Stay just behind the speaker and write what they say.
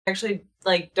Actually,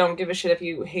 like, don't give a shit if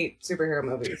you hate superhero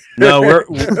movies. No,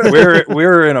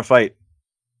 we're in a fight.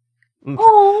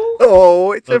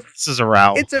 Oh, this is a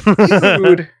row. It's a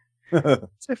feud.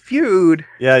 It's a feud.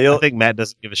 Yeah, I think Matt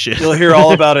doesn't give a shit. You'll hear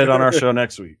all about it on our show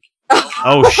next week.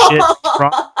 Oh shit!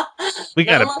 We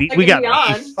got beef.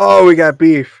 Oh, we got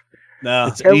beef. No,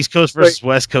 it's East Coast versus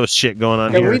West Coast shit going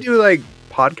on here. Can we do like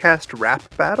podcast rap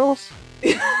battles?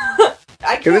 Can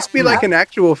this be like an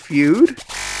actual feud?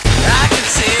 I can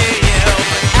see you,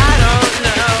 but I don't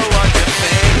know what you're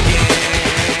thinking.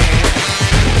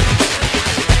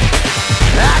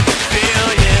 I can feel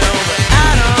you, but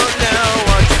I don't know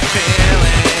what you're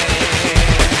feeling.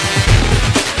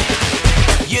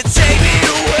 You take me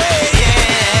away,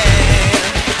 yeah,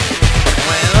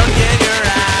 when I look in your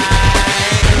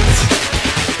eyes.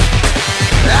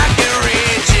 I can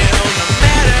reach you no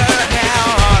matter how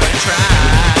hard I try.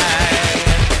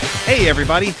 Hey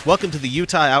everybody, welcome to the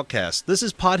Utah Outcasts. This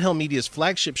is Podhell Media's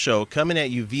flagship show coming at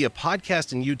you via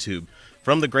podcast and YouTube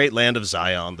from the great land of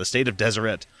Zion, the state of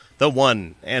Deseret, the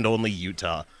one and only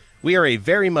Utah. We are a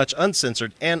very much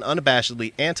uncensored and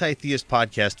unabashedly anti-theist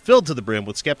podcast filled to the brim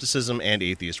with skepticism and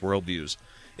atheist worldviews.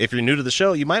 If you're new to the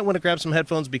show, you might want to grab some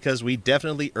headphones because we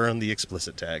definitely earn the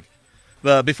explicit tag.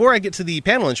 Before I get to the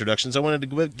panel introductions, I wanted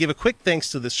to give a quick thanks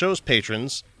to the show's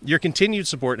patrons. Your continued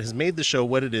support has made the show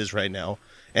what it is right now,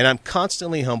 and I'm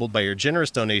constantly humbled by your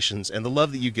generous donations and the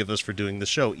love that you give us for doing the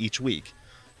show each week.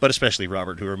 But especially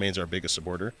Robert, who remains our biggest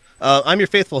supporter. I'm your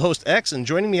faithful host, X, and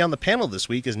joining me on the panel this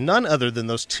week is none other than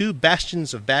those two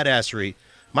bastions of badassery,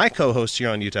 my co-hosts here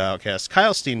on Utah Outcasts,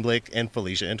 Kyle Steenblake and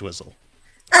Felicia Entwistle.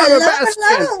 I'm a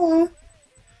bastion.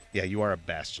 Yeah, you are a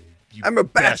bastion. I'm a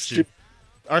bastion.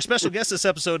 Our special guest this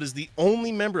episode is the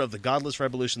only member of the Godless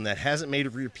Rebelution that hasn't made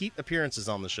repeat appearances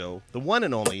on the show, the one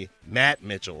and only Matt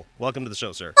Mitchell. Welcome to the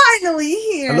show, sir. Finally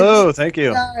here. Hello, thank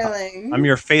you. Darling. I'm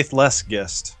your faithless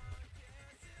guest.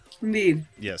 Indeed.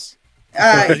 Yes.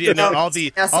 You know, all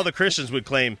the Christians would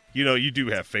claim, you do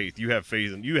have faith. You have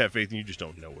faith, and you just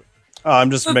don't know it. Oh,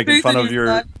 I'm just The making faith fun in of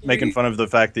your making fun of the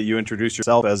fact that you introduce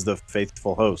yourself as the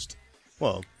faithful host.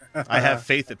 Well, I have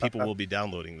faith that people will be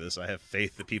downloading this. I have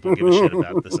faith that people give a shit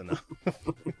about this enough.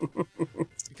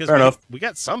 Because Fair enough. We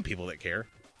got some people that care.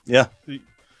 Yeah.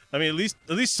 I mean, at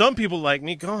least some people like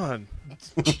me. God,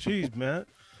 jeez, Matt.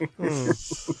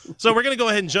 So we're going to go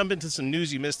ahead and jump into some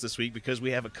news you missed this week because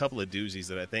we have a couple of doozies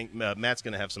that I think Matt's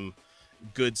going to have some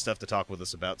good stuff to talk with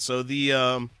us about. So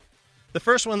the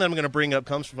first one that I'm going to bring up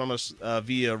comes from us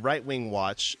via Right Wing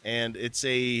Watch, and it's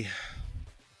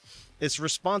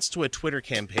response to a Twitter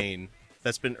campaign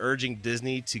that's been urging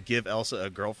Disney to give Elsa a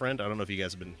girlfriend. I don't know if you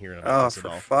guys have been hearing about this at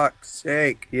all. Oh, for fuck's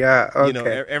sake. Yeah,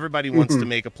 okay. Everybody wants to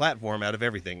make a platform out of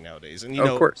everything nowadays. And,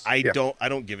 of course. I don't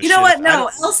give a shit. You know what? No,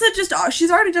 Elsa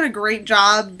she's already done a great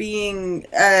job being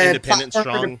independent,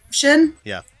 strong.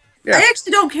 Yeah. I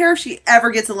actually don't care if she ever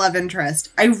gets a love interest.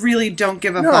 I really don't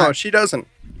give a fuck. No, she doesn't.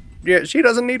 Yeah, she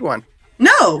doesn't need one.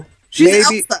 No, she's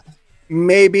Elsa.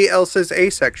 Maybe Elsa's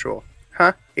asexual.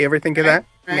 Huh? You ever think of that?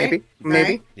 Right,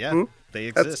 Maybe? Yeah, they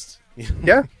exist.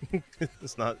 Yeah.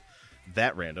 It's not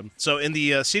that random. So in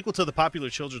the sequel to the popular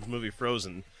children's movie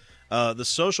Frozen, the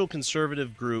social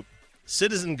conservative group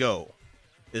Citizen Go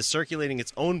is circulating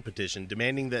its own petition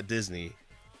demanding that Disney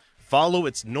follow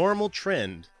its normal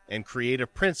trend and create a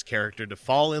Prince character to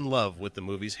fall in love with the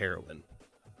movie's heroine.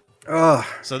 Ugh.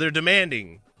 So they're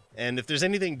demanding, and if there's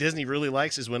anything Disney really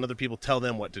likes is when other people tell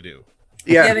them what to do.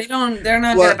 Yeah, they're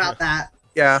not good about that.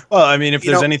 Yeah. Well, I mean, if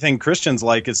there's anything Christians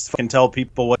like, it's fucking tell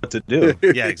people what to do.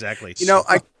 Yeah, exactly.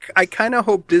 I kind of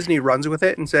hope Disney runs with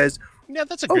it and says, yeah,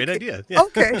 that's a great idea. Yeah.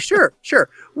 Okay, sure.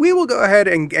 We will go ahead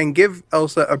and give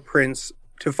Elsa a prince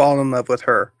to fall in love with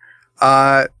her.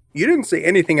 You didn't say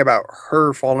anything about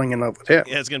her falling in love with him.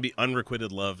 Yeah, it's going to be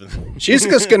unrequited love. She's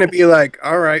just going to be like,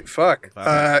 all right, fuck.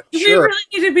 Do we really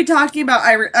need to be talking about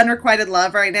unrequited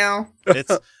love right now?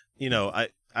 It's,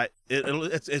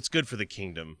 it's good for the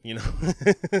kingdom,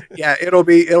 Yeah, it'll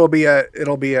be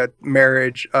a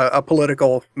marriage, a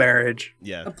political marriage.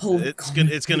 Yeah,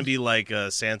 it's gonna be like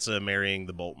Sansa marrying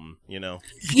the Bolton,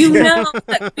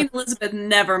 that Queen Elizabeth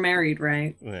never married,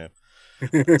 right? Yeah.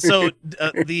 So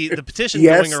the petition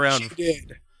going around. She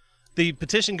did. The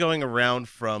petition going around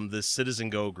from the Citizen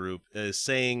Go group is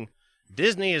saying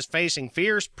Disney is facing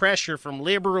fierce pressure from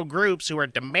liberal groups who are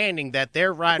demanding that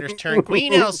their writers turn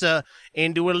Queen Elsa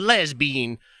into a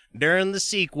lesbian during the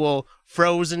sequel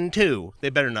Frozen 2. They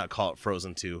better not call it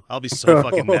Frozen 2. I'll be so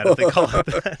fucking mad if they call it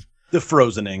that. The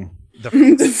Frozening. The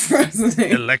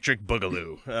Frozening. Electric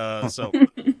Boogaloo. So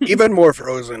even more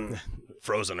frozen.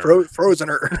 Frozener.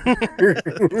 Frozener.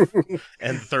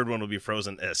 And the third one will be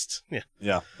Frozenist. Yeah.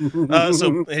 Yeah.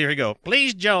 So here we go.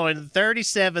 Please join the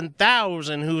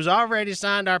 37,000 who's already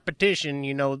signed our petition.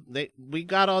 You know, we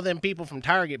got all them people from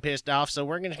Target pissed off, so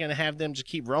we're just going to have them just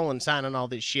keep rolling, signing all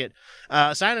this shit.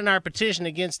 Signing our petition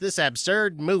against this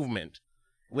absurd movement.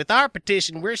 With our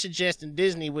petition, we're suggesting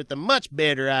Disney with a much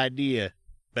better idea.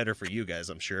 Better for you guys,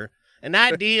 I'm sure. An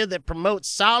idea that promotes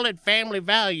solid family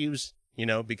values, you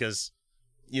know, because,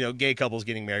 you know, gay couples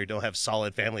getting married don't have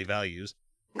solid family values.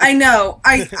 I know.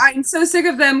 I'm so sick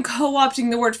of them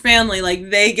co-opting the word family. Like,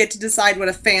 they get to decide what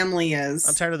a family is.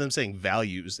 I'm tired of them saying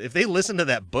values. If they listen to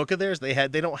that book of theirs, they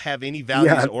don't have any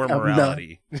values or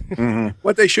morality. Mhm.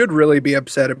 What they should really be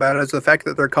upset about is the fact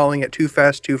that they're calling it Too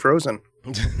Fast, Too Frozen.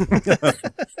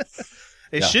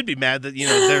 They Yeah. should be mad that, you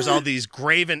know, there's all these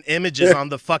graven images on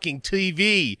the fucking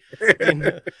TV.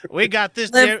 And, we got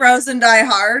this. Live Frozen, Die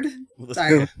Hard.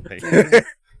 Sorry.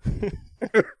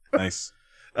 Nice.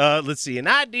 Let's see. An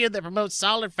idea that promotes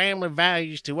solid family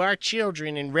values to our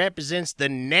children and represents the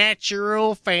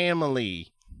natural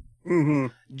family. Mm-hmm.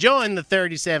 Join the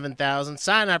 37,000.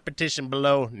 Sign our petition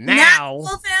below now.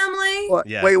 Natural family?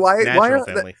 Yeah, Wait, why natural aren't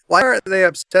family. why aren't they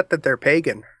upset that they're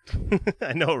pagan?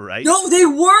 I know, right? No, they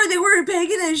were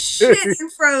pagan as shit in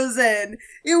Frozen.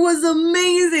 It was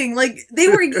amazing. Like, they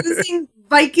were using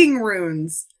Viking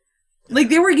runes. Like,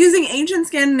 they were using ancient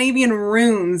Scandinavian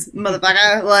runes,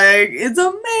 motherfucker. Like, it's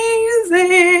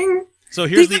amazing. So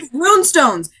here's They did rune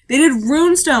stones. They did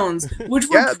rune stones, which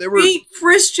were they were-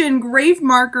 pre-Christian grave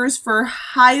markers for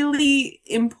highly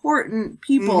important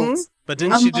peoples. But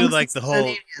didn't she do amongst like the whole?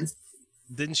 Scandinavians.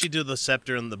 Didn't she do the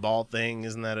scepter and the ball thing?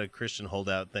 Isn't that a Christian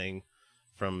holdout thing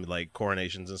from like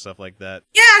coronations and stuff like that?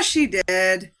 Yeah, she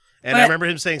did. And I remember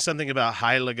him saying something about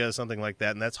Heilige, something like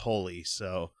that, and that's holy.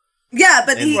 So Yeah,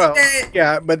 but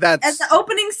but that's as the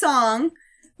opening song,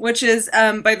 which is,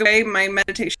 by the way, my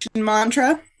meditation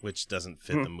mantra. which doesn't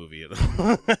fit the movie at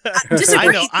all.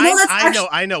 Disagree.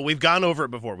 I know. We've gone over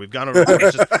it before.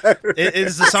 It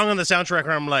is the song on the soundtrack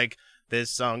where I'm like, this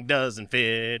song doesn't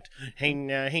fit. Hey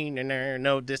na,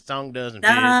 no, this song doesn't fit.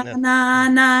 Na No. na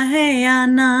na hey ya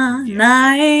na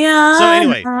na hey ya. So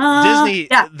anyway, na. Disney,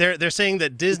 Yeah. they're saying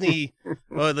that Disney,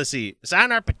 well, let's see,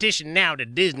 sign our petition now to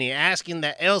Disney asking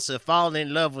that Elsa fall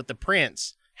in love with the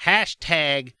prince.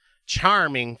 Hashtag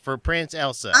charming for Prince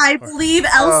Elsa. I believe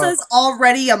Elsa's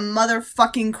already a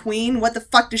motherfucking queen. What the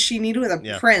fuck does she need with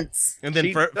a prince? And then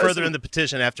She further doesn't- in the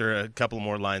petition, after a couple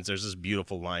more lines, there's this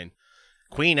beautiful line.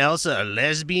 Queen Elsa, a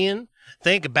lesbian?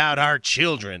 Think about our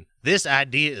children. This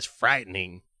idea is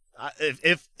frightening.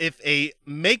 If a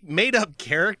made-up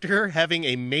character having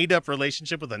a made-up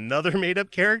relationship with another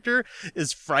made-up character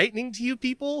is frightening to you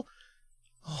people,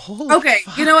 holy Okay,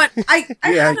 fuck. you know what? I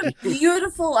Yeah. had a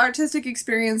beautiful artistic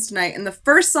experience tonight, and the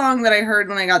first song that I heard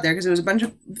when I got there, because there was a bunch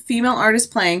of female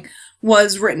artists playing,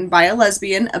 was written by a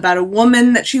lesbian about a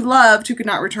woman that she loved who could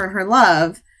not return her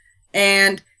love.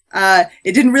 And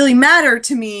it didn't really matter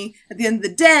to me at the end of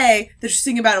the day that she's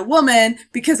singing about a woman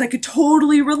because I could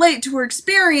totally relate to her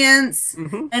experience,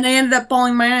 Mhm. and I ended up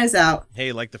bawling my eyes out.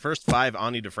 Hey, like the first 5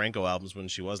 Ani DeFranco albums when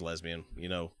she was lesbian, you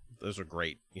know, those were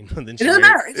great. You know, then It doesn't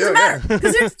matter. It doesn't Yeah, matter.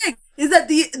 Because here's the thing, is that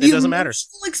the doesn't matter.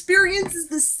 emotional experience is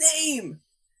the same.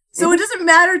 So it doesn't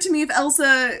matter to me if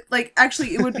Elsa, like,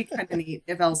 actually, it would be kind of neat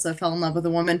if Elsa fell in love with a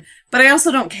woman, but I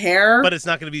also don't care. But it's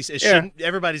not going to be. It shouldn't.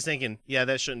 Everybody's thinking, yeah,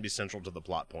 that shouldn't be central to the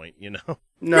plot point. You know.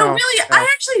 No, really, I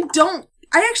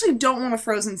actually don't want a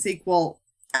Frozen sequel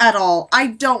at all. I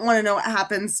don't want to know what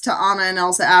happens to Anna and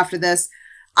Elsa after this.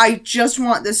 I just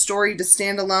want this story to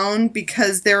stand alone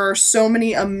because there are so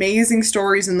many amazing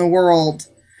stories in the world.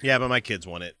 Yeah, but my kids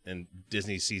want it, and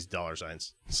Disney sees dollar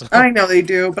signs. So I know they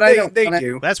do, but I don't They want it.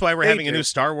 do. that's why we're They having a do. new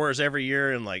Star Wars every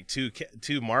year, and like two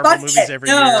Marvel Fuck movies it, every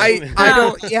no. year. I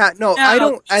don't. Yeah, no, I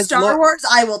don't. Star Wars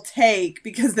I will take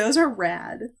because those are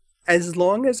rad. As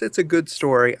long as it's a good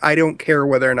story, I don't care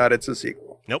whether or not it's a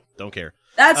sequel. Nope, don't care.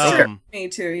 That's true. Um, Me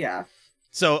too, yeah.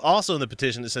 So also in the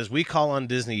petition it says we call on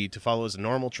Disney to follow its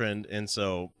normal trend, and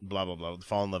so blah blah blah,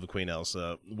 fall in love with Queen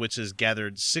Elsa, which has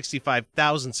gathered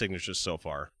 65,000 signatures so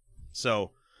far.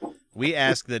 So we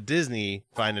ask that Disney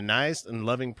find a nice and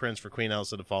loving prince for Queen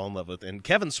Elsa to fall in love with, and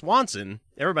Kevin Swanson,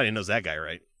 everybody knows that guy,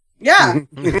 right? Yeah.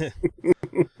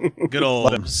 Good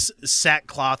old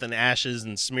sackcloth and ashes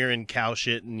and smearing cow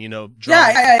shit and, you know,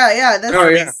 Yeah. That's Oh,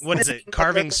 yeah. what is it?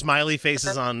 Carving smiley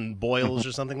faces on boils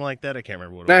or something like that. I can't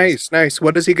remember what it was. Nice.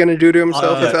 What is he going to do to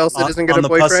himself if Elsa doesn't get on a the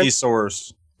boyfriend? pussy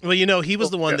sores. Well, you know, he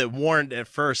was the one Yeah. that warned at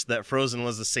first that Frozen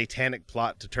was a satanic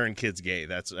plot to turn kids gay.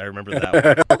 I remember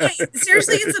that one. Okay,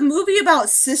 seriously, it's a movie about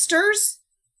sisters?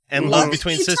 and love love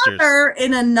between each sisters. other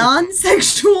in a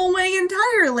non-sexual way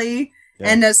entirely,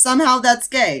 and somehow that's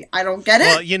gay. I don't get it.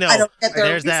 Well, you know, I don't get their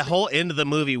there's that reasoning. whole end of the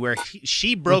movie where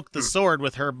she broke the sword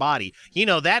with her body. You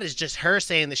know, that is just her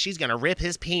saying that she's gonna rip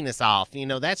his penis off. You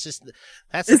know, that's the Is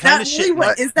kind that of really shit.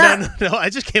 what? Is that No, I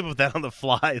just came up with that on the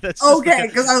fly. That's just okay?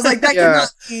 Because I was like, that Yeah. cannot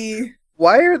be.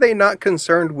 Why are they not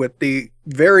concerned with the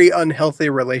very unhealthy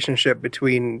relationship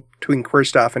between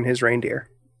Kristoff and his reindeer?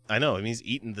 I know. I mean, he's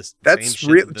eating the same That's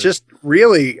shit. that just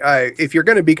really, if you're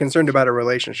going to be concerned about a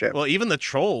relationship. Well, even the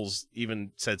trolls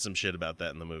even said some shit about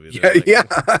that in the movie. Yeah, They're like, yeah.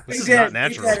 This is They not did. They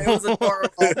natural. did. It was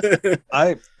adorable.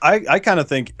 I kind of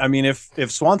think, I mean,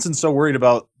 if Swanson's so worried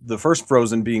about the first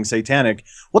Frozen being satanic,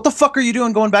 what the fuck are you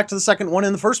doing going back to the second one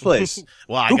in the first place?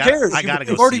 Well, Who cares? I gotta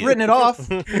go. You've already see written it off.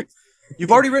 You've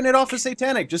already written it off as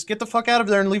satanic. Just get the fuck out of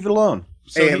there and leave it alone.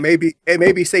 So Hey, it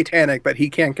may be satanic, but he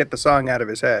can't get the song out of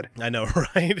his head. I know,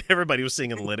 right? Everybody was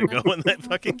singing "Let It Go" when that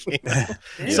fucking came out.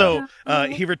 So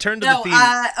he returned to the theme.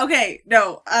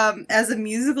 As a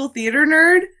musical theater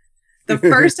nerd, the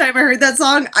first time I heard that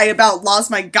song, I about lost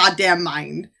my goddamn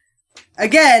mind.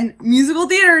 Again, musical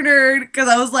theater nerd, because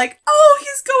I was like, oh,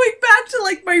 he's going back to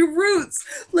like my roots,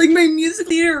 like my musical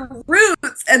theater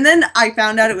roots. And then I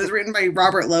found out it was written by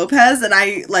Robert Lopez, and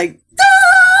I like,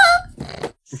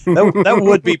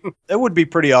 That would be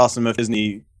pretty awesome if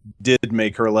Disney did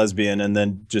make her a lesbian and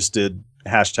then just did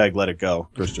hashtag Let It Go,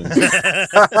 Christian. I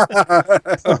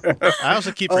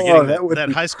also keep forgetting that would that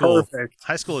be high school perfect.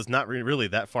 is not really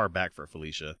that far back for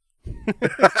Felicia.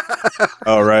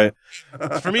 Oh, right.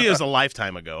 For me, it was a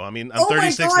lifetime ago. I mean, I'm oh my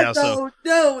 36 God, now, so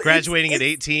no, graduating at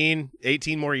it's-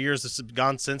 18 more years has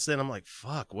gone since then. I'm like,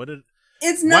 fuck,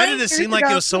 It's why 9 did it years seem like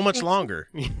ago it was so for much me. longer?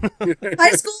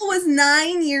 High school was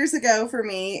 9 years ago for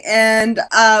me, and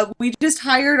we just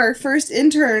hired our first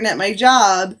intern at my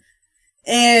job,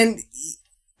 and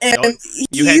Oh,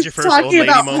 you had he's your first old talking lady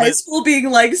about high moment? school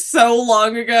being like so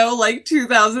long ago, like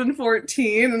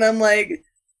 2014, and I'm like,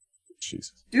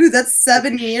 Jesus. dude, that's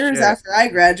 7 years Shit. after I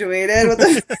graduated. What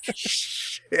the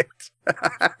Shit.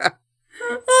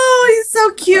 Oh, he's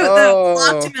so cute. Oh. They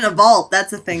locked him in a vault.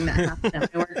 That's a thing that happened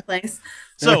at my workplace.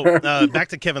 So back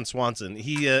to Kevin Swanson.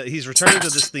 He's returning to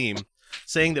this theme,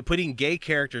 saying that putting gay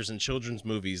characters in children's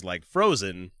movies like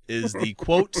Frozen is the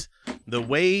quote, the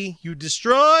way you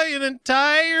destroy an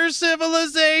entire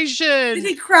civilization. Did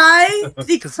he cry? Did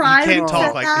he 'Cause cry? he when can't he talk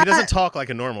said like that? he doesn't talk like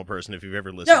a normal person. If you've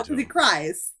ever listened No, to because he him,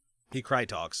 cries. he cry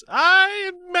talks. I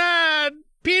am mad.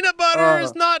 Peanut butter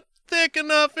is not thick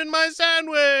enough in my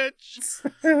sandwich.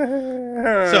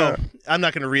 So I'm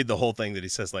not going to read the whole thing that he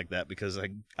says like that because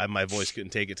my voice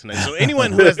couldn't take it tonight. So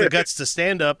anyone who has the guts to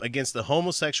stand up against the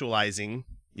homosexualizing,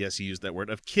 yes, he used that word,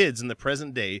 of kids in the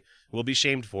present day will be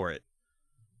shamed for it.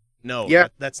 No, Yeah.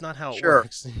 that's not how it Sure.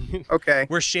 works. Okay.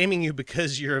 We're shaming you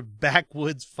because you're a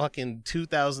backwoods fucking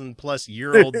 2,000 plus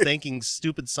year old thinking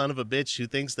stupid son of a bitch who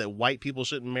thinks that white people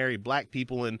shouldn't marry black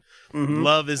people and Mhm.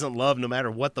 love isn't love no matter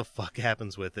what the fuck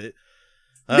happens with it.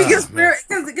 Because man.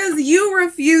 because you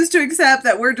refuse to accept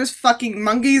that we're just fucking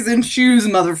monkeys in shoes,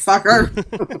 motherfucker.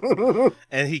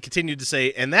 And he continued to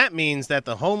say, and that means that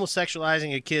the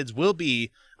homosexualizing of kids will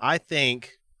be, I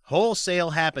think,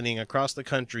 wholesale happening across the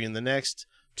country in the next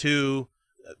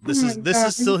this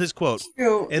is still his quote.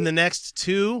 Cute. In the next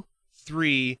 2,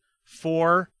 3,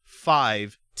 4,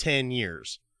 5, 10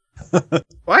 years.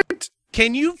 What?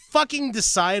 Can you fucking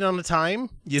decide on a time?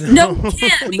 You know? No, he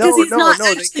can't because No, he's no, not no,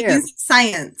 they actually can't. using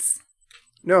science.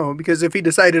 No, because if he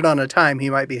decided on a time, he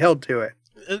might be held to it.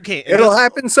 Okay. and It'll that's-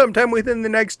 happen sometime within the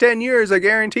next 10 years, I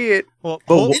guarantee it. Well,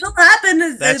 But hold- It'll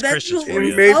happen That's Christians for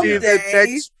you. Maybe the someday.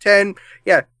 next 10.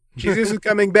 Yeah, Jesus is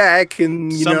coming back,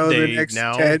 and you know the Someday next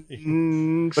now.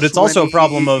 10. But it's also a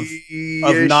problem of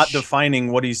 20-ish. not defining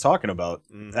what he's talking about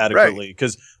adequately.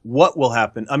 Because what will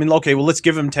happen? I mean, okay, well, let's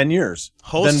give him 10 years.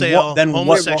 wholesale then what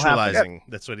will happen? homosexualizing.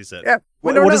 That's what he said. Yeah, we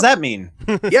What, don't what does know. that mean?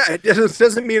 Yeah, it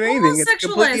doesn't mean anything. It's a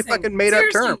completely Homosexualizing. fucking made up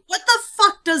Seriously, term. what the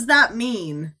fuck does that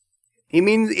mean? He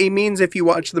means if you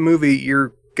watch the movie,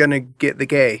 you're gonna get the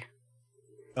gay.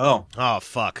 Oh, Oh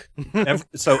fuck!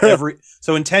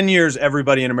 so in 10 years,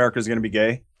 everybody in America is going to be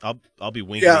gay. I'll be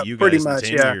winking Yeah, at you pretty guys much,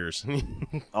 in 10 yeah. years.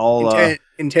 All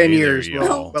In 10 Hey there, years, y'all.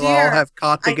 we'll Oh, all dear. have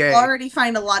caught the I gay. already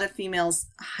find a lot of females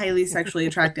highly sexually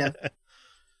attractive.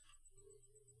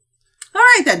 All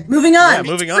right then, moving on.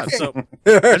 Yeah, moving on. working. So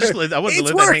I wanted to It's live that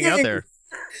hang out working. there.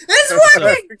 It's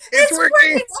working. It's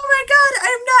working. Oh my god,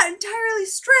 I'm not entirely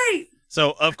straight.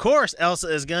 So of course Elsa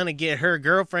is gonna get her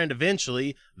girlfriend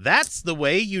eventually. That's the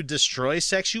way you destroy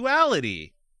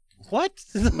sexuality. What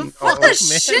the fuck, What the man?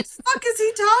 shit fuck is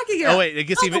he talking about? Oh wait, it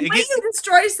gets No, even. the It way gets, you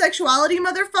destroy sexuality,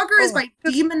 motherfucker, is by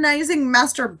demonizing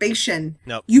masturbation.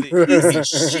 no, You the-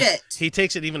 piece of shit. he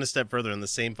takes it even a step further in the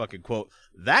same fucking quote.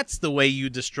 That's the way you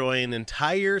destroy an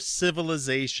entire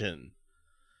civilization.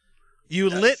 You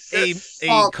lit a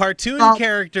Fault. cartoon Fault.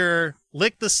 character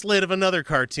lick the slit of another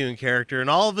cartoon character, and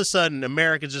all of a sudden,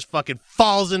 America just fucking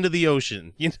falls into the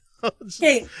ocean. You know?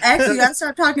 Okay, X, you gotta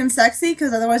stop talking sexy,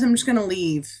 because otherwise I'm just gonna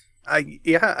leave. I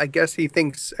guess he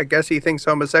thinks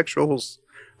homosexuals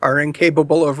are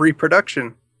incapable of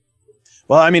reproduction.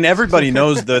 Well, I mean, everybody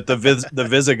knows that the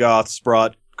Visigoths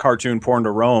brought cartoon porn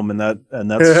to Rome, and that's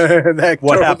That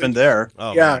what totally- happened there.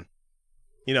 Oh, Yeah. man.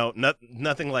 You know,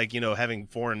 nothing like, having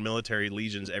foreign military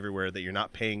legions everywhere that you're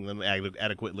not paying them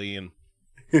adequately, and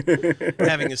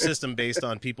having a system based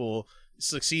on people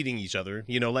succeeding each other.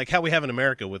 Like how we have in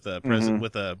America with the president,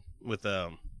 with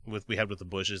we had with the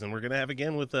Bushes, and we're gonna have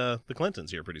again with the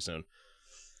Clintons here pretty soon.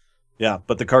 Yeah,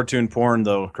 but the cartoon porn,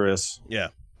 though, Chris, Yeah,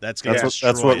 that's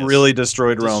that's what really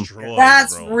destroyed Rome.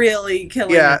 That's really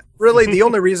killing Yeah, it. really, the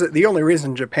only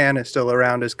reason Japan is still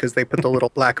around is because they put the little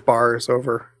black bars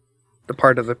over the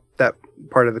part of that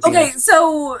part of the penis. Okay,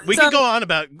 so We so can go on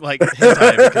about like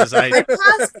hentai because I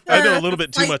passed I know a the little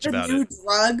bit too Fight much the about New it.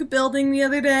 Drug building the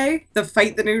other day. The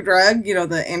Fight the New Drug,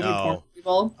 the anti-porn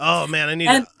people. Oh man,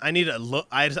 And- I need a look.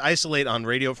 I isolate on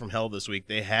Radio from Hell this week.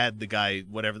 They had the guy,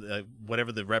 whatever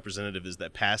the representative is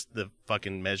that passed the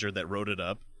fucking measure that wrote it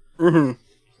up.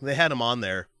 Mm-hmm. They had him on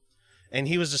there, and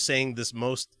he was just saying this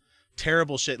most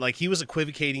terrible shit. Like he was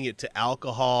equivocating it to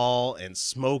alcohol and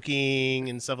smoking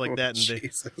and stuff like that. And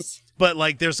Jesus. but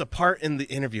like, there's a part in the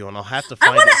interview, and I'll have to I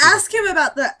find. want to it. ask him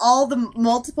about all the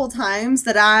multiple times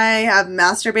that I have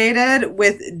masturbated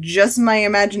with just my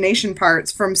imagination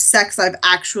parts from sex I've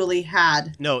actually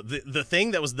had. No, the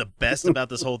thing that was the best about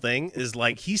this whole thing is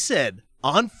like he said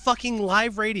on fucking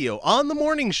live radio on the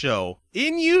morning show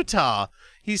in Utah.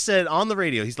 He said on the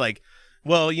radio, he's like,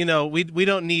 well, we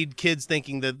don't need kids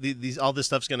thinking that all this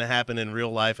stuff's going to happen in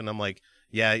real life. And I'm like,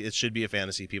 yeah, it should be a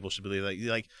fantasy. People should believe that.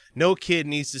 Like, no kid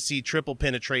needs to see triple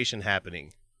penetration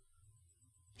happening.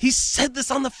 He said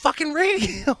this on the fucking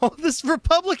radio. This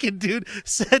Republican dude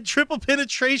said triple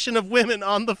penetration of women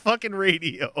on the fucking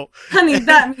radio. Honey,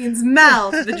 that means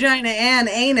mouth, vagina, and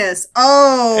anus.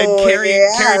 Oh, And Carrie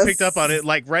yes. picked up on it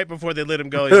like right before they let him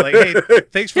go. He's like, hey,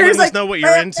 thanks for Carrie's letting us know what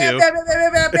you're into.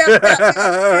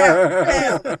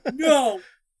 No.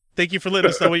 Thank you for letting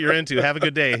us know what you're into. Have a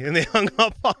good day. And they hung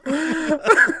up on him.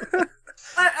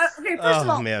 Okay, first of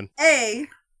all, man.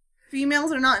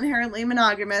 females are not inherently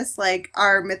monogamous, like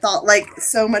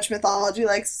so much mythology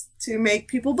likes to make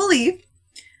people believe.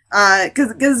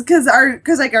 Because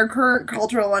our current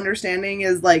cultural understanding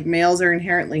is like males are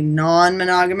inherently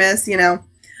non-monogamous.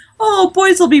 Oh,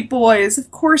 boys will be boys.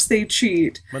 Of course they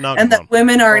cheat, and that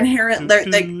women are inherent.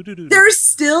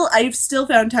 I've still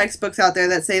found textbooks out there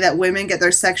that say that women get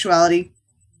their sexuality.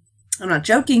 I'm not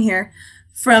joking here.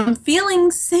 From feeling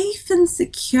safe and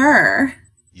secure.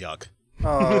 Yuck.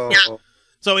 Oh.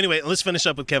 So anyway, let's finish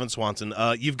up with Kevin Swanson.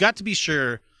 You've got to be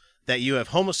sure that you have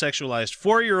homosexualized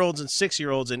 4-year-olds and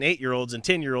 6-year-olds and 8-year-olds and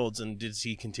 10-year-olds, and does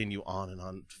he continue on and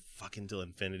on fucking till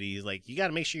infinity? He's like, you got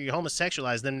to make sure you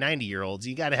homosexualize them 90-year-olds.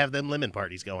 You got to have them lemon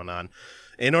parties going on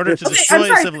in order to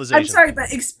destroy civilization. I'm sorry,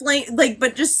 but explain,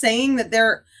 but just saying that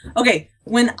they're okay.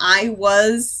 When I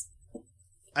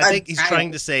think he's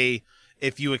trying to say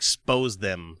if you expose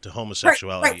them to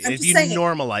homosexuality, right, if you saying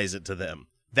normalize it to them,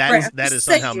 that is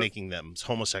somehow making them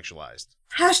homosexualized.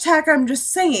 Hashtag I'm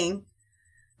just saying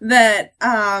that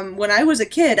when I was a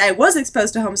kid, I was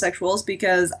exposed to homosexuals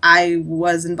because I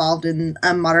was involved in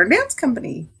a modern dance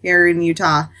company here in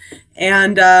Utah.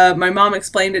 And my mom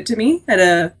explained it to me at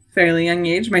a fairly young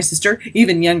age, my sister,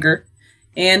 even younger.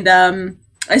 And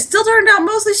I still turned out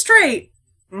mostly straight.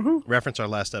 Mm-hmm. Reference our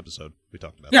last episode. We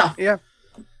talked about Yeah. Yeah.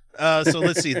 So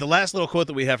let's see. The last little quote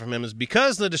that we have from him is,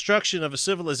 because the destruction of a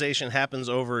civilization happens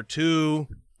over 2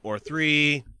 or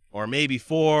 3 or maybe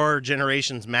 4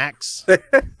 generations max.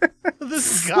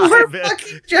 This guy, 4 man.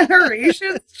 fucking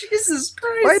generations. Jesus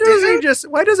Christ.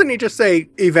 Why doesn't he just say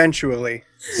eventually?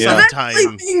 Yeah. Sometime.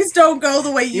 Eventually things don't go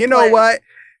the way you You know planned. what?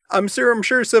 I'm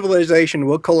sure civilization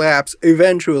will collapse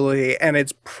eventually, and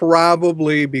it's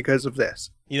probably because of this.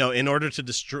 In order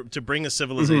to bring a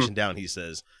civilization down, he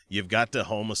says, you've got to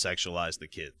homosexualize the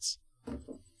kids.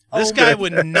 This guy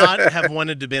would not have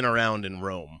wanted to been around in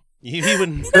Rome. He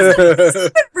would. Doesn't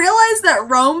even realize that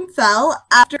Rome fell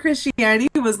after Christianity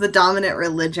was the dominant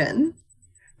religion.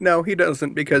 No, he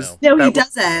doesn't, because No, he that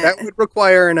doesn't. that would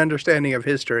require an understanding of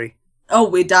history.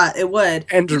 Oh, it would.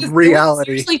 And Because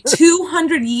reality. It was seriously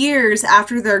 200 years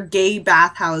after their gay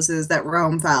bathhouses that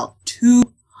Rome fell.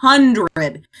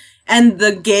 200. And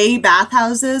the gay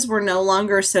bathhouses were no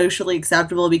longer socially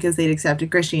acceptable because they'd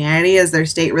accepted Christianity as their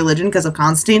state religion because of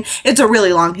Constantine. It's a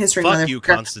really long history. Fuck you,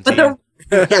 motherfucker.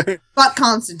 Constantine. Fuck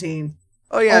Constantine.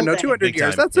 Oh yeah, All no, day. 200 Big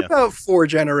years. time, That's yeah. about 4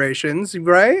 generations,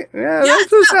 right? Yeah, Yeah,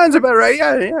 that sounds about right.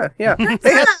 Yeah.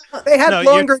 They had No, you-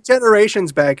 longer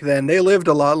generations back then. They lived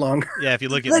a lot longer. Yeah, if you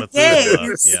look at The Methuselah,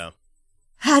 gays. yeah.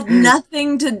 Had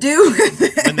nothing to do with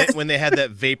it. When they had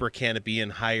that vapor canopy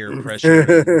and higher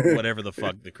pressure, whatever the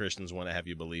fuck the Christians want to have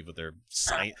you believe with their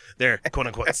their quote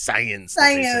unquote science.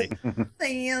 that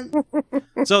they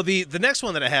say. So the next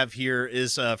one that I have here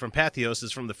is from Patheos,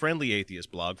 is from the Friendly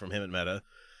Atheist blog from him and Meta.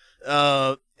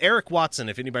 Eric Watson,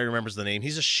 if anybody remembers the name,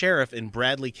 he's a sheriff in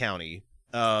Bradley County,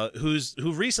 who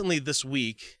recently this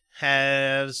week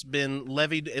has been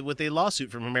levied with a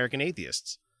lawsuit from American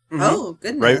atheists. Oh,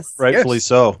 goodness. Rightfully Yes.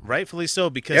 so. Rightfully so,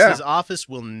 because Yeah. his office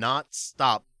will not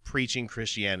stop preaching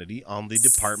Christianity on the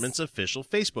department's official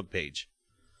Facebook page.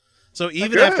 So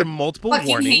even Good. after multiple Fucking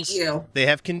warnings, hate you. they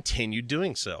have continued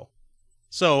doing so.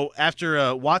 So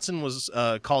after Watson was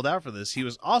called out for this, he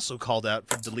was also called out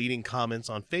for deleting comments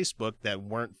on Facebook that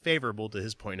weren't favorable to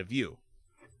his point of view.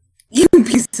 You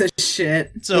piece of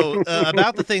shit. So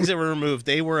about the things that were removed,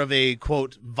 they were of a,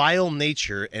 quote, vile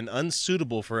nature and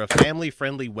unsuitable for a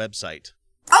family-friendly website.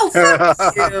 Oh,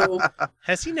 fuck you.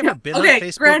 Has he never been on Okay,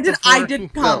 Facebook granted, before? I didn't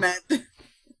comment.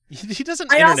 He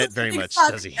doesn't I also internet very think much,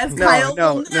 fuck, does he? As No, Kyle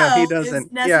no, will no, know, he is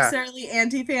doesn't. Yeah. necessarily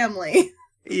anti-family.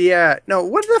 Yeah. No,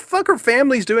 what the fuck are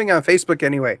families doing on Facebook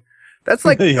anyway? That's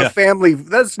like Yeah. a family.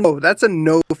 That's a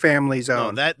no family No,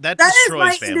 zone. that That is destroys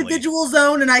my family. individual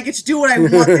zone, and I get to do what I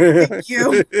want. Thank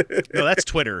you. No, that's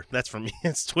Twitter. That's for me.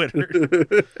 It's Twitter.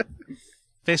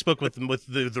 Facebook with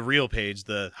the real page.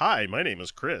 The hi, my name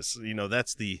is Chris. You know,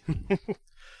 that's the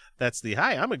that's the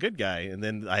hi, I'm a good guy, and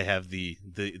then I have the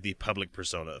public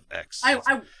persona of X.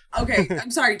 Okay,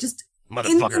 I'm sorry. Just in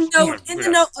Motherfuckers. the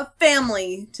note of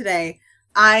family today,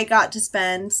 I got to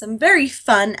spend some very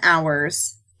fun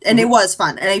hours, and it was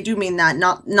fun, and I do mean that,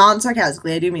 not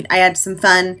non-sarcastically. I do mean I had some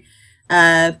fun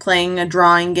playing a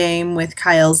drawing game with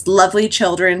Kyle's lovely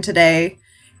children today,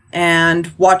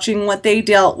 and watching what they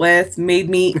dealt with made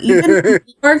me even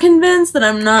more convinced that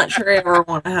I'm not sure I ever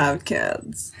want to have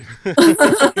kids.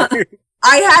 I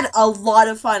had a lot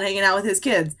of fun hanging out with his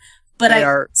kids, but they I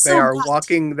are so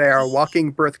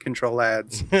walking birth control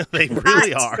ads. They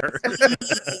really are.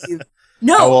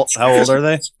 No, How old are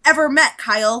they? ever met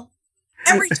Kyle.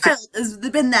 Every child has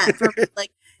been that for me.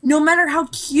 Like, no matter how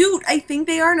cute I think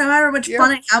they are, no matter how much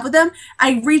fun I have with them,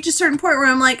 I reach a certain point where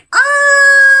I'm like,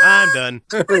 I'm done.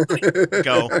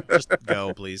 Go. Just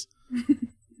go, please.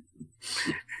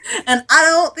 and I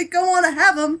don't think I want to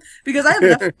have them because I have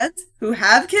enough friends who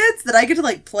have kids that I get to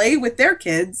like play with their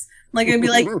kids. Like, I'd be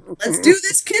like, let's do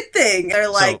this kid thing. They're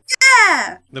like,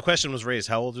 yeah. The question was raised,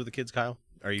 how old are the kids, Kyle?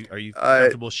 Are you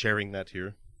comfortable sharing that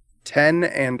here? 10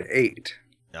 and 8.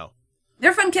 No.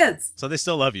 They're fun kids. So they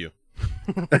still love you.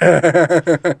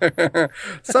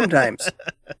 Sometimes.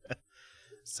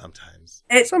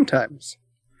 Sometimes.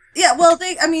 Yeah, well,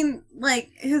 like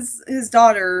his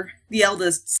daughter, the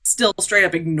eldest, still straight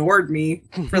up ignored me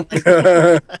for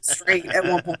like straight at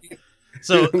one point.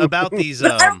 So about these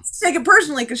But I don't take it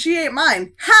personally because she ain't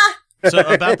mine. Ha! So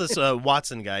about this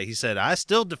Watson guy, he said, I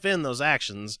still defend those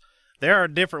actions. There are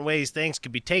different ways things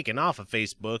could be taken off of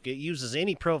Facebook. It uses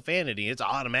any profanity. It's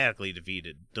automatically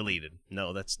deleted.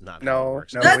 No, that's not how it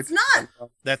works. No, That's it's not.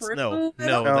 That's true. no,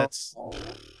 No. that's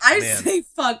I Man. say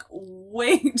fuck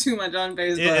way too much on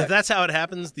Facebook. if that's how it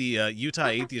happens, the Utah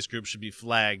Atheist group should be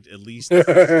flagged at least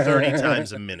 30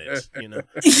 times a minute,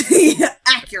 Yeah,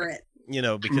 accurate.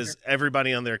 Because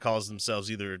everybody on there calls themselves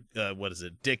either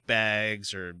dick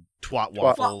bags or twat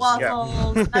Twat waffles.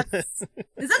 Waffles.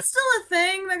 Is that still a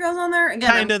thing that goes on there?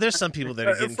 Again, Kinda. There's some people that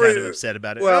are getting For- kind of upset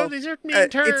about it. well, Oh, these are mean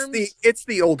terms. it's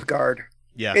the old guard.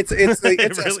 Yeah. It's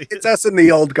really it's us in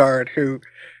the old guard who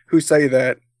say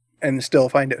that and still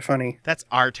find it funny. That's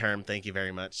our term. Thank you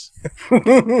very much.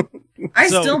 I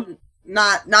So- still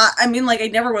not. I mean, like I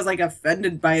never was like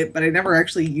offended by it, but I never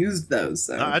actually used those.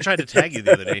 So I tried to tag you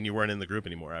the other day, and you weren't in the group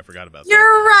anymore. I forgot about you're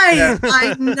that.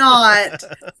 right. I'm not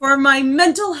for my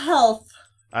mental health.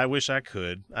 I wish I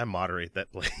could. I moderate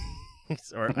that place,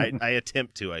 or I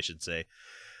attempt to, I should say.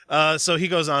 So he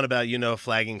goes on about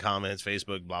flagging comments,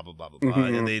 Facebook, blah blah blah blah blah,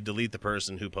 and they delete the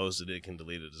person who posted it, can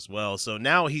delete it as well. So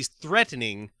now he's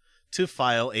threatening to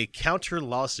file a counter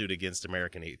lawsuit against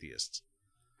American atheists.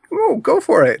 Oh, go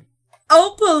for it.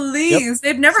 Oh please!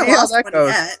 They've never See how lost that one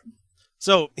goes. yet.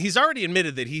 So he's already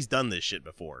admitted that he's done this shit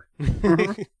before.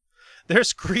 Mhm.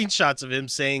 There's screenshots of him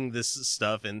saying this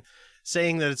stuff, and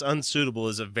saying that it's unsuitable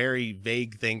is a very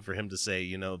vague thing for him to say,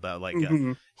 you know, about like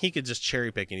Mhm. he could just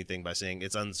cherry pick anything by saying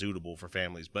it's unsuitable for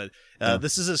families. But Yeah.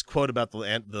 this is his quote about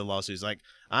the lawsuit. He's like,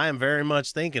 I am very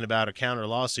much thinking about a counter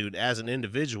lawsuit as an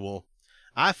individual.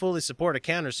 I fully support a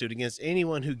countersuit against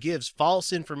anyone who gives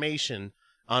false information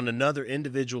on another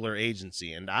individual or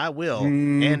agency, and I will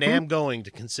and Mhm. am going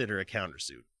to consider a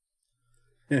countersuit.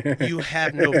 You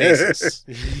have no basis.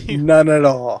 None at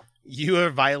all. You are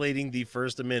violating the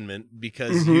First Amendment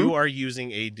because Mhm. you are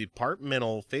using a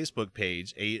departmental Facebook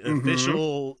page, a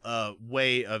official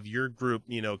way of your group,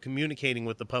 you know, communicating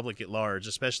with the public at large,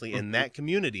 especially in that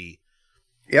community,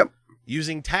 Yep.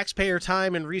 using taxpayer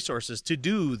time and resources to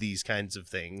do these kinds of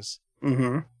things.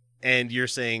 Mm-hmm. And you're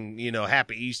saying, you know,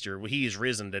 Happy Easter, well, he is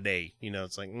risen today. You know,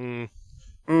 it's like,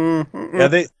 Mm-hmm. Yeah,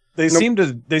 they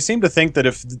Nope. seem to think that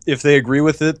if they agree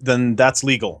with it, then that's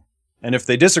legal, and if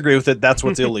they disagree with it, that's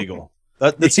what's illegal.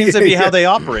 That seems to be how they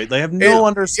operate. They have no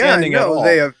understanding at all.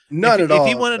 They have none if, at all. If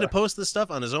he wanted to post this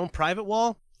stuff on his own private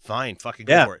wall, fine, fucking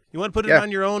go Yeah. for it. You want to put it Yeah. on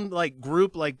your own like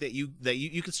group, like that you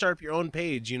could start up your own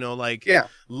page. You know, like Yeah.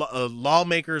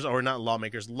 lawmakers or not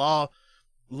lawmakers, law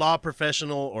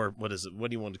professional, or what is it?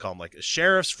 What do you want to call them? Like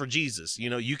sheriffs for Jesus. You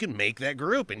know, you can make that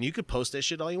group and you could post that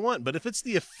shit all you want. But if it's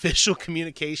the official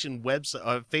communication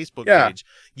website, Facebook Yeah. page,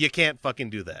 you can't fucking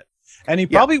do that. And he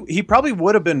probably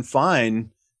would have been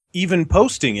fine even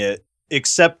posting it,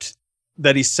 except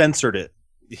that he censored it.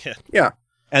 Yeah.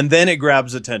 And then it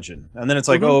grabs attention. And then it's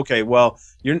like, Mhm. oh, okay, well,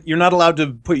 you're not allowed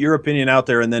to put your opinion out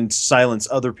there and then silence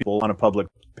other people on a public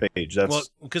page. That's Well,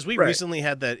 because we Right. recently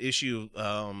had that issue.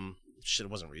 Shit, it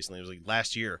wasn't recently. It was like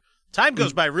last year. Time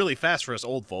goes by really fast for us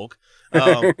old folk.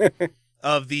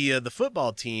 Of the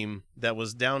football team that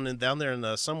was down there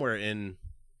in somewhere in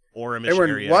Oremish They were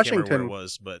in area. I can't remember Washington. where it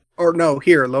was, but Or no,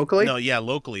 here locally. no, yeah,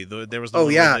 locally. There was the Oh,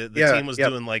 one yeah, where the yeah, team was yep.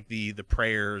 doing like the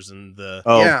prayers and the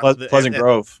Yeah. Pleasant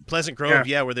Grove. Pleasant Grove,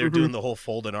 yeah, where they were Mhm. doing the whole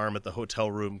folded arm at the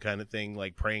hotel room kind of thing,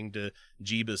 like praying to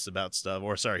Jeebus about stuff,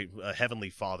 or sorry, Heavenly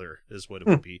Father is what it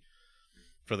would be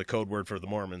for the code word for the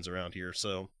Mormons around here.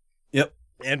 So, Yep.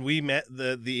 and we met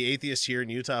the atheists here in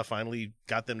Utah. Finally,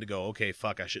 got them to go, okay,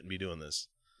 fuck, I shouldn't be doing this,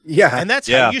 Yeah. and that's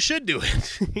Yeah. how you should do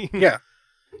it. Yeah.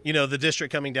 You know, the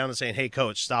district coming down and saying, hey,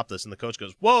 coach, stop this. And the coach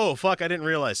goes, whoa, fuck, I didn't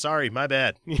realize. Sorry, my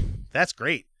bad. That's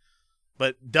great.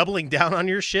 But doubling down on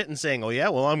your shit and saying, oh, yeah,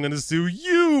 well, I'm going to sue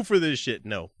you for this shit.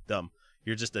 No, dumb.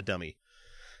 You're just a dummy.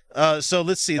 So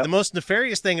let's see. Yep. The most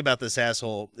nefarious thing about this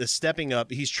asshole is stepping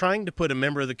up. He's trying to put a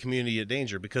member of the community at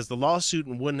danger because the lawsuit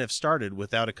wouldn't have started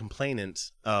without a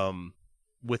complainant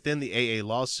within the AA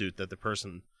lawsuit that the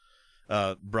person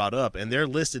brought up, and they're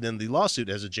listed in the lawsuit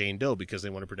as a Jane Doe because they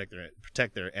want to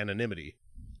protect their anonymity.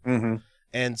 Mm-hmm.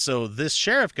 And so this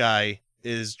sheriff guy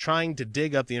is trying to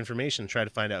dig up the information, try to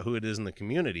find out who it is in the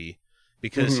community,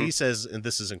 because he says, and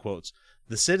this is in quotes,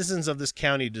 the citizens of this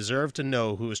county deserve to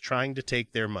know who is trying to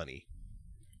take their money.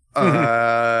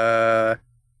 Okay.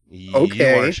 You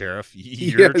are, Sheriff.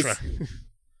 You're Yes. trying.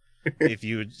 If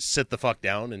you would sit the fuck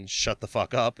down and shut the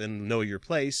fuck up and know your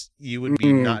place, you would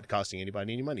be not costing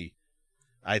anybody any money.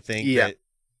 I think that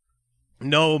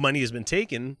no money has been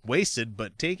taken, wasted,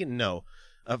 but taken, no.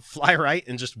 Fly right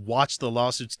and just watch the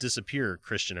lawsuits disappear,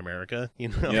 Christian America. You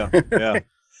know? Yeah, yeah.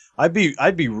 I'd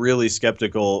be really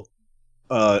skeptical,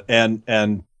 and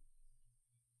I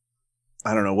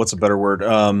don't know what's a better word.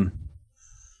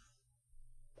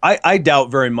 I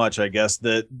doubt very much, I guess,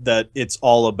 that it's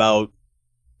all about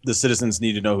the citizens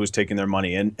need to know who's taking their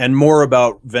money, and more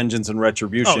about vengeance and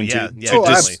retribution. Oh, yeah, to yeah,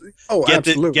 just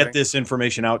absolutely. get this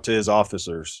information out to his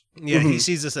officers. Yeah, he Mhm.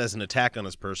 sees this as an attack on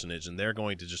his personage, and they're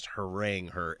going to just harangue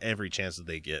her every chance that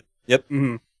they get. Yep.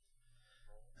 Mhm.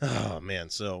 Oh, man.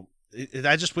 So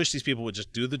I just wish these people would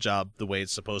just do the job the way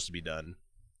it's supposed to be done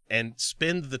and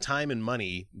spend the time and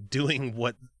money doing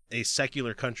what a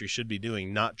secular country should be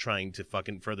doing, not trying to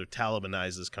fucking further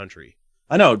Talibanize this country.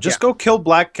 I know. Just go kill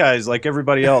black guys like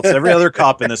everybody else, every other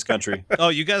cop in this country. Oh,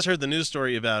 you guys heard the news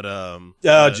story about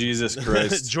Jesus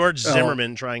Christ. George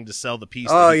Zimmerman trying to sell the piece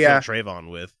Oh, that he yeah. killed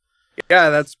Trayvon with. Yeah,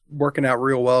 that's working out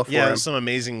real well for Yeah, him. some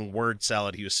amazing word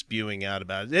salad he was spewing out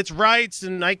about it. It's rights,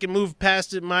 and I can move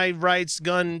past it. My rights,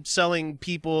 gun selling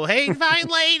people. Hey, fine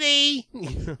lady.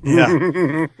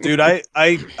 Yeah. Dude,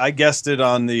 I guessed it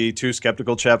on the Two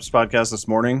Skeptical Chaps podcast this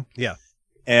morning. Yeah.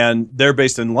 And they're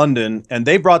based in London, and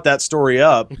they brought that story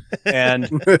up, and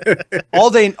all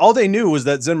they knew was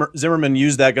that Zimmerman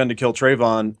used that gun to kill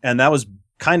Trayvon, and that was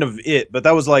kind of it, but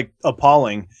that was like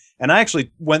appalling. And I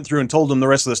actually went through and told him the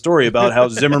rest of the story about how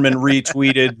Zimmerman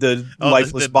retweeted the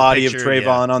lifeless the body picture, of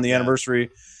Trayvon on the anniversary.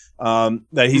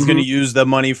 That he's going to use the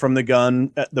money from the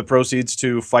gun, the proceeds,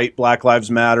 to fight Black Lives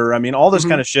Matter. I mean, all this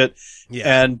kind of shit.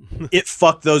 Yeah. And it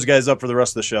fucked those guys up for the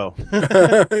rest of the show.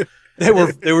 They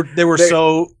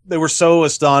were so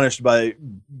astonished by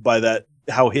that,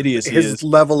 how hideous he His is.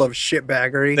 level of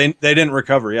shitbaggery. They didn't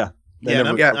recover. Yeah. They Yeah, never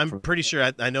and recovered I'm from- pretty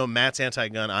sure I know Matt's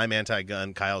anti-gun. I'm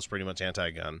anti-gun. Kyle's pretty much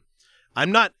anti-gun.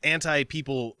 I'm not anti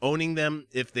people owning them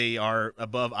if they are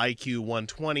above IQ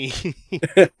 120.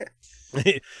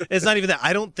 It's not even that.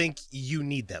 I don't think you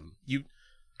need them. You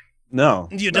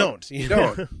don't. You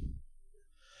don't.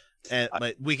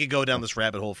 But we could go down this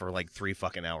rabbit hole for like 3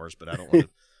 fucking hours, but I don't want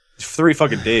to. 3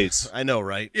 fucking days. I know,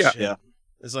 right? Yeah. Shit. Yeah.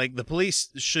 It's like the police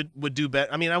would do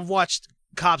better. I mean, I've watched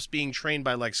cops being trained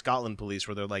by like Scotland police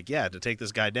where they're like, yeah, to take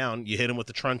this guy down, you hit him with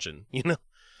the truncheon, you know?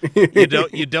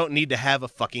 You don't need to have a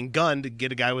fucking gun to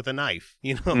get a guy with a knife,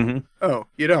 you know? Mm-hmm. Oh,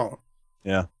 you don't.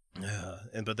 Yeah.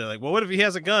 But they're like, well, what if he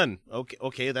has a gun?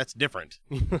 Okay, that's different.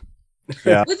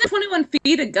 Yeah. Within 21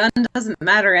 feet, a gun doesn't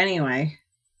matter anyway.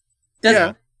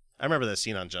 Yeah. I remember that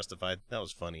scene on Justified. That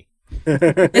was funny.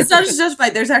 It's not just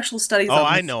justified. There's actual studies. Oh, on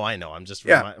I this. know. I'm just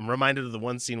Yeah. I'm reminded of the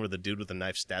one scene where the dude with the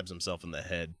knife stabs himself in the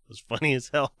head. It was funny as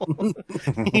hell.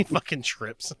 He fucking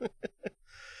trips.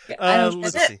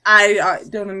 Let's see. I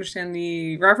don't understand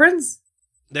the reference.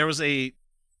 There was a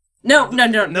No.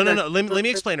 Let me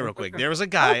explain it real quick. There was a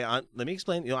guy on. Let me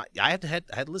explain. You know, I had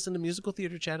to listen to musical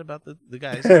theater chat about the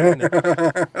guys.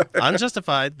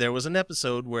 Unjustified. There was an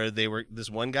episode where they were this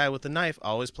one guy with a knife,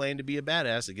 always playing to be a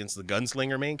badass against the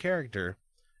gunslinger main character,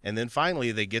 and then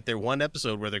finally they get their one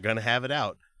episode where they're gonna have it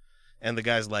out, and the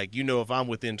guy's like, you know, if I'm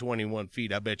within 21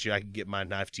 feet, I bet you I can get my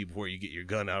knife to you before you get your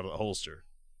gun out of the holster.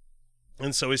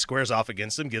 And so he squares off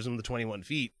against him, gives him the 21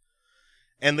 feet,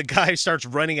 and the guy starts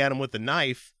running at him with the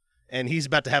knife. And he's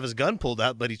about to have his gun pulled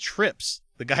out, but he trips.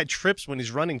 The guy trips when he's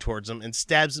running towards him and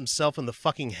stabs himself in the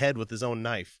fucking head with his own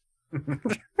knife.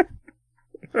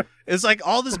 It's like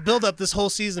all this build-up this whole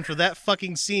season for that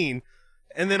fucking scene,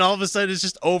 and then all of a sudden it's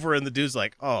just over, and the dude's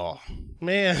like, oh,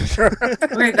 man.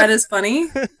 Wait, that is funny.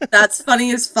 That's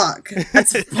funny as fuck.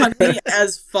 That's funny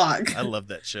as fuck. I love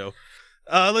that show.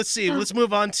 Let's see. Let's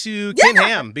move on to Ken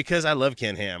Ham, because I love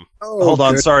Ken Ham. Oh, Hold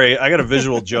on, good. sorry. I got a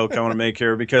visual joke I want to make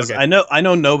here because Okay. I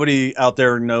know nobody out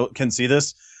there can see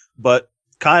this, but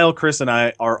Kyle, Chris, and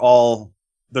I are all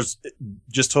there's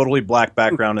just totally black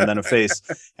background and then a face,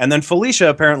 and then Felicia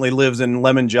apparently lives in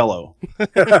lemon jello.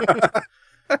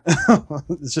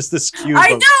 It's just this cute. I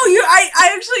know you. I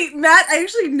actually, Matt. I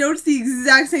actually noticed the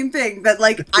exact same thing. That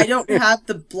like I don't have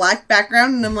the black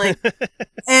background, and I'm like,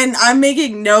 and I'm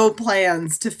making no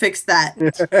plans to fix that.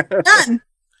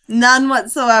 None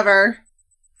whatsoever.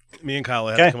 Me and Kyle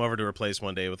had Okay. to come over to her place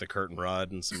one day with a curtain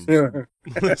rod and some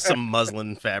some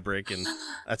muslin fabric, and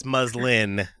that's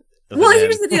muslin. Well,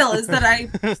 here's the deal: is that I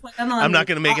plan on. I'm not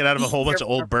going to make it out of a whole being bunch of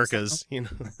here old forever, burkas. You know,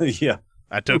 Yeah.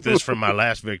 I took this from my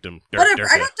last victim. so- Whatever.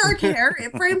 I got dark hair.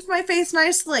 It frames my face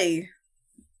nicely.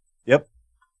 Yep.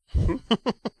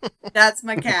 That's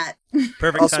my cat.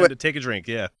 Perfect I'll time swi- to take a drink.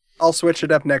 Yeah, I'll switch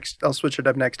it up next. I'll switch it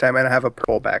up next time, and I have a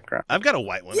purple background. I've got a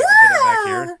white one. I can put it back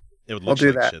Yeah. here. It would I'll look do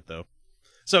like that. shit though.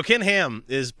 So Ken Ham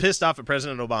is pissed off at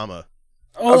President Obama.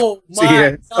 Oh See my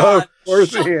it. god! Of course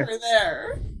Shut it is. her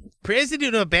there.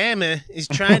 President Obama is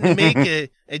trying to make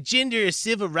a gender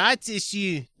civil rights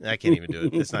issue. I can't even do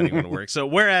it. It's not even going to work. So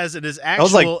whereas it is That actual,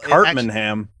 was like Cartman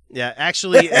Ham. yeah,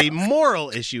 actually a moral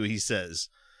issue, he says.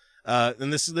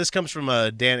 And this comes from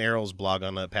Dan Arrow's blog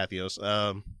on Pathos.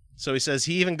 So he says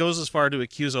he even goes as far to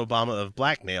accuse Obama of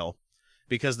blackmail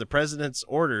because the president's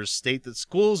orders state that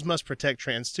schools must protect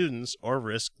trans students or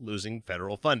risk losing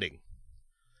federal funding.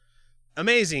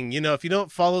 Amazing. You know, if you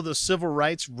don't follow the civil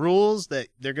rights rules, that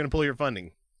they're going to pull your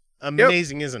funding.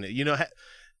 Amazing, isn't it? You know,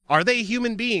 are they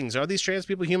human beings? Are these trans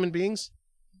people human beings?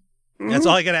 That's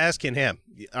all I got to ask Ken Ham.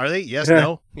 Are they? Yes,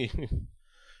 no?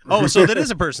 Oh, so that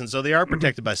is a person. So they are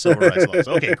protected by civil rights laws.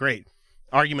 Okay, great.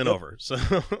 Argument over.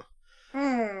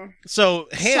 So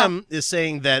Ham is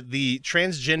saying that the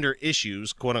transgender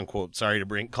issues, quote unquote, sorry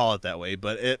to call it that way,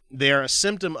 but they are a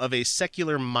symptom of a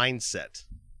secular mindset.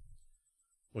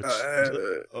 Which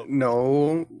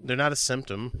No. they're not a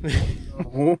symptom.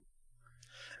 No.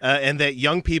 And that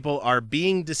young people are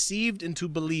being deceived into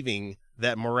believing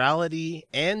that morality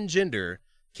and gender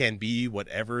can be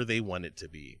whatever they want it to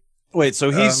be. Wait, so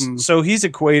he's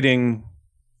equating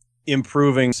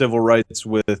improving civil rights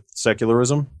with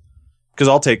secularism? Because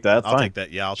I'll take that. I'll Fine. take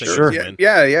that. Yeah, I'll take Sure. that.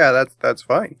 Yeah, that's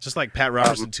fine. Just like Pat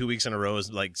Robertson 2 weeks in a row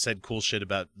has like said cool shit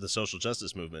about the social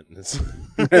justice movement. It's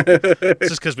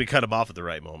just because we cut him off at the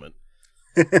right moment.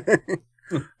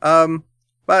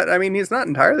 But I mean, he's not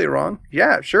entirely wrong.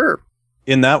 Yeah, sure.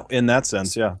 In that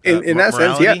sense, yeah. In that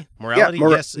sense, yeah. Morality, Yeah,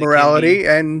 yes. it can morality be.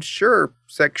 and sure,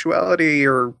 sexuality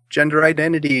or gender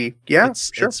identity. Yeah,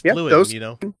 It's sure. fluid, those you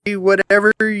know. can be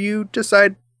whatever you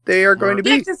decide they are going to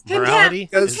Yeah, be. because Morality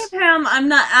is- Ham, I'm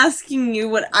not asking you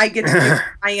what I get to do with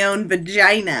my own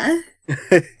vagina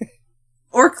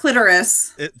or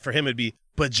clitoris. For him, it'd be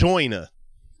vagina.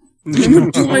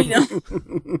 Vagina.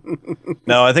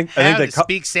 No, I think How they to call,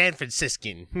 speak San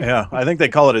Franciscan. yeah, I think they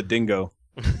call it a dingo.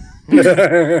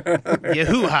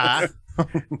 Yahoo-ha.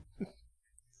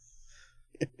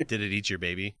 Did it eat your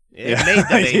baby? It Yeah. made the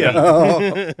baby. Yeah.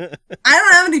 I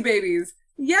don't have any babies.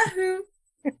 Yahoo!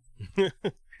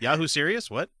 Yahoo serious?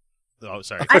 What? Oh,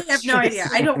 sorry. I have no idea.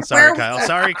 I don't. Sorry, where- Kyle.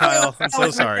 Sorry, Kyle. I'm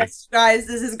so sorry. Guys,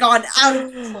 this has gone out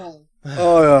of control.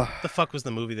 Oh, yeah. The fuck was the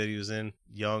movie that he was in?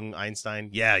 Young Einstein?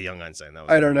 Yeah, Young Einstein. That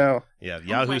was I don't know. Yeah, Oh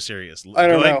Yahoo my- serious. I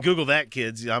don't Go ahead know. and Google that,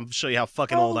 kids. I'm show you how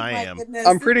fucking old I my am. goodness,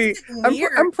 I'm this pretty. is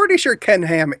weird. I'm pretty sure Ken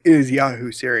Ham is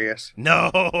Yahoo serious. No.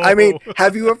 I mean,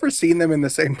 have you ever seen them in the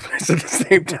same place at the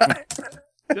same time?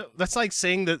 That's like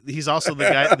saying that he's also the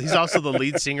guy. He's also the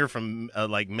lead singer from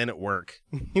like Men at Work.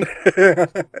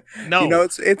 No, You know,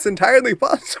 it's entirely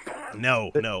possible.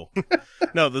 no.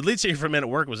 No, the lead singer from Men at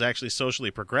Work was actually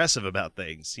socially progressive about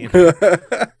things. You know?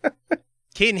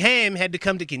 Ken Ham had to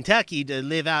come to Kentucky to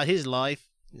live out his life.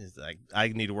 It's like, I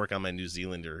need to work on my New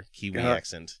Zealand or Kiwi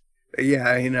accent.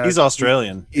 Yeah, you know. He's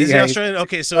Australian. Is he yeah, Australian?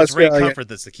 Okay, so it's Ray Australian. Comfort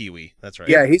that's the Kiwi. That's right.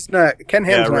 Yeah, he's not. Ken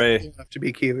Ham's Yeah, not Ray. old enough to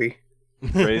be Kiwi.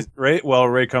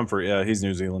 Ray Comfort, yeah, he's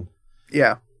New Zealand.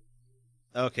 Yeah.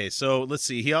 Okay, so let's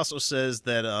see. He also says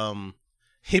that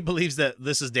he believes that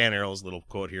this is Dan Arrow's little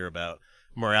quote here about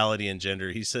morality and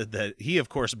gender. He said that he, of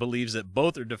course, believes that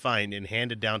both are defined and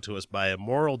handed down to us by a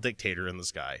moral dictator in the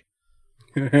sky.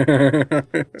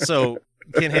 So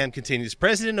Ken Ham continues,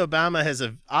 President Obama has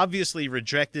obviously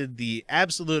rejected the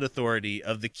absolute authority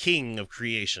of the king of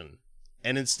creation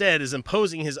and instead is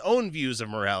imposing his own views of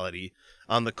morality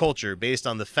on the culture based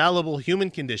on the fallible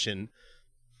human condition,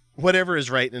 whatever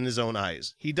is right in his own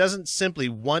eyes. He doesn't simply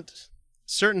want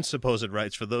certain supposed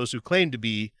rights for those who claim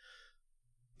the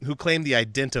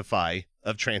identify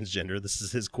of transgender. This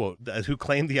is his quote, who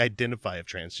claim the identify of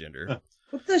transgender.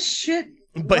 What the shit?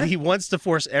 But What? he wants to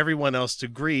force everyone else to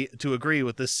agree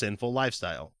with this sinful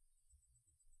lifestyle.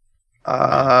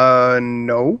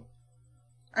 No.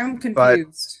 I'm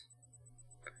confused.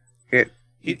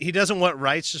 He doesn't want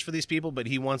rights just for these people, but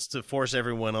he wants to force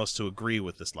everyone else to agree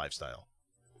with this lifestyle.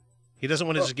 He doesn't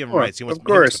want to just give them rights. He wants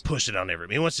to push it on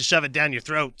everybody. He wants to shove it down your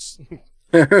throats.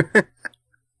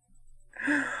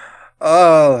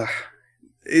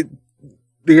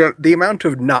 The amount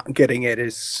of not getting it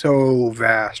is so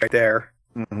vast right there.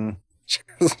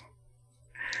 Mm-hmm.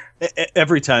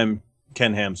 Every time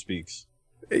Ken Ham speaks.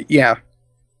 Yeah.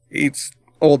 It's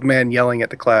old man yelling at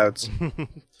the clouds.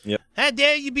 How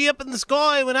dare you be up in the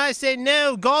sky when I say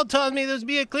no? God told me there's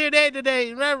be a clear day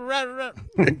today. Rah, rah, rah.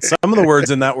 Some of the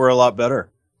words in that were a lot better.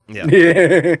 Yeah.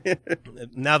 Yeah.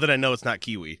 Now that I know it's not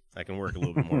Kiwi, I can work a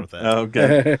little bit more with that.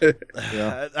 Okay.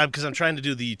 Yeah. Because I'm trying to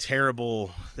do the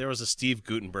terrible. There was a Steve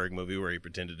Guttenberg movie where he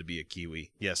pretended to be a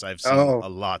Kiwi. Yes, I've seen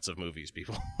lots of movies,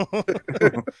 people.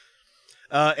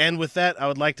 And with that, I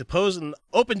would like to pose an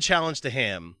open challenge to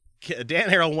Ham. Dan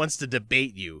Harrell wants to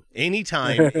debate you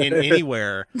anytime, in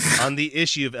anywhere, on the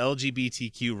issue of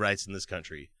LGBTQ rights in this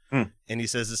country. And he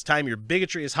says it's time your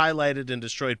bigotry is highlighted and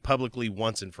destroyed publicly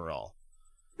once and for all.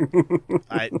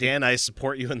 Dan, I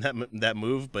support you in that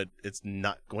move, but it's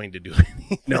not going to do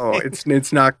anything. No, it's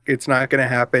not going to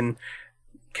happen.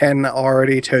 Ken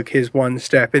already took his one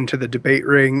step into the debate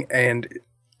ring, and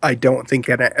I don't think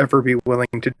he'd ever be willing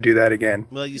to do that again.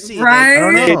 Well, you see, Right? I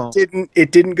don't know.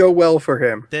 It didn't go well for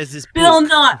him. there's this Bill book.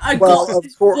 not. I Well, got of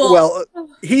course. book. Well,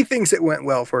 he thinks it went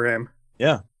well for him,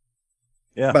 Yeah.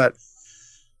 but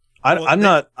I'm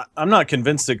not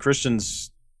convinced that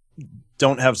Christians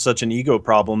don't have such an ego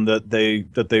problem that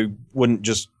they wouldn't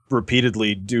just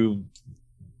repeatedly do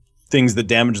things that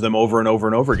damage them over and over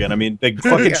and over again. I mean, they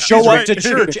fucking Yeah. show He's up right. to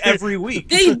church every week.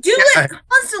 They do Yeah. it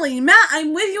constantly. Matt,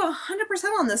 I'm with you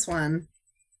 100% on this one.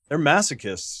 They're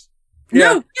masochists.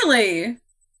 No, really.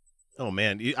 Oh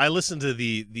man, I listened to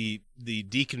the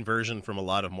deconversion from a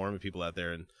lot of Mormon people out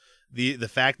there, and the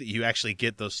fact that you actually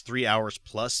get those 3 hours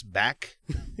plus back,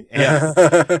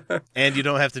 and you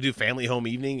don't have to do family home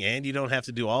evening, and you don't have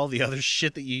to do all the other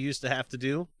shit that you used to have to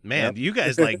do. Man, you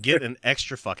guys like get an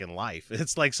extra fucking life.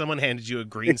 It's like someone handed you a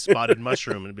green spotted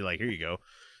mushroom and be like, here you go.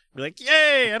 Be like,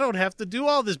 yay! I don't have to do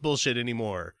all this bullshit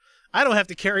anymore. I don't have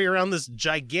to carry around this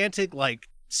gigantic like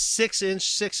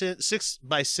 6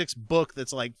 by 6 book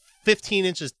that's like 15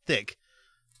 inches thick.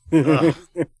 Ugh.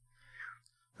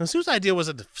 Whose idea was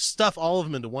it to stuff all of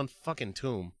them into one fucking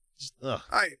tomb? Just, ugh.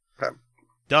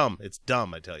 Dumb. It's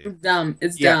dumb, I tell you.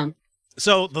 It's dumb.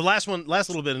 So the last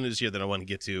little bit of news here that I want to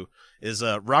get to is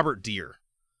Robert Deere.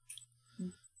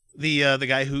 The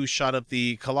guy who shot up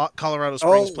the Colorado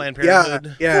Springs Planned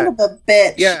Parenthood. Yeah. Son of a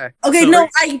bitch. Yeah. Okay, So- no,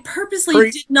 I purposely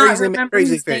did not crazy- remember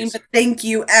crazy his name, face. but thank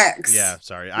you, X. Yeah,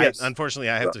 sorry. Yes. Unfortunately,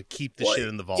 I have to keep the shit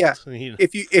in the vault. Yeah. You know,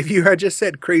 If you had just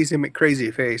said Crazy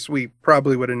McCrazy Face, we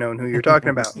probably would have known who you're talking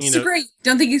about. You It's know, great.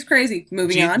 Don't think he's crazy.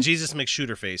 Moving on. Jesus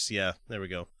McShooterface. Yeah, there we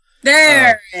go.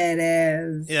 There it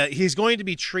is. Yeah, he's going to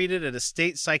be treated at a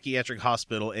state psychiatric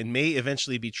hospital and may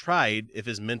eventually be tried if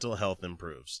his mental health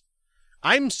improves.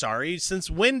 I'm sorry,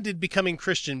 since when did becoming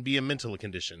Christian be a mental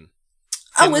condition?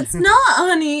 Oh, it's not,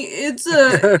 honey. It's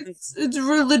it's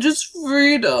religious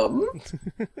freedom.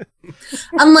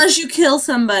 Unless you kill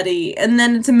somebody and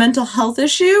then it's a mental health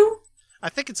issue. I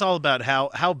think it's all about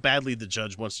how badly the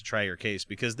judge wants to try your case,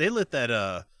 because they let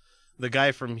that the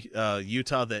guy from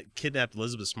Utah that kidnapped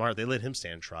Elizabeth Smart, they let him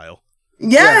stand trial.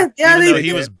 Yeah, Even they though he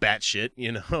did. was batshit,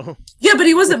 you know. Yeah, but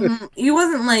he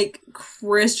wasn't like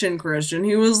Christian.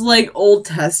 He was like Old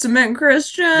Testament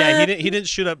Christian. Yeah, he didn't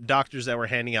shoot up doctors that were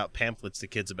handing out pamphlets to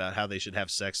kids about how they should have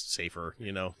sex safer,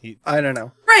 you know. I don't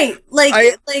know. Right.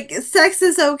 Like sex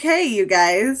is okay, you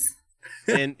guys.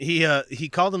 And he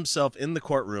called himself in the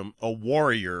courtroom a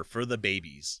warrior for the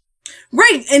babies.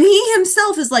 Right, and he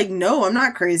himself is like, no, I'm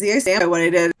not crazy. I stand by what I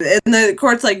did. And the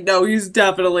court's like, no, he's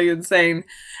definitely insane.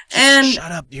 And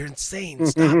Shut up, you're insane.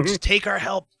 Stop. Just take our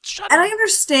help. Shut and up. I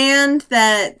understand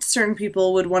that certain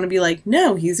people would want to be like,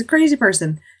 no, he's a crazy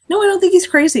person. No, I don't think he's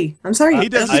crazy. I'm sorry. He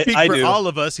doesn't speak I for do. all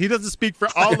of us. He doesn't speak for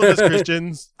all of us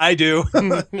Christians. I do.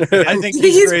 I think You think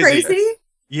he's crazy.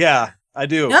 Yeah, I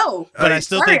do. No. But I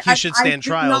still Sorry, think he should I stand do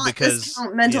trial not because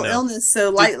discount mental you know, illness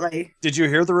so lightly. Did you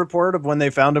hear the report of when they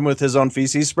found him with his own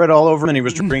feces spread all over him and he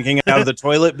was drinking out of the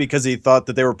toilet because he thought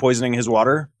that they were poisoning his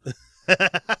water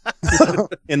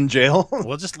in jail?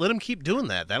 Well, just let him keep doing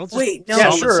that. That'll just Wait, no. Yeah,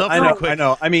 solve sure. itself I pretty know. quick. I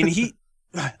know. I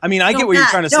mean, I No, get what you're Matt,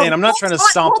 trying to no, say, and I'm not hold trying to on,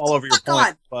 stomp hold all the over your fuck point,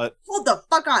 on. but Hold the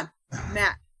fuck on.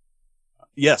 Matt,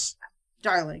 yes.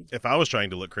 darling, If I was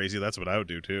trying to look crazy, that's what I would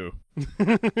do too.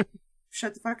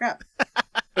 shut the fuck up.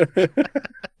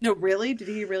 No, really? Did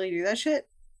he really do that shit?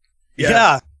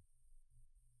 Yeah.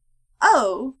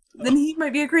 Oh, then he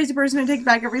might be a crazy person. I take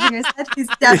back everything I said. He's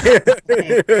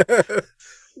definitely insane.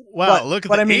 Wow, But- look at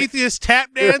but the I mean- atheist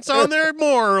tap dance on their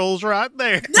morals right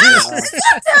there. No, it's not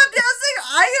tap dancing.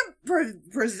 I am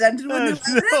presented with new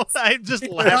evidence. No, I'm just I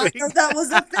did laughing. not know that was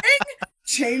a thing.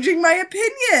 Changing my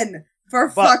opinion. For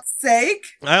But- fuck's sake.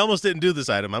 I almost didn't do this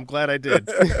item. I'm glad I did.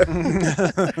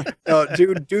 No,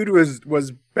 dude was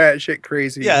batshit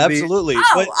crazy. Yeah, The- absolutely.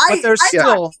 Oh, but there's I still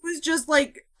thought he was just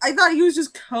like, I thought he was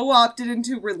just co-opted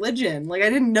into religion. Like, I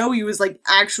didn't know he was like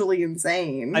actually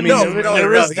insane. I mean, No,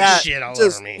 there is no, that. Shit all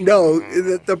just over me. no.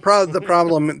 The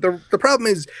problem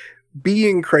is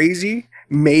being crazy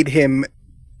made him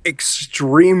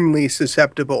extremely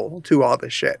susceptible to all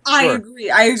this shit. I Sure. agree.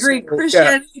 I agree. So,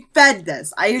 Christianity fed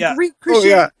this. I Yeah. agree. Oh,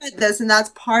 Christianity fed this, and that's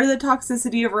part of the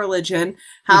toxicity of religion.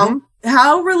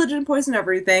 How religion poisoned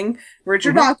everything.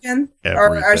 Richard Dawkins, or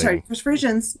sorry, Everything. Christopher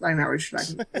Hitchens. Like not Richard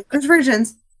Dawkins. Christopher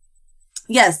Hitchens.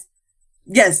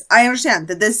 Yes, I understand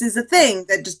that this is a thing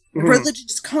that just religion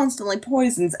just constantly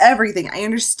poisons everything. I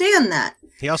understand that.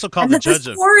 He also called And the that this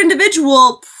judge a poor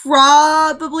individual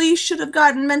probably should have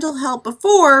gotten mental help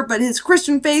before, but his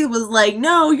Christian faith was like,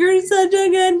 no, you're such a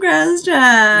good Christian.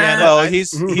 Yeah, no, Well,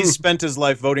 he's spent his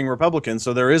life voting Republican,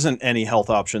 so there isn't any health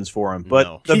options for him. But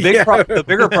No. the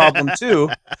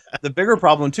bigger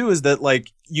problem too is that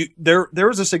like there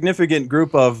is a significant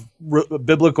group of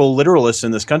biblical literalists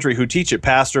in this country who teach it,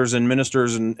 pastors and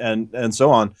ministers and so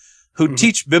on, who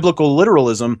teach biblical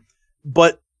literalism,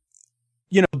 but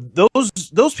you know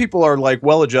those people are like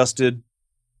well-adjusted,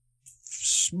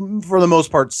 for the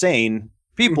most part sane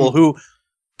people who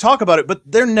talk about it, but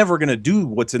they're never going to do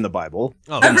what's in the Bible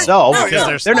themselves. No,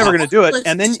 because They're never going to do it,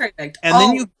 and then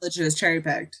all you religion is cherry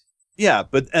picked. yeah,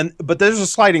 but there's a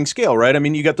sliding scale, right? I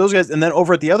mean, you got those guys, and then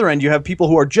over at the other end, you have people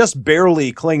who are just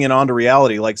barely clinging on to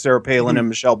reality, like Sarah Palin and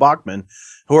Michelle Bachmann,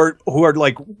 who are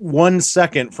like 1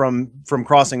 second from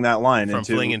crossing that line from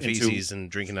into flinging into- feces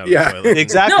and drinking out of Yeah. the toilet.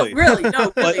 Exactly. No, really,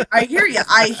 no, really. I hear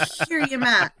you,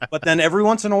 Matt. But then every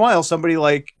once in a while, somebody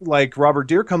like Robert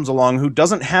Deere comes along who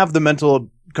doesn't have the mental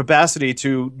capacity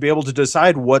to be able to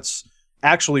decide what's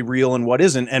actually real and what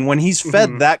isn't. And when he's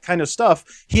fed that kind of stuff,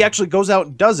 he actually goes out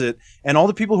and does it. And all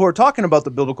the people who are talking about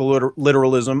the biblical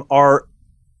literalism are,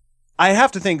 I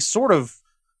have to think, sort of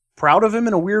proud of him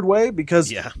in a weird way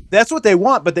because Yeah. that's what they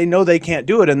want, but they know they can't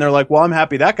do it. And they're like, well, I'm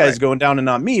happy that guy's going down and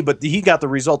not me, but he got the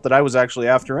result that I was actually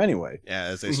after anyway. Yeah,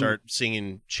 as they start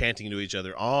singing, chanting to each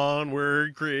other,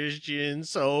 "Onward, Christian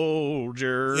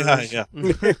soldiers." Yeah.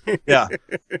 Yeah.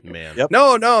 Man. Yep.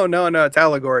 No, it's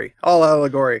allegory. All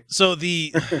allegory. So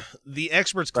the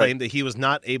experts claim that he was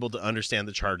not able to understand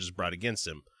the charges brought against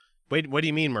him. Wait, what do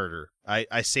you mean murder?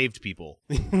 I saved people.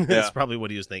 That's probably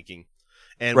what he was thinking.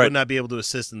 And would not be able to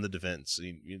assist in the defense.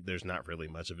 There's not really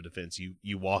much of a defense.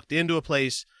 You walked into a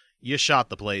place, you shot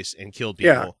the place and killed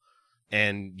people,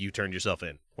 and you turned yourself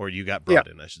in. Or you got brought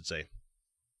in, I should say.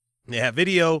 They have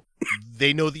video.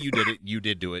 They know that you did it. You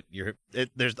did do it.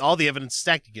 There's all the evidence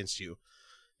stacked against you.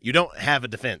 You don't have a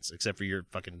defense except for your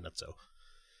fucking nutso.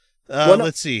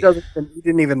 Let's see. He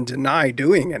didn't even deny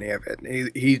doing any of it.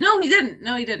 No, he didn't.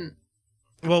 No, he didn't.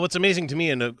 Well, what's amazing to me,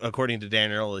 and according to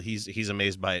Daniel, he's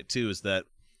amazed by it too, is that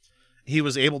he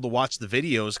was able to watch the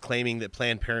videos claiming that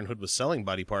Planned Parenthood was selling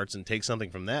body parts and take something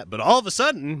from that. But all of a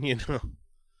sudden,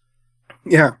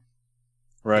 Yeah.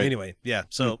 Right. Anyway, yeah.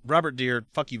 So Robert Deere,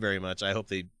 fuck you very much. I hope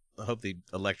they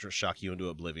electroshock you into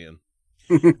oblivion.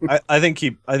 I think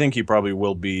he probably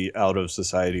will be out of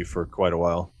society for quite a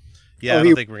while. Yeah, I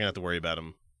don't think we're gonna have to worry about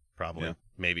him. Probably,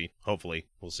 maybe, hopefully,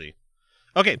 we'll see.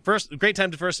 Okay, great time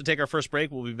to take our first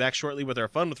break. We'll be back shortly with our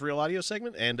Fun with Real Audio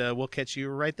segment, and we'll catch you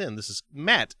right then. This is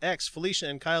Matt, X, Felicia,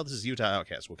 and Kyle. This is Utah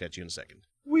Outcasts. We'll catch you in a second.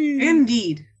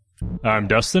 Indeed. I'm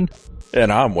Dustin.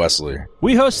 And I'm Wesley.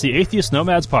 We host the Atheist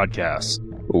Nomads podcast.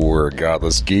 We're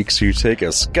godless geeks who take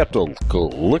a skeptical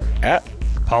look at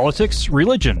Politics,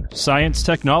 religion, science,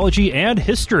 technology, and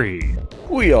history.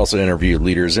 We also interview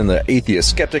leaders in the atheist,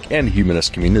 skeptic, and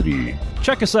humanist community.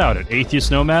 Check us out at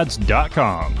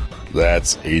atheistnomads.com.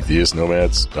 That's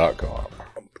atheistnomads.com.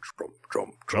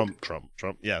 Trump.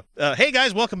 Yeah. Hey,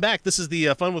 guys, welcome back. This is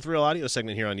the Fun with Real Audio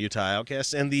segment here on Utah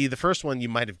Outcasts. And the first one you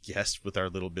might have guessed with our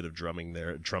little bit of trumping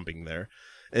there,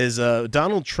 is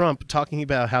Donald Trump talking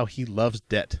about how he loves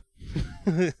debt.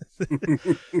 This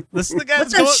is the guy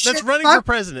that's running for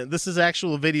president. This is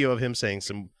actual video of him saying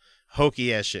some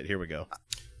hokey ass shit. Here we go.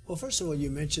 Well, first of all, you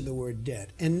mentioned the word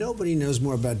debt, and nobody knows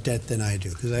more about debt than I do,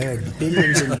 because I had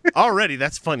billions in... Already,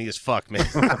 that's funny as fuck, man.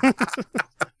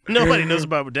 Nobody knows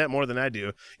about debt more than I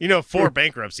do. 4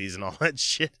 bankruptcies and all that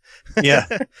shit. Yeah.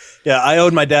 I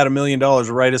owed my dad $1 million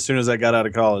right as soon as I got out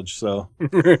of college, so...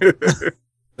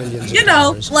 Like you but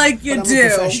I'm do. a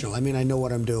professional. I mean, I know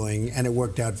what I'm doing, and it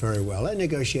worked out very well. I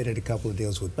negotiated a couple of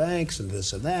deals with banks and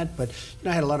this and that, but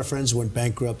I had a lot of friends who went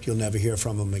bankrupt. You'll never hear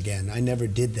from them again. I never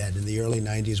did that. In the early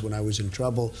 90s when I was in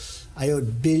trouble, I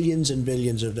owed billions and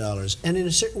billions of dollars. And in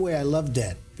a certain way, I love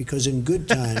debt, because in good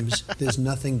times, there's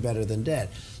nothing better than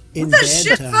debt. In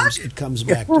bad times, it comes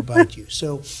back to bite you.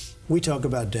 So we talk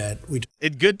about debt.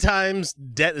 In good times,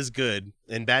 debt is good.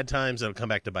 In bad times, it'll come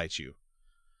back to bite you.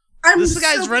 This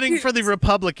guy's running for the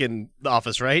Republican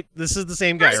office, right? This is the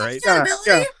same guy, right? Yeah.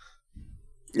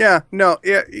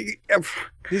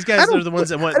 These guys are the ones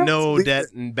that want no debt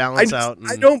and balance out.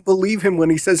 I don't believe him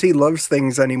when he says he loves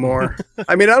things anymore.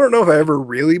 I mean, I don't know if I ever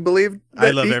really believed that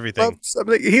I love everything.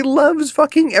 He loves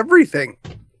fucking everything.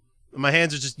 My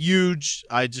hands are just huge.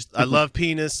 I love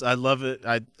penis. I love it.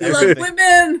 I love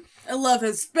women. I love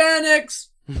Hispanics.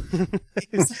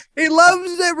 He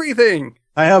loves everything.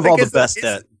 I have all the best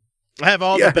debt. I have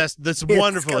all the best. That's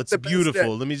wonderful. It's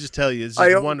beautiful. Let me just tell you, it's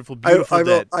just wonderful, beautiful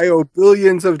debt. I owe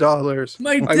billions of dollars.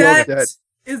 My debt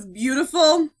is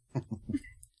beautiful.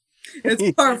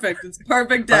 It's perfect. It's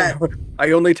perfect debt.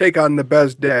 I only take on the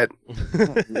best debt.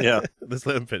 Yeah. Let's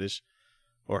let him finish.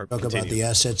 Or talk continue. about the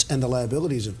assets and the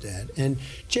liabilities of debt. And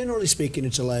generally speaking,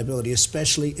 it's a liability,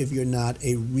 especially if you're not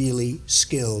a really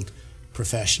skilled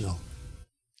professional.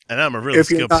 And I'm a really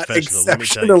skilled professional. Let me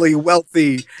tell you. Exceptionally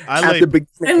wealthy at the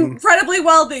beginning. Incredibly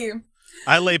wealthy.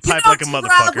 I lay pipe like a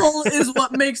motherfucker. Travel is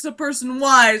what makes a person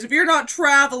wise. If you're not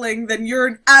traveling, then you're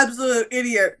an absolute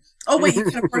idiot. Oh wait, you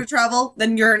can afford to travel?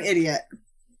 Then you're an idiot.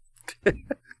 I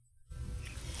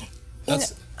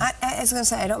was going to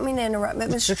say, I don't mean to interrupt, but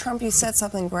Mr. Trump, you said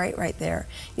something great right there.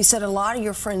 You said a lot of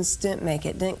your friends didn't make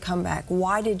it, didn't come back.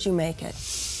 Why did you make it?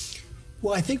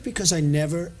 Well, I think because I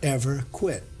never, ever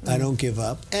quit. I don't give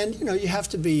up. And, you have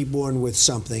to be born with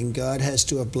something. God has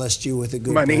to have blessed you with a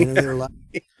good money.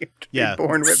 Yeah.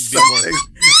 Born with something.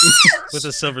 With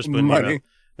a silver spoon. Money.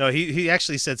 No, he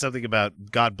actually said something about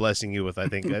God blessing you with, I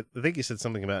think he said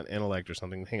something about intellect or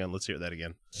something. Hang on, let's hear that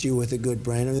again. You with a good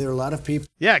brain. I mean, there are a lot of people.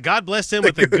 Yeah, God blessed him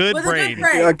with a good brain.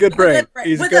 Yeah, good brain.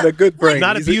 He's got a good brain.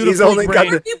 Not a beautiful he's only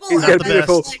brain. He's got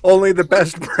beautiful, only the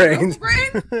best brains.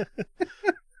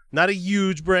 Not a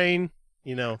huge brain,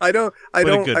 I don't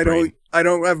I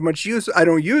don't have much use. I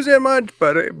don't use it much,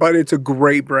 but it's a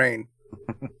great brain.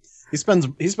 He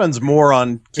spends more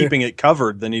on keeping it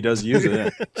covered than he does using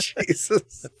it.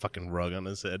 Jesus. That fucking rug on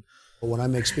his head. When I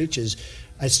make speeches,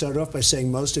 I start off by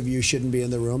saying most of you shouldn't be in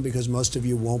the room because most of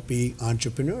you won't be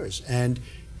entrepreneurs. And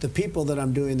the people that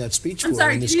I'm doing that speech I'm for,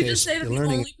 sorry, in this did you case, just say that the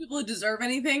learning. only people who deserve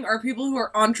anything are people who are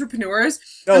entrepreneurs?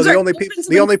 No, I'm the sorry, only people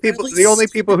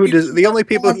who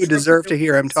deserve to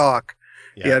hear him talk.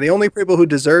 Yeah, the only people who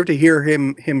deserve to hear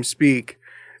him speak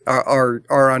are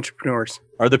entrepreneurs.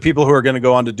 Are the people who are going to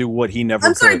go on to do what he never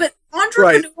I'm sorry, could. but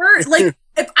entrepreneur, like,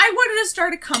 if I wanted to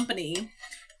start a company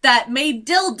that made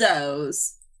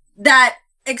dildos that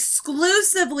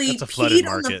exclusively That's a flooded peed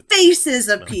on the market. faces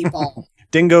of people,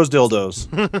 Dingo's dildos.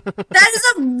 that is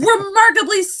a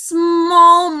remarkably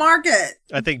small market.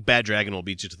 I think Bad Dragon will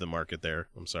beat you to the market there.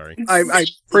 I'm sorry. I'm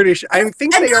pretty sure. I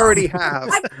think they already have.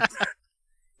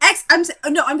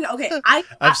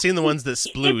 I've seen the ones that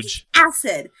splooge.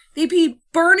 Acid. They pee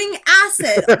burning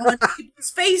acid on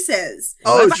people's faces.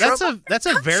 Oh, that's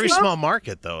a very small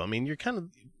market, though. I mean, you're kind of.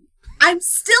 I'm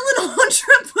still an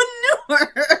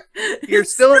entrepreneur. You're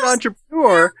still an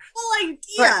entrepreneur. Whole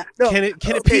idea. Can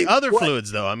it pee other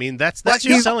fluids though? I mean, that's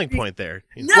your selling point there.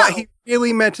 No. What he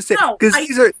really meant to say, because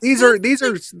these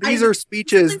are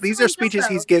speeches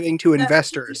he's giving to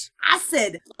investors.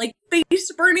 Acid, like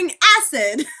face burning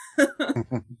acid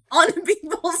on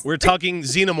people's. We're talking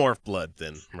xenomorph blood,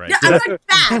 then, right? Yeah, I'm like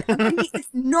that. I mean, it's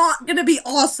not gonna be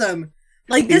awesome.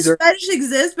 Like, this fetish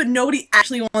exists, but nobody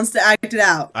actually wants to act it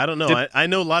out. I don't know. I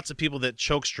know lots of people that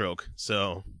choke stroke,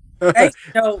 so. Hey,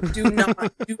 no, do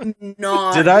not.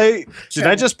 Did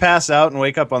I just pass out and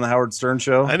wake up on the Howard Stern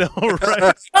show? I know,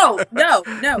 right? No.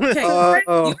 Okay,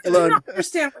 you do on. not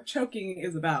understand what choking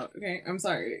is about. Okay, I'm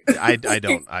sorry. I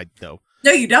don't. I know.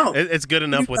 No, you don't. It's good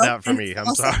enough without for me.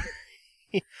 I'm sorry.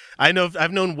 I know.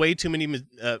 I've known way too many.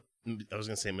 I was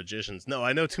gonna say magicians. No,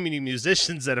 I know too many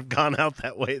musicians that have gone out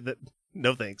that way. That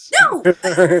no thanks. No.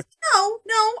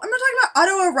 I'm not talking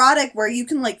about autoerotic where you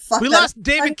can like fuck. We lost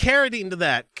David Carradine to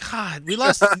that. God, we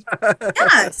lost.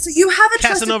 Yeah, so you have a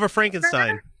Casanova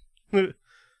Frankenstein. Oh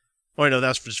no, that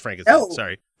was just Frankenstein. No.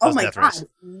 Sorry. Oh my god,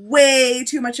 way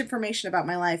too much information about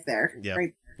my life there. Yeah.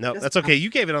 Right. No, that's okay. You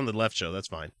gave it on the left show. That's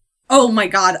fine. Oh my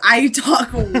god, I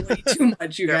talk way too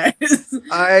much, you guys.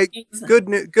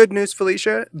 Good news,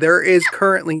 Felicia. There is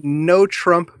currently no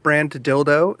Trump brand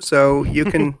dildo, so you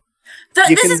can.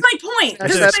 This is my point.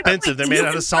 They're expensive. They're made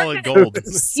out of solid gold.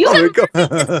 You can market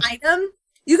this item.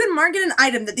 You can market an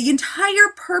item that the entire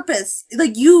purpose,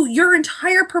 like your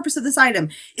entire purpose of this item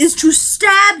is to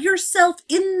stab yourself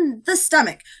in the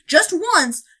stomach just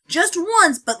once,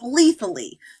 but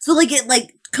lethally. So like it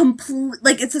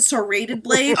it's a serrated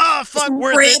blade. Oh, fuck,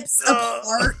 rips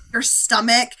apart your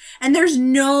stomach, and there's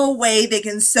no way they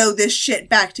can sew this shit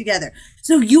back together.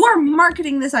 So you are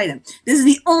marketing this item. This is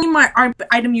the only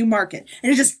item you market,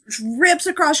 and it just rips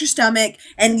across your stomach,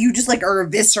 and you just like are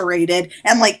eviscerated,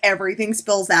 and like everything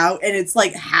spills out, and it's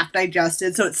like half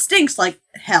digested, so it stinks like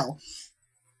hell.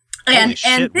 Holy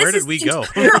shit, where did we go?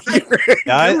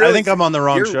 I think I'm on the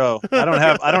wrong show. I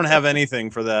don't have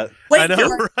anything for that. Wait, I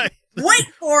know, right? Wait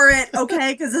for it,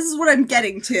 okay? Because this is what I'm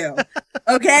getting to,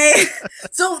 okay?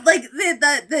 So, like,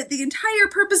 the entire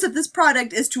purpose of this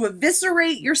product is to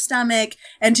eviscerate your stomach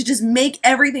and to just make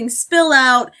everything spill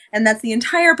out, and that's the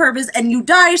entire purpose, and you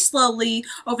die slowly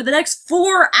over the next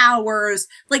 4 hours,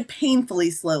 like, painfully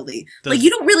slowly. Like, you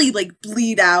don't really, like,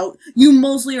 bleed out. You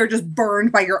mostly are just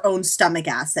burned by your own stomach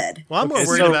acid. Well, I'm more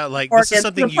worried about, like, this is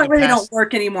something you can really don't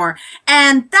work anymore.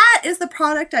 And that is the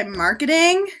product I'm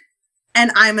marketing. And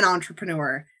I'm an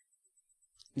entrepreneur.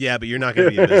 Yeah, but you're not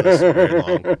going to be in business for very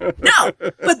long. No,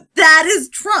 but that is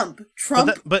Trump.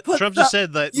 But Trump just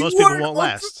said that most people won't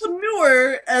last.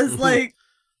 Entrepreneur as like.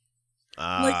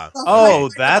 That's.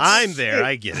 I'm there.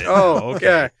 I get it. Oh,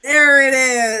 okay. There it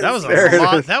is. That was a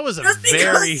lot. That was a just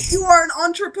very. Because you are an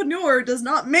entrepreneur does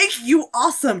not make you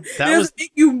awesome. It doesn't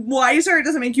make you wiser. It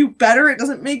doesn't make you better. It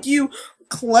doesn't make you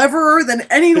cleverer than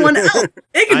anyone else.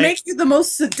 It can make you the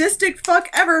most sadistic fuck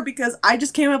ever because I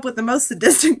just came up with the most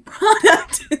sadistic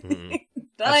product.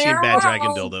 I've seen Bad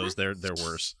Dragon dildos. They're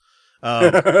worse.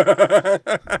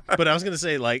 But I was gonna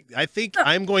say, like, I think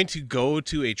I'm going to go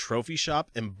to a trophy shop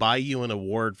and buy you an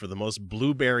award for the most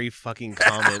blueberry fucking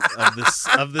comment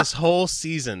of this whole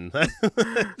season.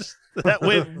 That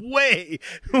went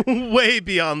way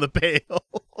beyond the pale.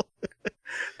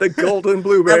 The golden I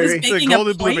blueberry. was making The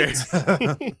golden a point.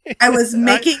 blueberry. I was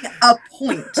making a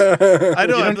point. I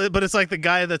know, but it's like the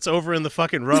guy that's over in the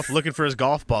fucking rough looking for his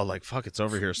golf ball. Like, fuck, it's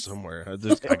over here somewhere.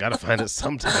 I gotta find it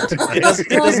sometime.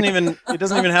 It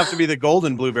doesn't even have to be the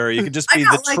golden blueberry. You could just be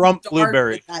the Trump dark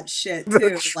blueberry. with that shit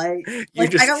too. Like, You I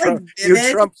just got Trump, vivid.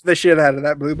 you trumped the shit out of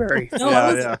that blueberry. No,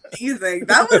 Yeah, that was amazing.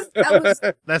 That was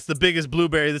That's the biggest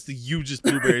blueberry. That's the hugest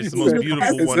blueberry. It's the most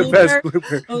beautiful It's one. the best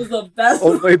blueberry. That was the best.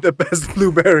 Only the best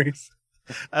blueberries.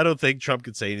 I don't think Trump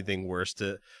could say anything worse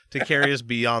to carry us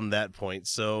beyond that point.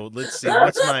 So let's see.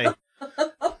 What's my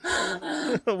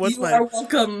you are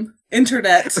welcome,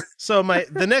 internet. So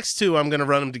the next two, I'm gonna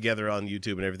run them together on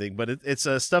YouTube and everything. But it's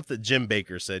stuff that Jim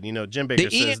Baker said. You know, Jim Baker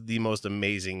says the most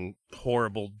amazing,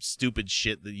 horrible, stupid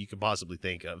shit that you could possibly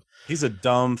think of. He's a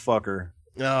dumb fucker.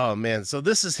 Oh man! So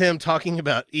this is him talking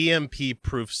about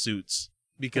EMP-proof suits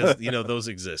because those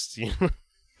exist. You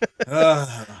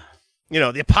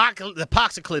know, the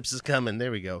apocalypse is coming.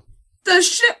 There we go. The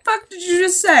shit fuck did you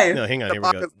just say? No, hang on. Here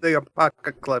we go. The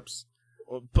apocalypse.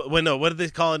 Well, no. What did they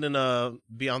call it in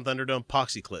Beyond Thunderdome?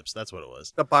 Poxyclips. That's what it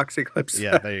was. The poxyclips.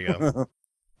 Yeah, there you go.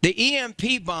 The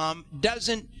EMP bomb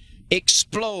doesn't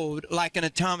explode like an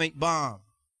atomic bomb.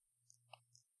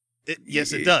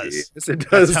 Yes, it does. Yes, it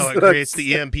does. That's how it creates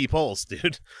the EMP pulse,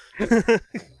 dude. It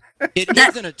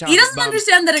is an atomic He doesn't bomb.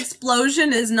 understand that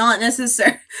explosion is not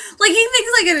necessary. Like, he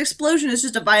thinks like an explosion is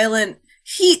just a violent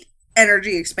heat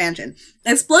energy expansion.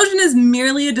 Explosion is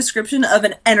merely a description of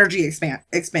an energy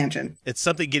expansion. It's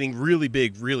something getting really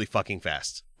big, really fucking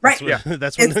fast. Right.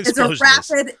 That's what an It's a explosion is.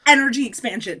 rapid energy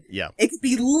expansion. Yeah. It could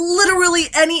be literally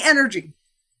any energy.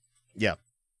 Yeah.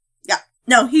 Yeah.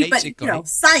 No, Basically.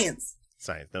 science.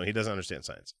 Science. No, he doesn't understand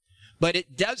science. But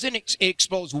it doesn't it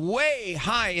explodes way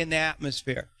high in the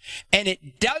atmosphere. And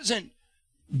it doesn't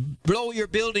blow your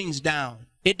buildings down.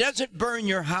 It doesn't burn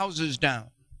your houses down.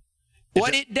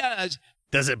 What it does...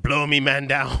 Does it blow me man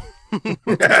down?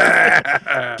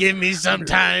 Give me some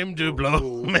time to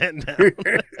blow man down.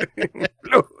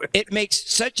 It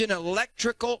makes such an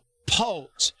electrical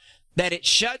pulse that it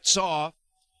shuts off.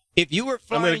 If you were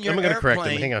flying your I'm gonna correct him.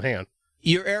 airplane, Hang on.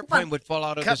 your airplane would fall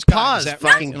out of the sky. Pause, Is that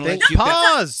fucking right? thing. Unless you've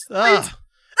got- Pause.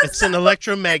 It's an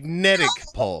electromagnetic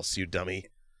pulse, you dummy.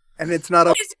 And it's not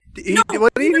a... He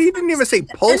didn't even say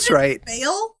pulse right.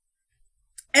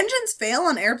 Engines fail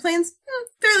on airplanes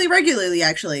fairly regularly,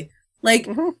 actually. Like,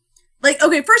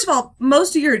 okay, first of all,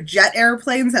 most of your jet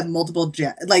airplanes have multiple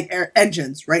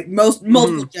engines, right?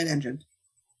 Multiple jet engines.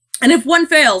 And if one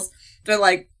fails, they're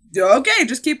like, okay,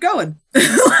 just keep going.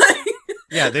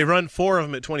 Yeah, they run 4 of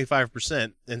them at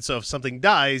 25%, and so if something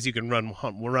dies, you can run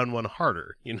one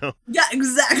harder, you know? Yeah,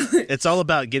 exactly. It's all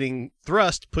about getting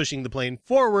thrust, pushing the plane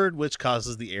forward, which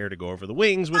causes the air to go over the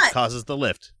wings, which causes the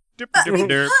lift.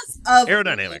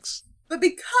 Aerodynamics. But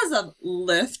because of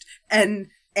lift and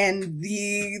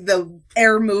the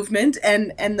air movement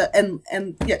and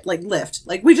lift,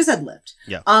 like we just said lift.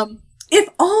 Yeah. If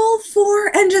all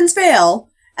 4 engines fail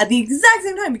at the exact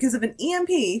same time because of an EMP,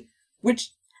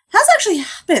 which has actually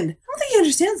happened. I don't think he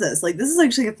understands this. Like, this is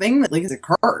actually a thing that has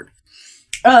occurred.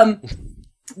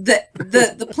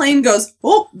 The plane goes,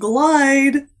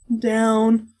 glide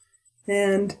down,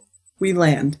 and we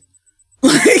land.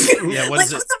 Yeah, what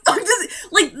is it? What the fuck does it,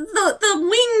 the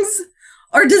wings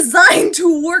are designed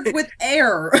to work with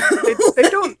air. They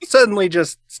don't suddenly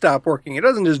just stop working. It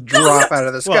doesn't just drop out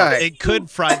of the sky. Well, it could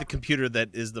fry the computer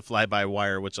that is the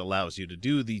fly-by-wire, which allows you to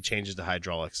do the changes to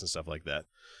hydraulics and stuff like that.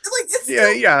 It's still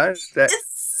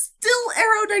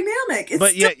aerodynamic.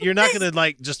 But yet, you're not going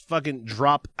to, just fucking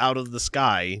drop out of the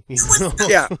sky. You know?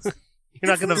 Yeah. You're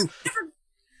not going to...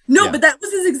 No, but that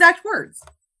was his exact words.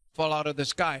 Fall out of the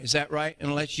sky, is that right?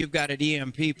 Unless you've got an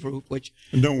EMP proof, which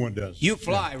no one does. You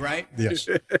fly, right? Yes.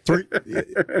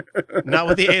 Not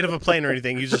with the aid of a plane or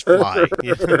anything. You just fly.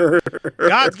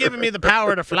 God's given me the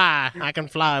power to fly. I can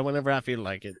fly whenever I feel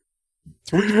like it.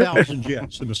 3,000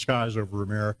 jets in the skies over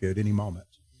America at any moment.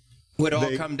 Would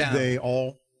all come down. They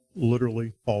all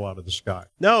literally fall out of the sky.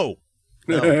 No.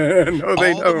 No,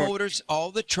 they all don't. the motors,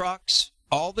 all the trucks,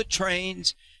 all the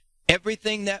trains,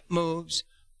 everything that moves,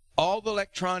 all the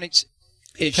electronics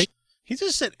is... He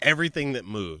just said everything that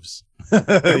moves.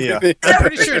 Yeah. I'm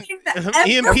pretty sure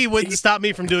EMP wouldn't stop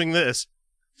me from doing this.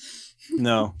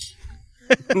 No.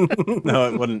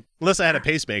 No, it wouldn't. Unless I had a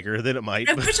pacemaker, then it might.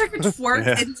 I wish I could twerk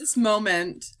Yeah. in this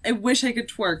moment. I wish I could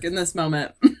twerk in this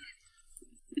moment.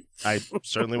 I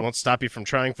certainly won't stop you from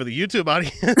trying for the YouTube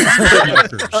audience.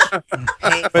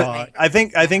 But I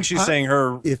think she's saying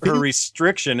her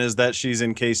restriction is that she's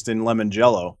encased in lemon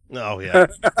jello. Oh yeah.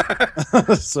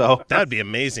 So that'd be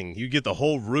amazing. You get the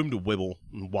whole room to wibble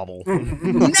and wobble.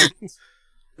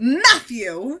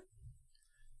 Matthew.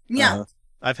 Yeah.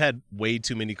 I've had way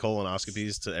too many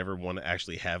colonoscopies to ever want to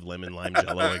actually have lemon lime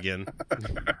jello again.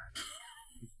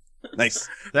 Nice.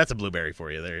 That's a blueberry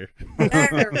for you there.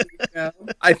 There we go.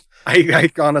 I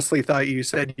honestly thought you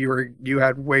said you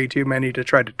had way too many to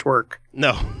try to twerk.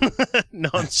 No.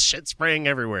 No, I'm shit spraying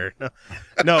everywhere.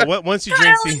 No, once you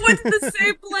drink Kyle went to the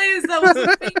same place. That was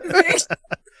amazing.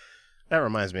 That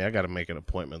reminds me, I got to make an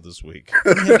appointment this week.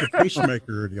 You have a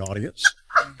pacemaker in the audience.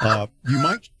 You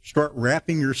might start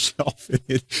wrapping yourself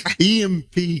in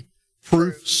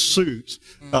EMP-proof suits.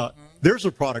 There's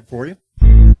a product for you.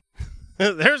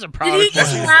 There's a Did product. he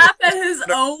just laugh at his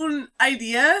own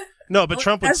idea? No, but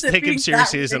Trump would As it take him being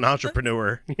seriously that as an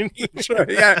entrepreneur.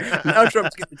 Yeah, now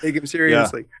Trump's going to take him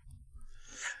seriously.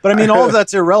 But I mean, all of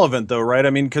that's irrelevant, though, right? I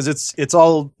mean, because it's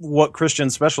all what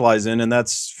Christians specialize in, and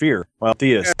that's fear. Well,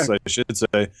 theists, I should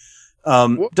say.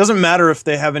 Doesn't matter if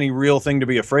they have any real thing to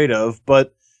be afraid of,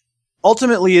 but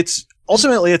ultimately, it's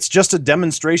just a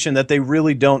demonstration that they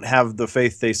really don't have the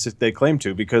faith they claim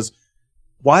to. Because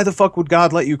why the fuck would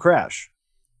God let you crash?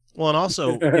 Well, and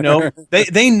also,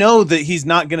 they know that He's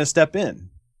not going to step in.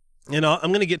 I'm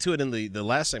going to get to it in the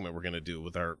last segment we're going to do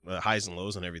with our highs and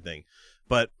lows and everything.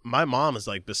 But my mom is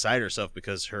like beside herself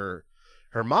because her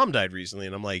mom died recently,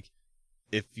 and I'm like,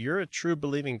 if you're a true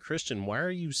believing Christian, why are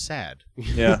you sad?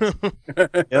 Yeah.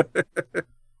 Yep.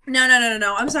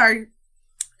 No. I'm sorry,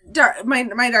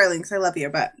 my darlings. I love you,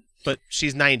 but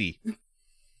she's 90.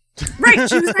 Right,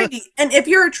 she was 90. And if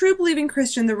you're a true believing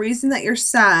Christian, the reason that you're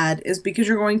sad is because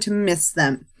you're going to miss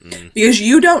them, because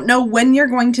you don't know when you're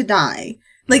going to die.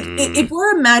 Like if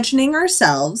we're imagining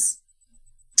ourselves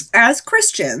as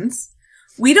Christians,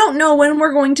 we don't know when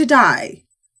we're going to die.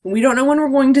 We don't know when we're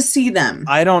going to see them.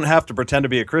 I don't have to pretend to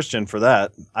be a Christian for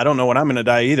that. I don't know when I'm going to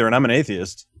die either, and I'm an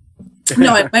atheist.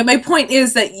 No, my point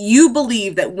is that you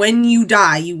believe that when you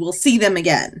die, you will see them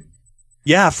again.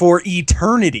 Yeah, for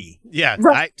eternity. Yeah,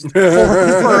 right.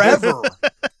 Forever.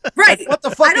 Right. Like, what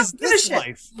the fuck is this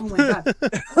life? Oh my god.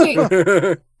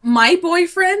 Okay. My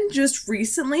boyfriend just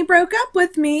recently broke up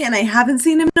with me, and I haven't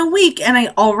seen him in a week, and I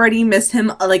already miss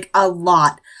him like a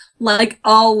lot. Like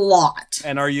a lot.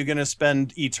 And are you going to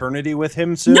spend eternity with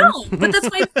him soon? No, but that's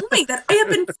my point. That I have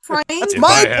been trying. That's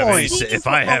my point. If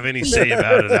I have any say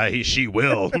about it, she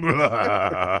will.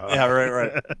 Yeah,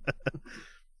 right.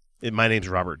 My name's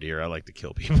Robert Deere. I like to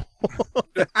kill people.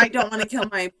 I don't want to kill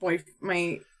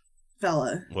my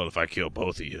fella. Well, if I kill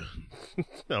both of you.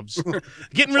 I'm just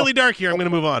getting really dark here. I'm going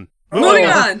to move on. Moving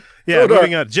on. Yeah,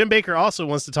 moving on. Jim Baker also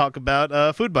wants to talk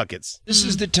about food buckets. This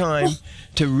is the time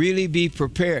to really be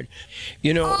prepared.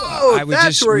 I was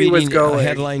that's just where he was reading going. a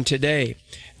headline today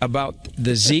about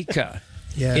the Zika.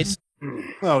 Yeah. It's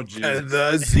Oh, geez.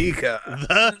 The Zika.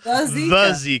 The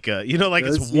Zika. Like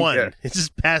The it's Zika. one. It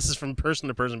just passes from person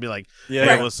to person. Be like, Yeah.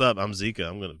 hey, what's up? I'm Zika.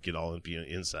 I'm going to get all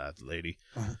inside, lady.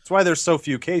 That's why there's so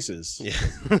few cases.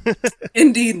 Yeah.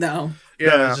 Indeed, though.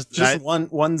 Yeah. Just one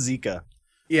Zika.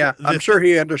 Yeah, I'm sure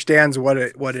he understands what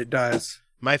it does.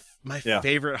 My Yeah.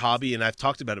 favorite hobby, and I've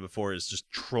talked about it before, is just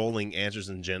trolling Answers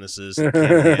in Genesis and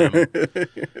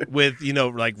KM with,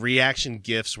 like reaction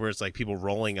gifs where it's like people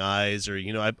rolling eyes, or,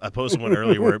 I posted one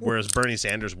earlier where it's Bernie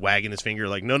Sanders wagging his finger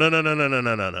like, no. About,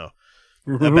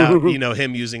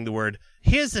 him using the word,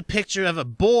 here's a picture of a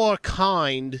boar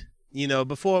kind,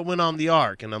 before it went on the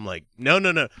ark. And I'm like, no.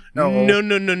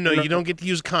 You don't get to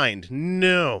use kind.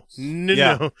 No.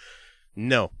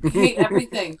 No. I hate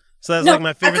everything. So that's like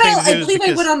my favorite thing to do. I believe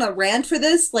I went on a rant for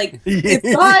this. Like, if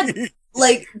God,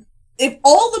 if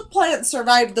all the plants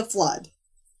survived the flood.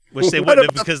 Which they What wouldn't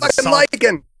have about because the the fucking salt.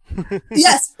 lichen?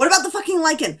 Yes. What about the fucking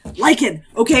lichen? Lichen.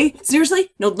 Okay. Seriously?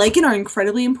 No, lichen are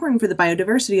incredibly important for the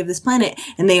biodiversity of this planet,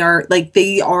 and they are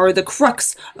the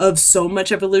crux of so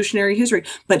much evolutionary history.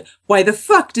 But why the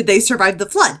fuck did they survive the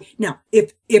flood? Now,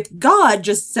 if God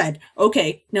just said,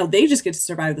 okay, now they just get to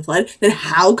survive the flood, then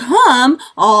how come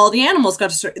all the animals had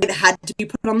to be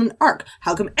put on the ark?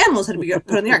 How come animals had to be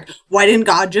put on the ark? Why didn't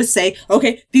God just say,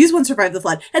 okay, these ones survived the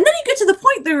flood? And then you get to the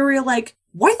point where you're like,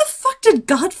 why the fuck did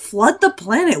God flood the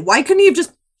planet? Why couldn't he have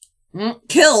just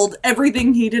killed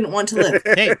everything he didn't want to live?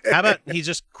 Hey, how about he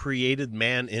just created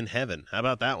man in heaven? How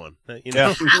about that one?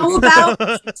 How about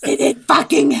did it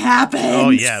fucking happen? Oh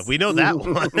yeah, we know that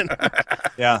one.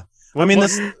 Yeah. I mean,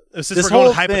 since this we're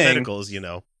going whole thing-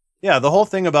 hypotheticals, Yeah, the whole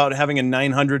thing about having a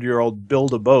 900-year-old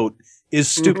build a boat is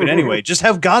stupid anyway. Just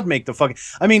have God make the fucking...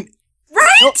 I mean,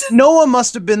 right? Noah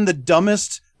must have been the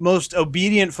dumbest, most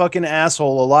obedient fucking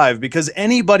asshole alive, because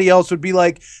anybody else would be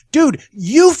like, dude,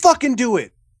 you fucking do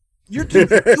it. You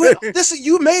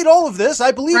made all of this.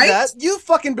 I believe Right? that. You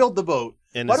fucking build the boat.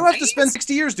 And Why do I have to spend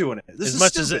 60 years doing it? This as is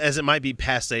much stupid. as it might be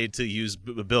passe to use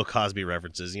Bill Cosby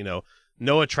references, you know,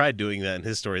 Noah tried doing that in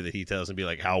his story that he tells and be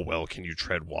like, how well can you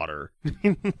tread water?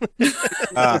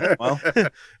 Well,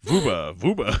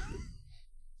 Vuba.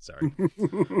 Sorry.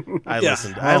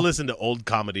 I listened to old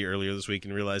comedy earlier this week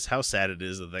and realized how sad it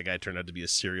is that guy turned out to be a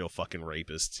serial fucking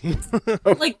rapist.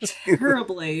 Like,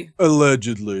 terribly.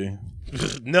 Allegedly.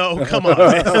 No, come on,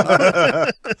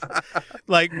 man.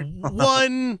 Like,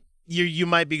 one, you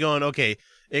might be going, okay,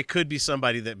 it could be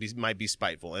somebody that might be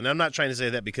spiteful. And I'm not trying to say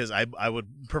that because I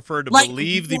would prefer to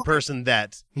believe the person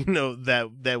that, you know,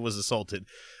 that was assaulted.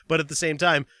 But at the same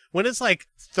time, when it's like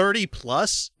 30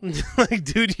 plus, like,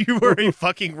 dude, you were a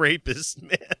fucking rapist,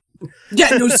 man. Yeah,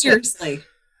 no, seriously.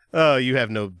 Oh, you have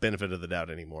no benefit of the doubt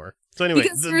anymore. So anyway,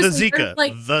 Because the seriously, Zika,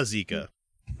 like- the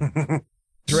Zika.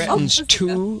 Threatens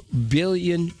 2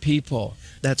 billion people.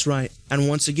 That's right. And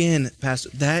once again, Pastor,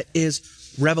 that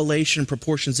is revelation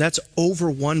proportions. That's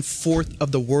over 1/4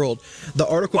 of the world. The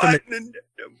article from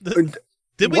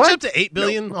Did we What? jump to 8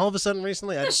 billion all of a sudden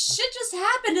recently? What shit just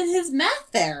happened in his mouth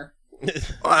there?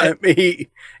 I mean,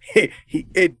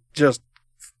 it just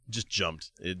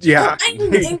jumped. It yeah,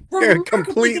 remarkably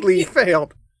completely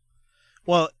failed.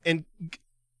 Well, and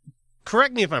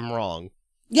correct me if I'm wrong.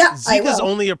 Yeah, I Zika's will.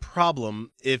 only a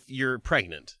problem if you're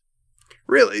pregnant.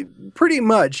 Really, pretty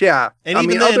much, yeah. And I even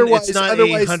mean, then, otherwise, it's not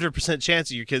otherwise, 100% chance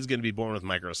that your kid's going to be born with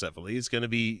microcephaly. It's going to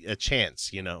be a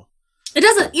chance, you know. It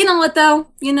doesn't. You know what though?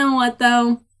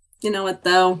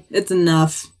 It's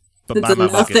enough. But It's buy my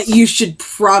enough buckets. that you should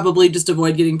probably just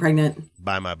avoid getting pregnant.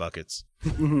 Buy my buckets.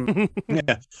 Yeah,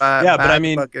 yeah, but bad I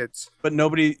mean, buckets. but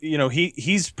nobody, you know,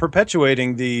 he's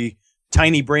perpetuating the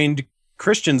tiny-brained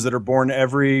Christians that are born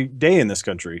every day in this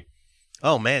country.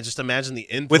 Oh man, just imagine the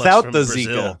influx Without from the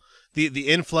Brazil. Zika. The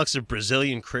influx of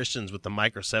Brazilian Christians with the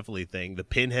microcephaly thing, the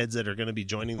pinheads that are going to be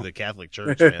joining the Catholic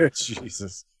Church, man.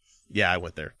 Jesus. Yeah, I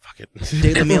went there. Fuck it.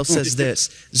 Daily Mail says this: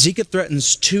 Zika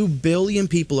threatens 2 billion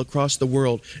people across the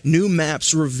world. New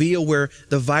maps reveal where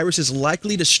the virus is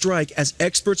likely to strike, as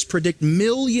experts predict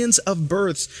millions of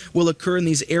births will occur in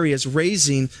these areas,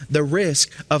 raising the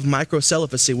risk of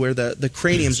microcephaly, where the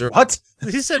craniums are. What?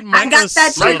 He said I got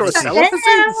that Microcephaly.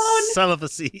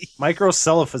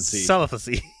 Microcephaly.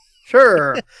 Cephaly.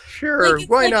 Sure, Like, it's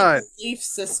why like not? A belief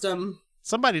system.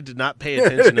 Somebody did not pay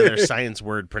attention to their science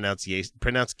word pronunciation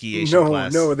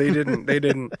class. No, they didn't. They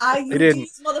didn't. I They didn't.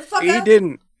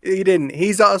 motherfucker. He didn't.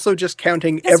 He's also just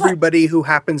counting Guess what? everybody who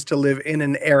happens to live in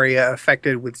an area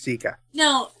affected with Zika.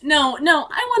 No.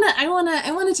 I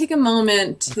wanna take a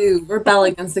moment to rebel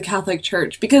against the Catholic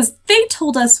Church because they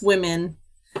told us women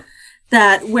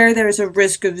that where there's a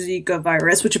risk of Zika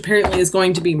virus, which apparently is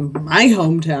going to be my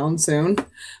hometown soon,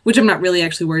 which I'm not really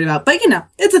actually worried about, but you know,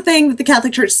 it's a thing that the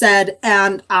Catholic Church said,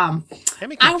 and I'm I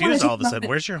wanna confused take all of a a sudden. moment-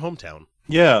 Where's your hometown?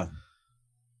 Yeah.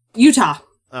 Utah,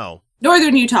 Oh.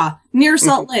 northern Utah, near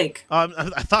Salt Lake. I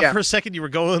thought Yeah. for a second you were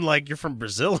going like you're from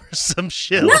Brazil or some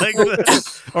shit, No. like,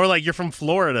 or like you're from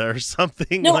Florida or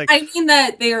something. No, like, I mean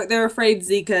that they're afraid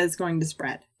Zika is going to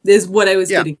spread. Is what I was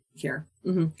getting here.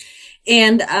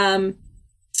 And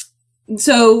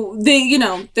so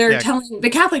they're Yeah. telling the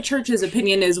Catholic Church's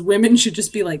opinion is women should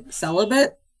just be like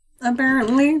celibate.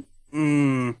 Apparently,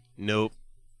 nope.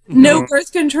 no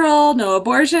birth control, no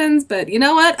abortions. But you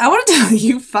know what? I want to tell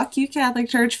you, fuck you, Catholic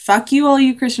Church. Fuck you, all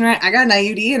you Christian. Right? I got an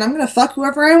IUD, and I'm gonna fuck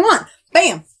whoever I want.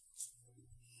 Bam.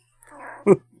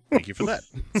 Thank you for that.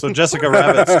 So Jessica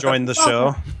Rabbit's joined the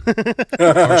show.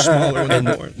 Are smaller than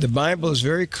born. The Bible is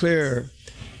very clear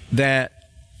that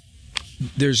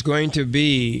there's going to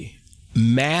be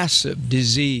massive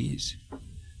disease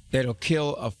that'll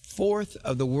kill 1/4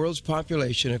 of the world's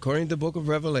population, according to the book of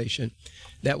Revelation.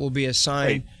 That will be a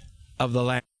sign of the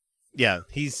last. Yeah,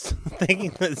 he's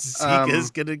thinking that Zika is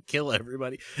gonna kill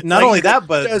everybody. Not Like, only that,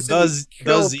 but doesn't does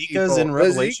kill Zika's people. in Does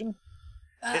Revelation?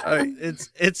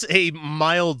 It's a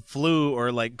mild flu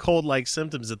or like cold-like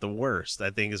symptoms at the worst, I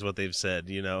think is what they've said,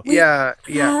 you know. Yeah.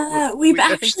 We've I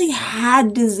think- actually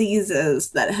had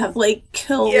diseases that have like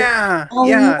killed Yeah. a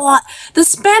Yeah. lot. The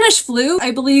Spanish flu,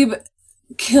 I believe,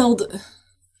 killed.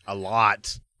 A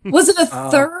lot. Was it a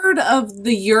third of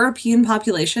the European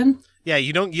population? Yeah,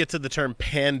 you don't get to the term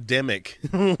pandemic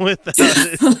without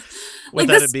it, Like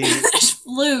without the it being. Spanish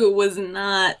flu was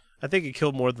not. I think it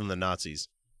killed more than the Nazis.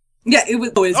 Yeah, it was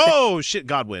always. Oh shit,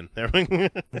 Godwin. There we go.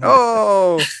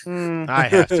 Oh. I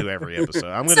have to every episode.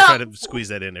 I'm going to So, try to squeeze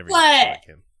that in every what?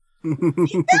 episode I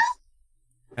can.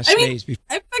 I mean,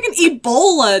 fucking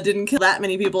Ebola didn't kill that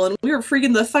many people, and we were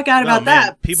freaking the fuck out Oh, about man,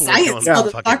 that. people Science, were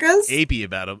going fucking motherfuckers. apey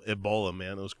about Ebola,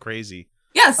 man. It was crazy.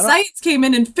 Yeah, science came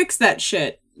in and fixed that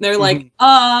shit. They're like,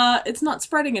 it's not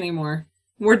spreading anymore.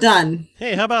 We're done.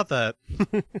 Hey, how about that?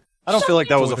 I don't feel like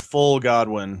that was a full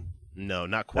Godwin. No,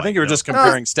 not quite. I think you were no. just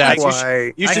comparing stats.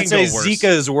 You I should can say go worse. Zika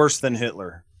is worse than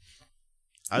Hitler.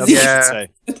 That's Yeah. what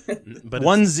you should say. But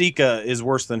One Zika is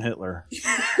worse than Hitler.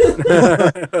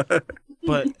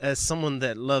 But as someone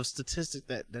that loves statistics,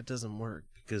 that doesn't work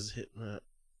because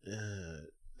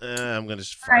I'm going to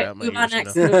just fire out my move on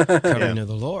ears. next. Coming of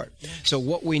the Lord. So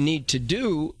what we need to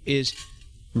do is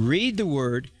read the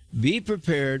word, be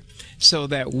prepared, so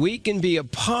that we can be a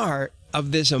part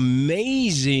of this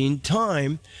amazing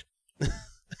time.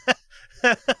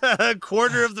 A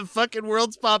quarter of the fucking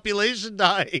world's population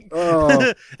dying.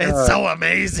 Oh, it's so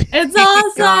amazing. It's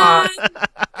awesome.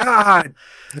 God,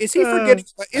 is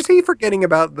he forgetting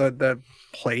about the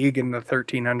plague in the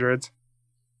 1300s?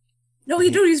 No,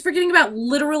 he's forgetting about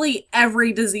literally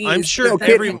every disease. I'm sure with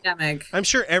the pandemic. I'm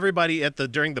sure everybody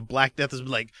during the Black Death is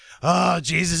like, "Oh,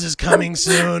 Jesus is coming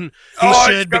soon. He Oh,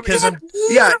 should because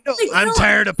I'm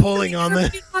tired of pulling on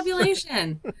the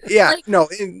population." Yeah, no.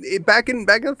 Back in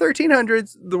the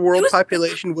 1300s, the world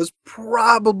population was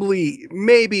probably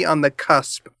maybe on the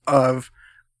cusp of.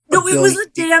 No, it was a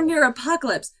damn near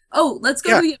apocalypse. Oh, let's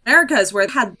go to the Americas, where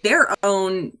they had their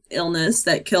own illness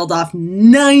that killed off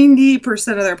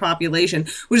 90% of their population,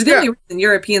 which is the only reason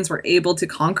Europeans were able to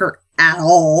conquer at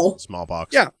all.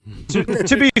 Smallpox. Yeah.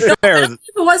 To be No, fair, I don't believe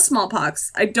it was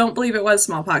smallpox. I don't believe it was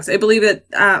smallpox. I believe it.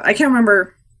 I can't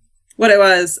remember what it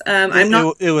was.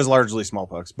 It was largely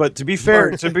smallpox. But to be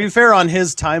fair, on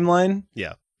his timeline,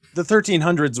 yeah, the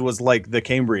 1300s was like the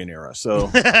Cambrian era.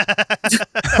 So.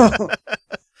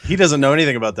 He doesn't know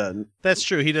anything about that. That's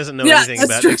true. He doesn't know anything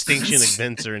about extinction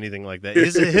events or anything like that.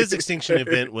 His extinction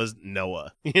event was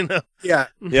Noah, you know? Yeah.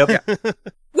 Yep. Yeah.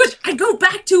 Which I go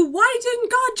back to, why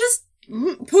didn't God just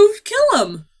poof kill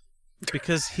him?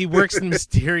 Because he works in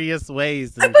mysterious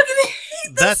ways. I fucking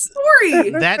hate this story.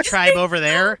 That tribe over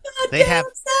there, they have...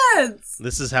 sense.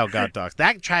 This is how God talks.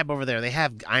 That tribe over there, they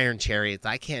have iron chariots.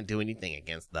 I can't do anything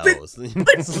against those.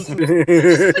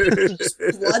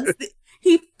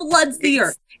 He floods the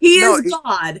earth. He is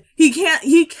God. He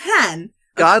can.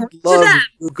 God loves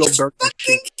Google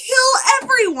fucking kill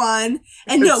everyone.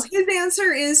 And no, his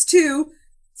answer is to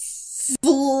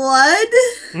flood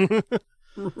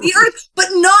the earth, but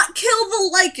not kill the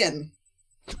lichen.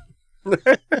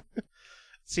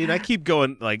 See, and I keep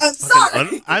going like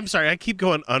I'm sorry, I keep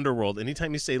going underworld.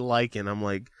 Anytime you say lichen, I'm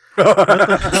like, what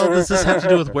the hell does this have to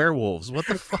do with werewolves? What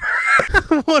the fuck?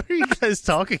 What are you guys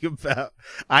talking about?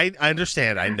 I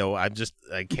understand. I know. I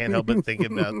can't help but think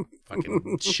about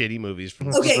fucking shitty movies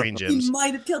from Screen Gems. He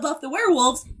might have killed off the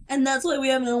werewolves, and that's why we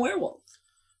have no werewolves.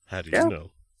 How do you know?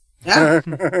 Yeah.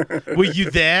 Were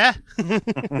you there? You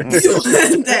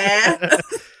were there.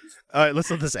 All right,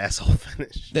 let's let this asshole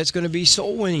finish. That's going to be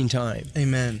soul winning time.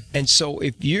 Amen. And so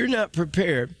if you're not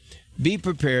prepared, be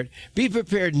prepared. Be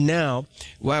prepared now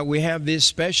while we have this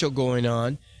special going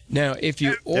on. Now, if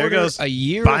you order a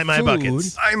year Buy of my food,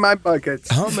 buckets. Buy my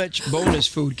buckets. How much bonus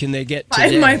food can they get Buy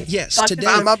today? my Yes, buckets. today.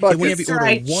 Buy my buckets. And whenever you order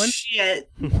Right, one,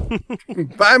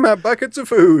 shit. Buy my buckets of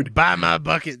food. Buy my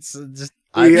buckets.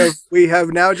 We have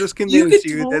now just You convinced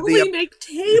could you totally that the make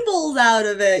tables out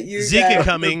of it. You Zika guys.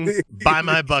 coming. Buy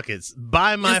my buckets.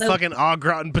 Buy my Yes, I- fucking au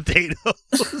gratin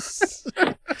potatoes.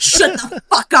 Shut the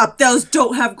fuck up. Those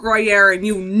don't have Gruyere, and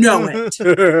you know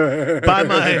it. Buy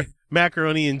my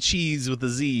macaroni and cheese with a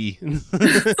Z.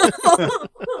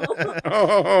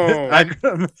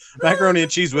 Macaroni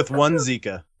and cheese with one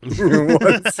Zika.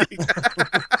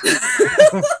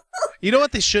 You know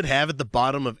what they should have at the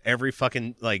bottom of every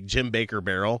fucking like Jim Baker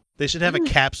barrel? They should have a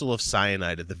capsule of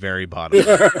cyanide at the very bottom.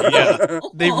 Yeah,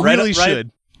 They really right,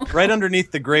 should. Right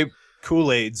underneath the grape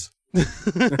Kool-Aids.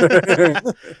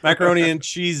 Macaroni and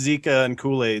cheese, Zika, and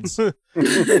Kool-Aids.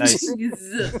 Nice.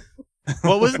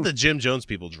 What was it the Jim Jones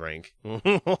people drank?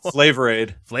 Flavor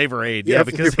Aid. Flavor Aid, yeah,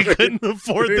 because they couldn't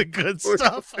afford the good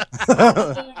stuff.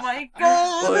 Oh my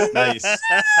god. Nice.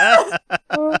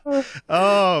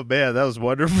 Oh man, that was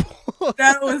wonderful.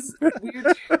 That was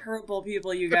weird, terrible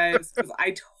people, you guys, because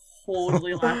I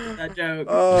totally laughed at that joke.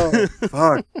 Oh,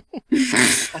 fuck.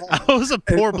 I was a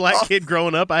poor black kid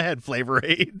growing up. I had Flavor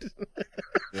Aid.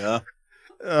 Yeah.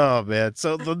 Oh man!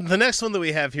 So the next one that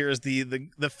we have here is the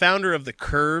founder of the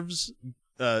Curves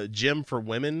gym for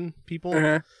women people.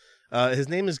 His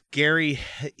name is Gary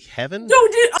Heaven. No,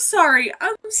 I'm sorry.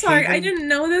 I didn't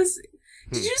know this.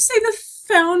 Did you say the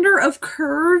founder of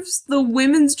Curves, the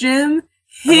women's gym?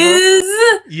 His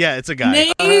Yeah, it's a guy.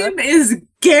 name is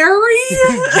Gary.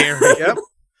 Gary. Yep.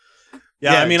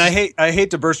 Yeah, I mean, I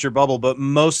hate to burst your bubble, but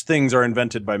most things are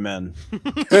invented by men.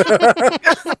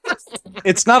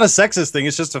 It's not a sexist thing;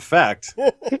 it's just a fact.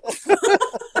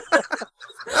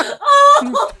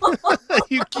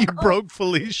 you broke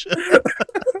Felicia.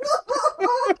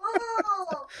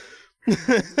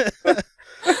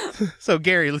 So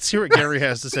Gary, let's hear what Gary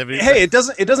has to say. Hey, it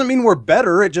doesn't mean we're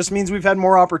better. It just means we've had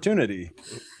more opportunity.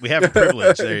 We have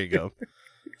privilege. There you go.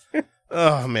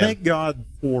 Oh man! Thank God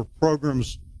for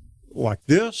programs like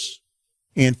this,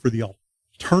 and for the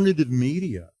alternative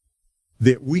media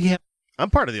that we have. I'm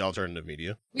part of the alternative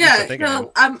media. Yeah,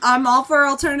 I'm all for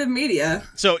alternative media.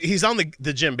 So he's on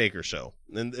the Jim Baker show,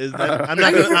 and I'm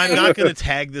not gonna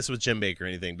tag this with Jim Baker or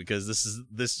anything, because this is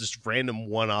just random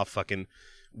one-off fucking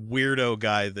weirdo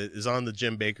guy that is on the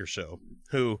Jim Baker show.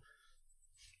 Who,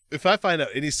 if I find out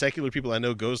any secular people I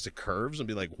know goes to Curves, and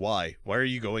be like, why are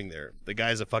you going there? The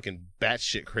guy's a fucking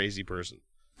batshit crazy person.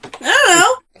 I don't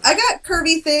know. I got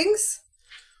curvy things.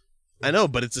 I know,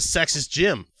 but it's a sexist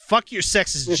gym. Fuck your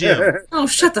sexist gym. Oh,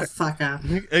 shut the fuck up.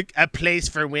 A place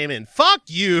for women. Fuck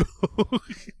you.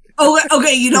 Oh,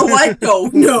 okay. You know what?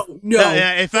 No.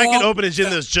 Yeah, if I could open a gym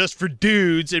that's just for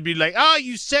dudes, it'd be like, oh,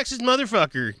 you sexist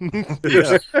motherfucker.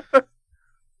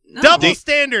 No. Double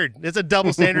standard. It's a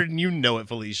double standard, and you know it,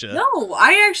 Felicia. No,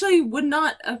 I actually would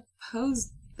not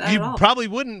oppose that at all. You probably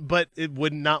wouldn't, but it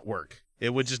would not work.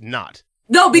 It would just not.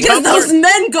 No, because those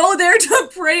men go there to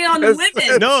prey on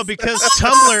women. No, because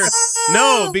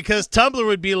Tumblr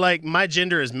would be like, my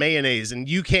gender is mayonnaise, and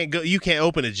you can't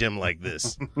open a gym like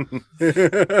this.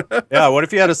 Yeah, what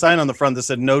if you had a sign on the front that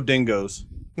said no dingoes?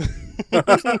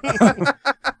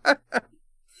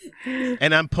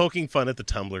 And I'm poking fun at the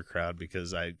Tumblr crowd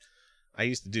because I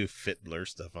used to do fit blur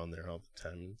stuff on there all the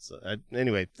time. So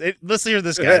anyway, let's hear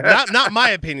this guy. Not my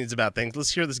opinions about things.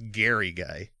 Let's hear this Gary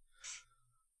guy.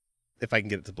 If I can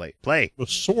get it to play. A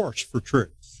source for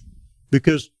truth.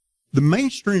 Because the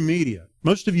mainstream media,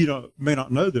 most of you may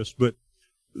not know this, but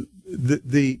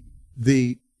the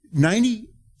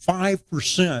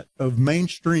 95% of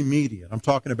mainstream media, I'm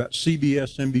talking about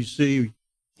CBS, NBC.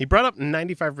 He brought up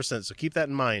 95%, so keep that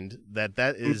in mind. That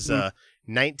is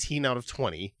 19 out of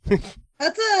 20.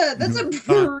 That's a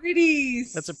pretty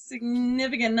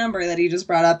significant number that he just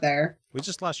brought up there. We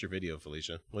just lost your video,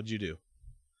 Felicia. What'd you do?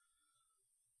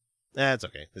 That's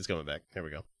okay. It's coming back. Here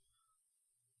we go.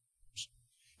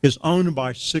 Is owned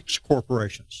by 6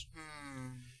 corporations.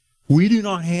 We do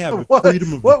not have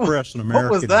freedom of the press in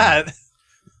America. What was that?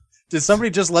 Did somebody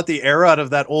just let the air out of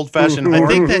that old-fashioned horn? I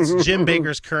think that's Jim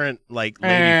Baker's current lady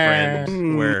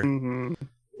friend, where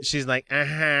she's like,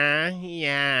 yeah.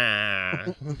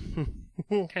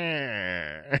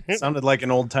 Sounded like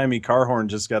an old-timey car horn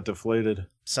just got deflated.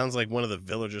 Sounds like one of the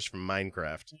villagers from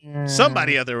Minecraft.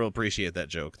 Somebody out there will appreciate that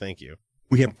joke. Thank you.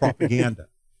 We have propaganda.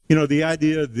 The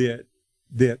idea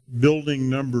that building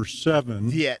number 7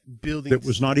 that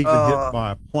was not even hit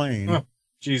by a plane.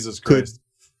 Jesus Christ.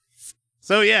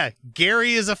 So yeah,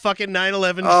 Gary is a fucking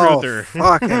 9/11 truther.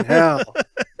 Fucking hell.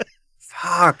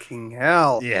 Fucking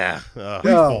hell. Yeah.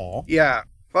 Fall yeah.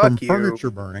 From Fuck you.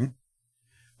 furniture burning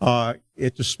at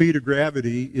the speed of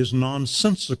gravity is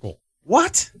nonsensical.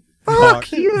 What?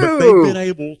 Fuck you. But they've been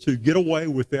able to get away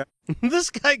with that. This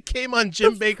guy came on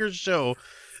Jim Baker's show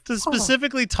to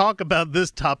specifically talk about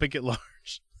this topic at large.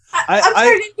 I'm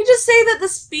sorry, did you just say that the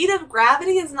speed of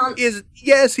gravity is not...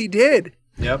 Yes, he did.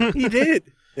 Yep. He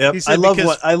did. Yep.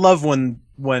 I love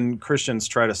when Christians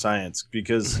try to science,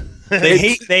 because they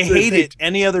hate it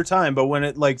any other time, but when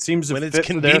it seems to it's fit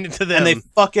convenient to them, and they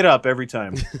fuck it up every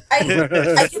time. I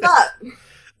give up.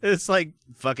 It's like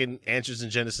fucking answers in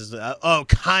Genesis.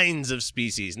 Kinds of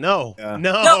species. No.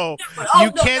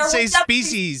 You Can't say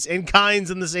species and kinds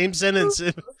in the same sentence.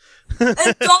 And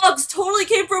dogs totally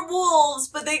came from wolves,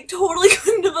 but they totally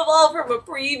couldn't have evolved from a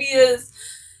previous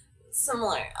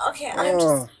similar. Okay, I'm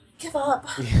just give up.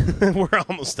 We're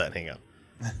almost done. Hang on.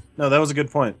 No, that was a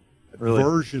good point. Really.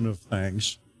 Version of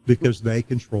things, because they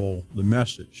control the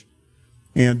message.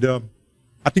 And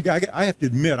I think I have to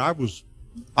admit,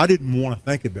 I didn't want to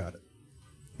think about it.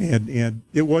 And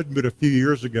it wasn't but a few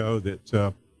years ago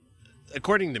that...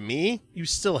 according to me, you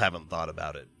still haven't thought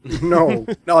about it. No,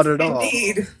 not at all.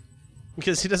 Indeed.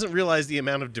 Because he doesn't realize the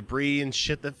amount of debris and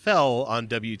shit that fell on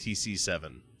WTC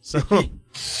 7. So...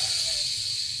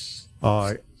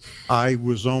 I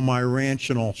was on my ranch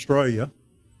in Australia.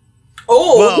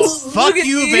 Oh, well, fuck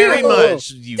you very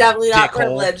much. You definitely not dickhole.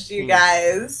 privileged, you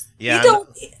guys. Yeah,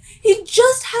 he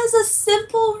just has a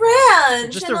simple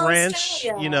ranch. Just a ranch,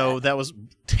 Australia. that was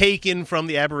taken from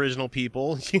the Aboriginal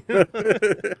people.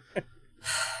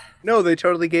 No, they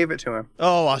totally gave it to him.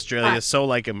 Oh, Australia is so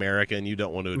like America, and you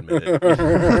don't want to admit it.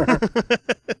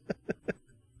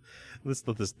 Let's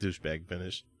let this douchebag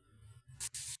finish.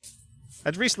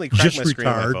 I'd recently cracked my screen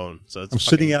on my phone, so it's I'm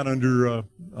sitting out under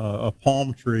a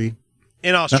palm tree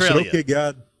In Australia. I said, okay,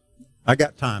 God, I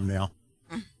got time now.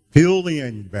 Peel the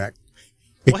onion back.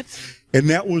 What? And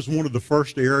that was one of the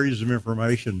first areas of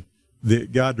information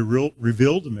that God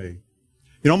revealed to me.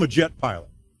 You know, I'm a jet pilot.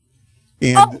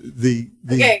 And the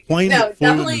plane that flew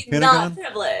in the Pentagon. Not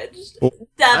privileged. Oh,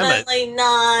 Definitely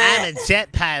not. I'm a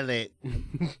jet pilot.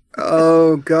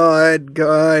 Oh, God.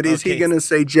 Is he going to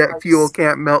say jet fuel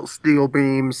can't melt steel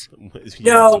beams?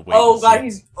 No. Oh, God.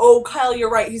 Kyle, you're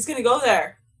right. He's going to go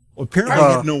there. Well, apparently he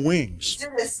had no wings.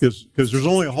 Because there's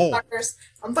only a hole.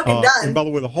 I'm fucking done. And by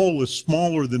the way, the hole is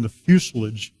smaller than the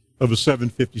fuselage of a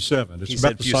 757. It's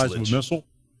about the size of a missile.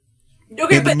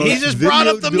 Okay, but he just brought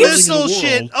up the missile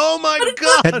shit. Oh my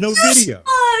God! Had no video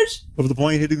of the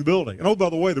plane hitting the building. And oh, by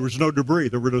the way, there was no debris.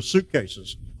 There were no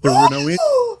suitcases. There were no. There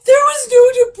was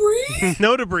no debris.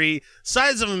 No debris.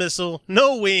 Size of a missile.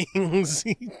 No wings.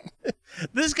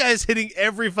 This guy's hitting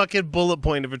every fucking bullet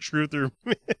point of a truther.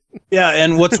 Yeah,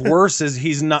 and what's worse is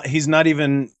he's not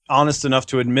even honest enough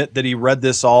to admit that he read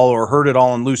this all or heard it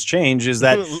all in loose change. Is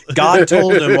that God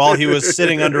told him while he was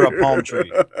sitting under a palm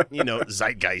tree? You know,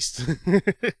 zeitgeist.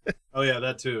 Oh yeah,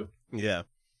 that too. Yeah.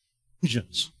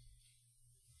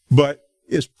 But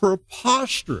as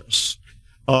preposterous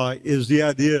is the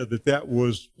idea that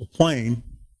was a plane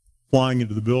flying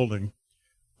into the building.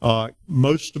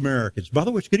 Most Americans, by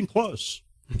the way, it's getting close.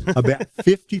 About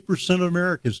 50% of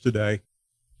Americans today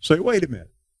say, wait a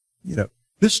minute,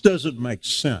 this doesn't make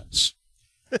sense.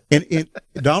 And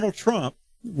Donald Trump,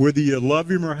 whether you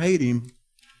love him or hate him,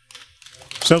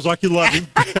 sounds like you love him.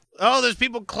 Oh, there's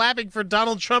people clapping for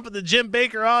Donald Trump in the Jim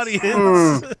Baker audience.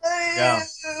 Yeah.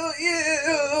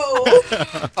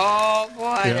 Oh,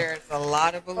 boy, there's a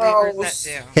lot of believers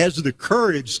that do. Has the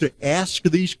courage to ask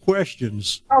these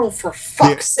questions. Oh, for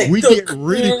fuck's sake. We get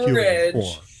ridiculed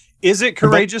for. Is it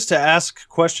courageous to ask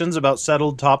questions about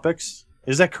settled topics?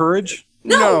 Is that courage?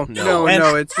 No,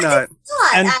 it's not.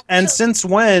 And since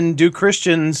when do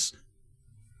Christians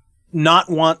not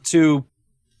want to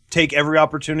take every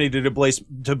opportunity to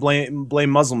blame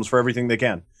Muslims for everything they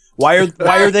can? Why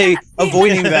are they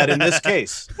avoiding that in this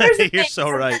case? You're so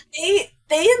right.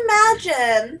 They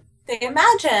imagine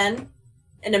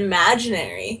an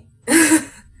imaginary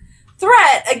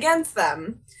threat against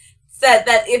them. That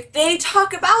if they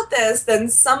talk about this, then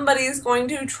somebody's going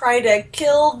to try to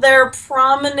kill their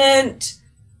prominent,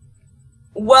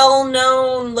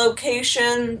 well-known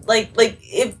location. Like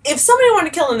if somebody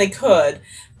wanted to kill them, they could.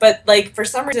 But like for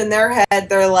some reason in their head,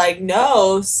 they're like,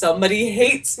 no, somebody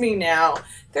hates me now.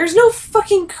 There's no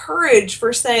fucking courage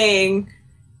for saying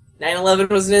 9/11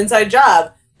 was an inside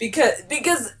job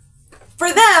because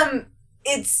for them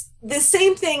it's the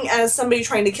same thing as somebody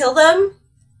trying to kill them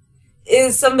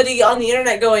is somebody on the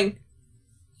internet going,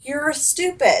 "You're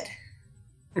stupid."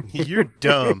 You're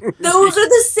dumb. Those are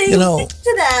the same things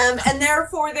to them, and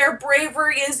therefore their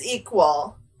bravery is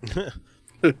equal.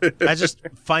 I just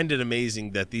find it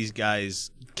amazing that these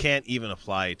guys can't even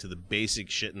apply to the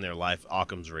basic shit in their life,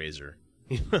 Occam's razor.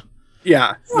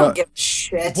 Yeah. I don't give a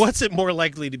shit. What's it more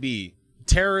likely to be?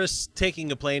 Terrorists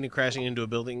taking a plane and crashing into a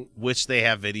building, which they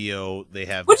have video, which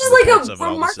is like a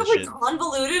remarkably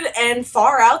convoluted and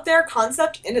far out there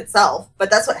concept in itself, but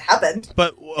that's what happened.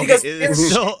 But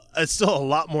it's still a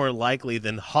lot more likely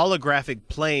than holographic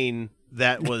plane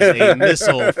that was a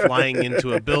missile flying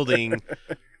into a building,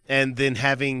 and then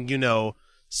having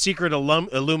secret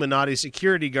Illuminati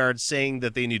security guards saying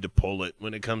that they need to pull it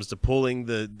when it comes to pulling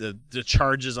the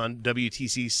charges on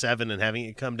WTC 7 and having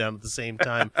it come down at the same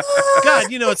time. God,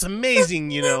 it's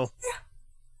amazing, You're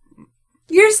saying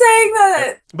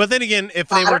that. But then again, if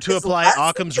they were to apply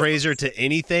Occam's razor to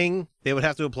anything, they would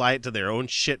have to apply it to their own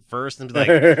shit first and be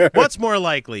like, what's more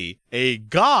likely? A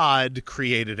god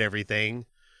created everything,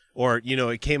 or,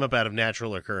 it came up out of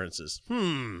natural occurrences.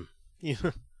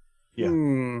 Yeah.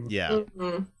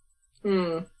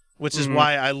 Mm-hmm. Which is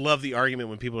why I love the argument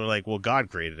when people are like, well, God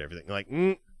created everything. Like,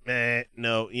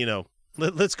 no,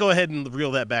 let's go ahead and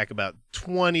reel that back about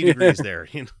 20 degrees there.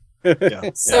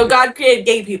 So God created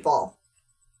gay people.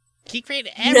 He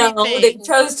created everything. No, they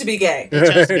chose to be gay.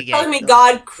 Telling me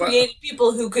God created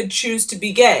people who could choose to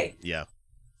be gay. Yeah.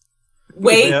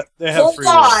 Wait, they have hold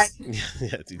on.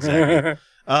 Yeah, exactly.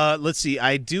 Let's see.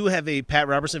 I do have a Pat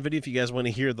Robertson video if you guys want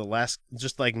to hear the last,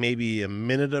 just like maybe a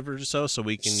minute of it or so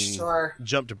we can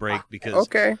jump to break because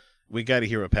we got to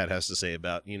hear what Pat has to say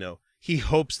about, he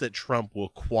hopes that Trump will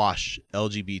quash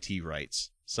LGBT rights.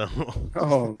 So,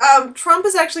 Trump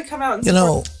has actually come out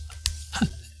and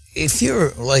if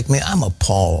you're like me, I'm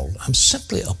appalled. I'm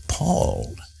simply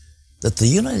appalled that the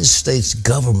United States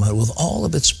government, with all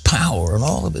of its power and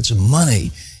all of its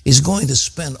money, is going to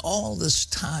spend all this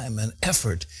time and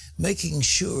effort making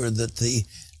sure that the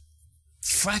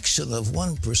fraction of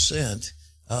 1%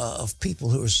 of people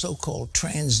who are so-called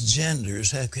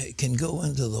transgenders can go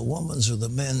into the women's or the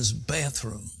men's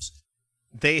bathrooms.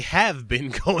 They have been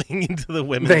going into the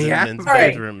women's and men's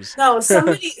bathrooms. No,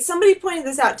 somebody pointed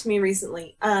this out to me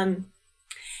recently.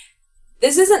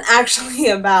 This isn't actually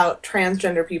about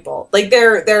transgender people. Like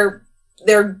they're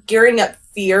gearing up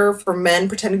fear for men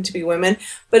pretending to be women,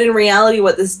 but in reality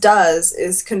what this does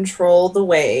is control the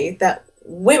way that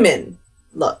women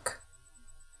look.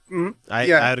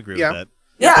 I'd agree with that.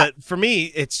 Yeah. But for me,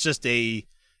 it's just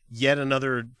yet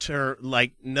another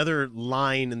another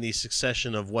line in the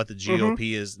succession of what the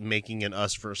GOP is making an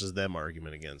us versus them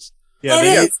argument against.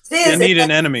 Yeah, they need an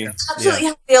enemy. Absolutely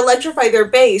have to electrify their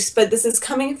base, but this is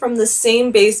coming from the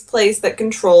same base place that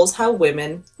controls how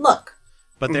women look.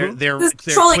 But they're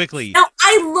quickly. Now,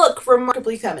 I look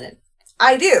remarkably feminine.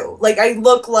 I do. Like, I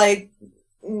look like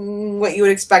what you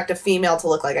would expect a female to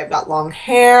look like. I've got long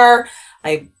hair.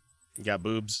 You got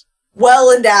boobs.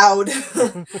 Well endowed.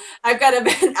 I've got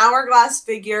an hourglass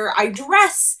figure. I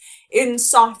dress in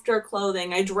softer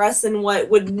clothing. I dress in what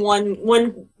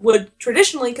one would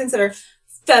traditionally consider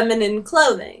feminine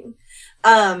clothing.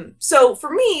 So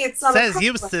for me, it's not Says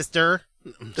you, sister.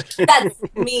 That's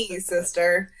me,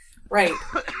 sister. Right.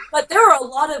 But there are a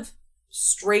lot of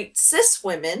straight cis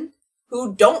women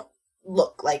who don't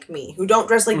look like me, who don't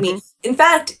dress like me. In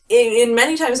fact, in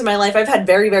many times in my life, I've had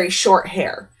very, very short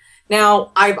hair.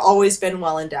 Now, I've always been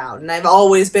well endowed, and I've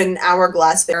always been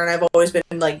hourglass figure, and I've always been,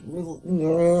 like,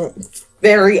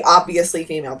 very obviously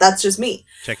female. That's just me.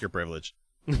 Check your privilege.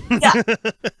 Yeah.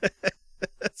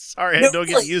 Sorry, I don't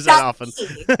get to use that often.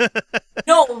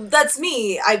 No, that's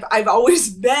me. I've always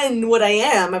been what I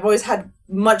am. I've always had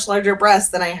much larger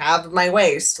breasts than I have at my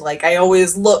waist. Like, I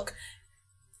always look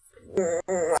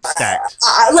stacked.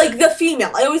 Like the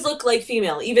female. I always look like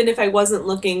female, even if I wasn't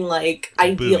looking like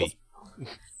ideal.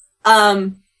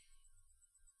 And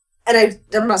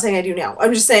I'm not saying I do now.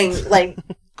 I'm just saying, like...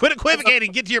 Quit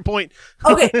equivocating. Get to your point.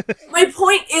 Okay. My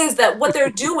point is that what they're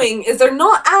doing is they're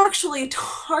not actually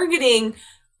targeting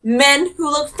men who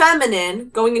look feminine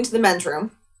going into the men's room.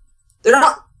 They're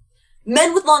not...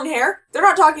 Men with long hair, they're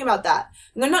not talking about that.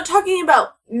 And they're not talking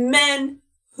about men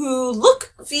who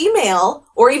look female,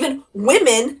 or even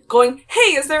women going,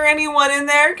 hey, is there anyone in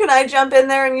there? Can I jump in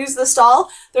there and use the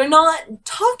stall? They're not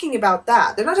talking about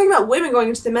that. They're not talking about women going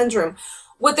into the men's room.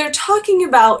 What they're talking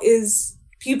about is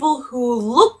people who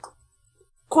look,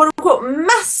 quote unquote,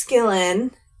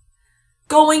 masculine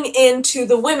going into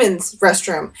the women's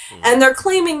restroom. And they're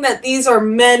claiming that these are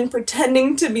men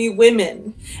pretending to be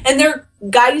women. And they're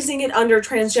guising it under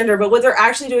transgender, but what they're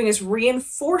actually doing is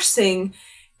reinforcing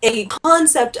a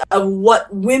concept of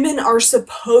what women are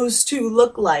supposed to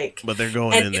look like. But they're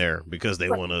going in there because they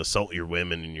want to assault your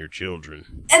women and your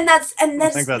children. And that's I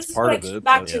think that's part of it.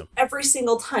 Back to every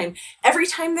single time. Every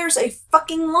time there's a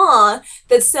fucking law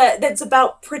that's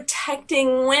about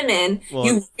protecting women,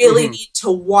 you really need to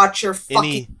watch your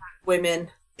fucking women.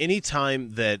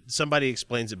 Anytime that somebody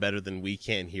explains it better than we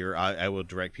can here, I will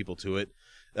direct people to it.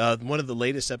 One of the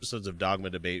latest episodes of Dogma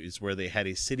Debate is where they had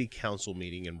a city council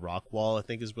meeting in Rockwall, I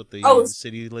think is what the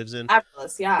city lives in.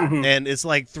 Fabulous, yeah. And it's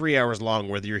like 3 hours long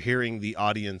where you're hearing the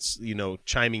audience,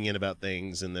 chiming in about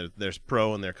things, and there's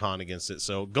pro and they're con against it.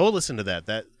 So go listen to that.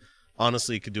 That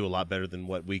honestly could do a lot better than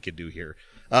what we could do here.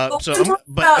 I'm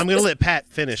going to let Pat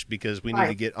finish because we need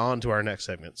to get on to our next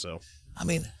segment. So, I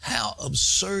mean, how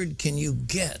absurd can you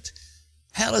get?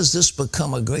 How does this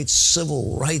become a great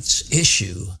civil rights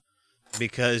issue?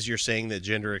 Because you're saying that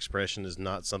gender expression is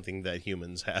not something that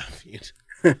humans have.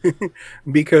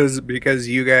 because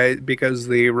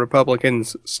the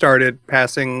Republicans started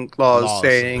passing laws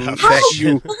saying that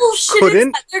you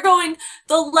couldn't. They're going,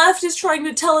 the left is trying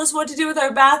to tell us what to do with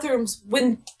our bathrooms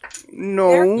when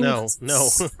no.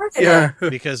 Yeah.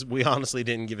 Because we honestly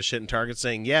didn't give a shit, and Target's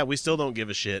saying, yeah, we still don't give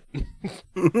a shit. And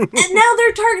now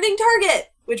they're targeting Target.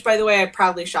 Which, by the way, I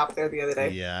proudly shopped there the other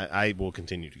day. Yeah, I will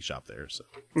continue to shop there. So,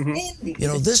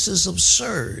 this is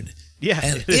absurd. Yeah,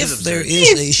 and if there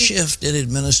is a shift in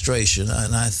administration,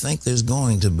 and I think there's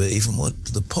going to be, from what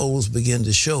the polls begin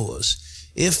to show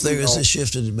us, if there is a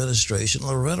shift in administration,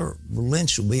 Loretta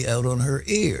Lynch will be out on her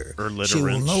ear. She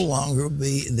will no longer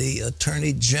be the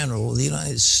Attorney General of the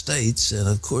United States, and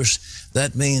of course,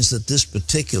 that means that this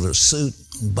particular suit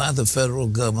by the federal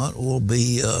government will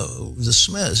be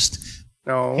dismissed.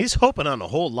 No. He's hoping on a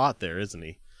whole lot there, isn't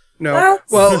he? No.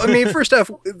 Well, I mean, first off,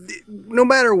 no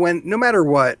matter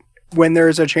what, when there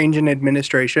is a change in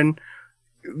administration,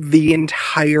 the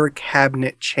entire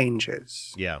cabinet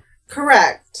changes. Yeah.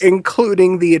 Correct.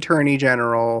 Including the Attorney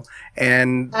General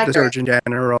and the Surgeon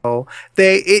General.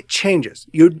 It changes.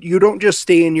 You don't just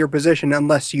stay in your position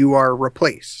unless you are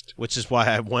replaced. Which is why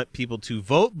I want people to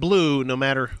vote blue no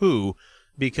matter who,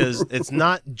 because it's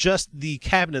not just the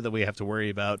cabinet that we have to worry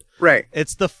about. Right.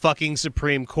 It's the fucking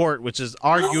Supreme Court, which is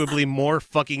arguably more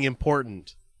fucking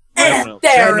important.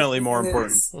 Definitely more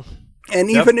important. And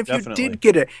even if you did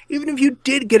get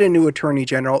a new Attorney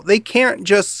General, they can't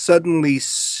just suddenly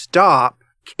stop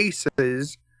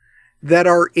cases that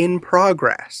are in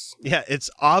progress. Yeah, it's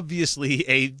obviously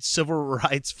a civil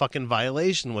rights fucking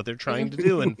violation what they're trying to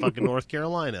do in fucking North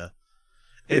Carolina.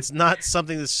 It's not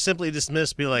something that's simply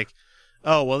dismissed, be like,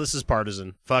 oh, well, this is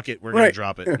partisan. Fuck it, we're going to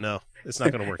drop it. No, it's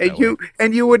not going to work that way.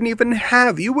 And you wouldn't even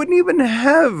have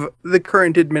the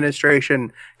current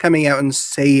administration coming out and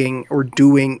saying or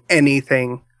doing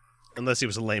anything. Unless he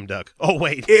was a lame duck. Oh,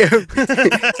 wait.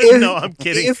 No, I'm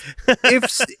kidding.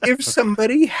 If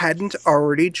somebody hadn't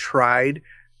already tried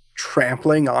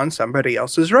trampling on somebody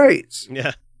else's rights.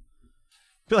 Yeah.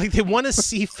 Feel like they want to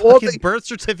see fucking birth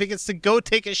certificates to go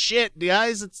take a shit,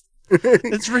 guys.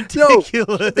 It's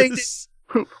ridiculous.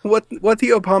 What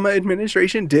the Obama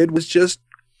administration did was just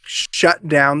shut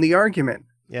down the argument.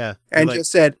 Yeah. And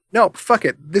just said, no, fuck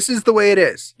it. This is the way it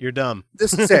is. You're dumb.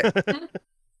 This is it.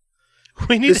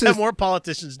 We need to have more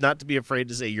politicians not to be afraid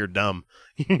to say you're dumb.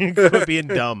 Quit being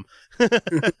dumb.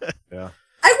 Yeah.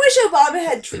 I wish Obama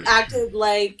had acted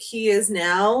like he is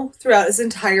now throughout his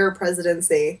entire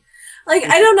presidency. Like,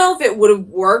 I don't know if it would have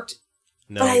worked.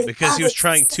 No, because he was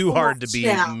trying too hard to be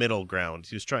middle ground.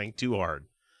 He was trying too hard.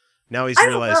 Now he's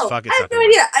realized, fuck it. I have no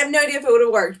idea. I have no idea if it would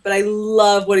have worked, but I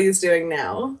love what he's doing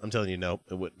now. I'm telling you, no.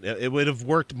 It would have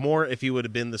worked more if he would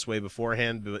have been this way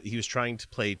beforehand, but he was trying to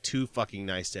play too fucking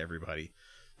nice to everybody.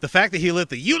 The fact that he let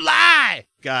the "you lie"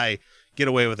 guy get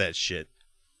away with that shit.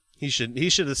 He should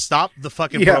have stopped the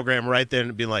fucking program right then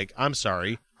and been like, I'm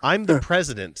sorry. I'm the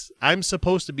president. I'm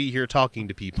supposed to be here talking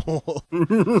to people.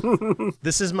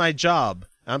 This is my job.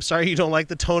 I'm sorry you don't like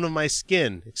the tone of my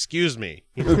skin. Excuse me.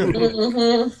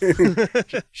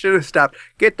 Should have stopped.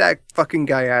 Get that fucking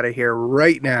guy out of here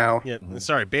right now. Yeah,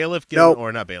 sorry, bailiff,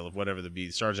 or not bailiff, whatever the be,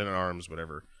 sergeant at arms,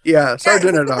 whatever. Yeah,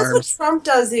 sergeant at arms. That's what Trump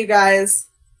does, you guys.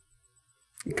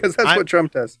 Because that's what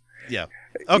Trump does. Yeah.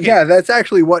 Okay. Yeah, that's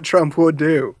actually what Trump would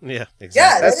do. Yeah, exactly.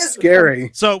 Yeah, that's scary.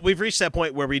 So we've reached that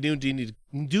point where we do need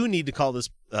to call this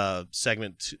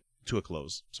segment to a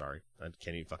close. Sorry, I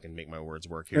can't even fucking make my words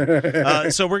work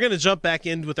here. So we're going to jump back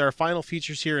in with our final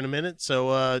features here in a minute.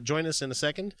 So join us in a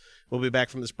second. We'll be back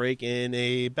from this break in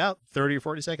about 30 or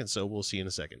 40 seconds. So we'll see you in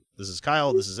a second. This is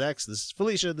Kyle. This is X. This is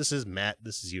Felicia. This is Matt.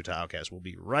 This is Utah Outcasts. We'll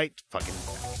be right fucking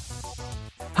back.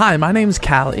 Hi, my name's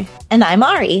Callie. And I'm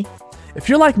Ari. If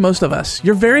you're like most of us,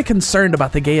 you're very concerned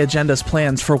about the gay agenda's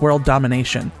plans for world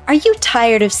domination. Are you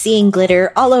tired of seeing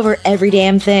glitter all over every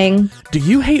damn thing? Do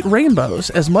you hate rainbows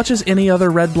as much as any other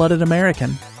red-blooded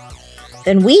American?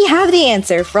 Then we have the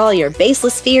answer for all your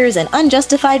baseless fears and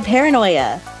unjustified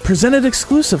paranoia. Presented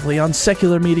exclusively on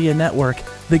Secular Media Network,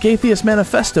 the Gaytheist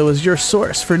Manifesto is your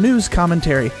source for news,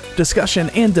 commentary,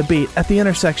 discussion, and debate at the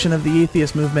intersection of the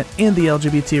atheist movement and the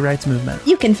LGBT rights movement.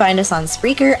 You can find us on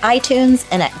Spreaker, iTunes,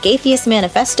 and at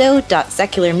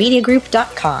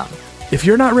gaytheistmanifesto.secularmediagroup.com. If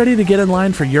you're not ready to get in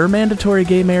line for your mandatory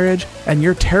gay marriage, and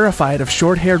you're terrified of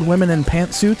short-haired women in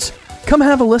pantsuits, come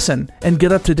have a listen and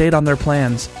get up to date on their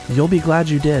plans. You'll be glad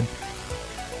you did.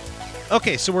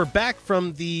 Okay, so we're back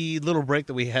from the little break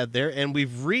that we had there, and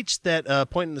we've reached that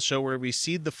point in the show where we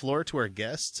cede the floor to our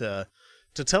guests to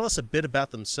tell us a bit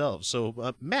about themselves.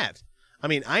 So, Matt, I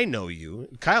mean, I know you.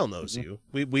 Kyle knows you.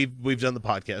 We've done the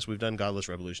podcast. We've done Godless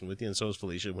Rebelution with you, and so is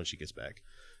Felicia when she gets back.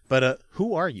 But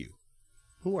who are you?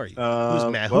 Who are you?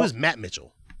 Who's Matt? Who is Matt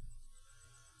Mitchell?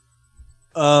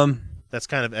 That's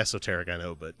kind of esoteric, I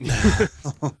know, but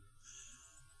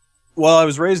well, I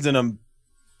was raised in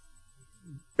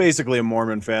basically a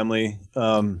Mormon family.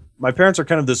 My parents are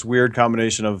kind of this weird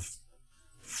combination of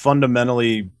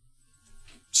fundamentally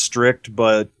strict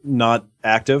but not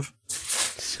active.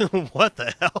 What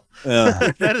the hell?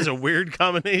 Yeah. That is a weird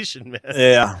combination, man.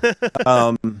 Yeah.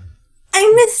 I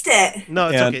missed it. No,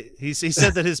 it's okay. He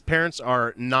said that his parents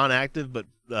are non-active, but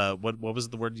what was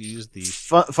the word you used? The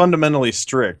fundamentally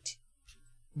strict,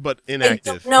 but inactive.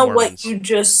 I don't know Mormons. what you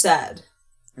just said.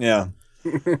 Yeah.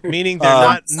 Meaning they're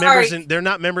not members. They're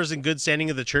not members in good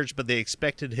standing of the church, but they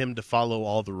expected him to follow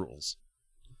all the rules.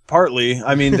 Partly,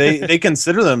 I mean, they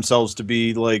consider themselves to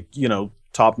be like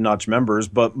top-notch members,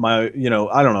 but I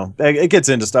don't know. It gets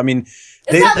into stuff. I mean,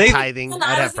 they tithing.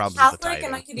 I'd have problems with the tithing.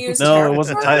 And I could use no, it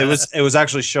wasn't tithing. It was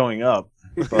actually showing up.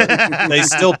 But they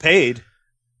still paid.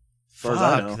 far as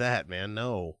I know. Fuck that, man.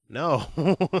 No.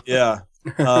 Yeah.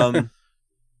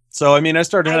 So, I mean, I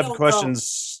started I having don't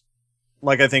questions,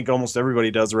 like I think almost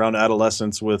everybody does around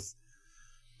adolescence, with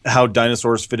how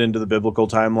dinosaurs fit into the biblical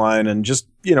timeline and just,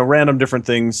 random different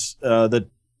things that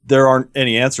there aren't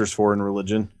any answers for in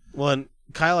religion. Well, and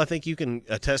Kyle, I think you can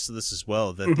attest to this as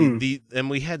well. That and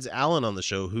we had Alan on the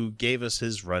show who gave us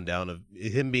his rundown of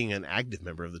him being an active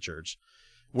member of the church,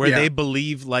 where they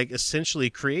believe like essentially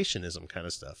creationism kind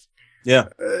of stuff. Yeah.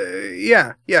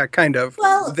 Yeah, kind of.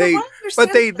 Well,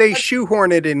 they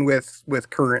shoehorn it in with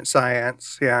current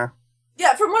science. Yeah.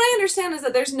 Yeah, from what I understand is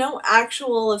that there's no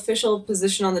actual official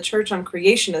position on the church on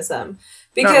creationism.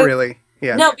 Not really.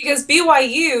 Yeah. No, because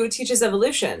BYU teaches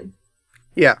evolution.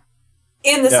 Yeah.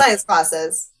 In the science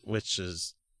classes. Which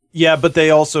is... Yeah, but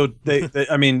they also,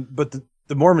 I mean, but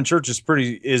the Mormon church is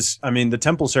the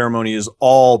temple ceremony is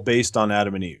all based on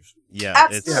Adam and Eve. Yeah.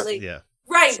 Absolutely. Yeah.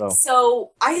 Right.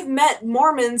 So I have met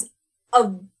Mormons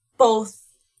of both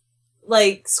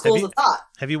schools of thought.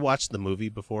 Have you watched the movie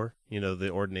before? The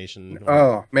ordination.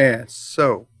 Oh man, it's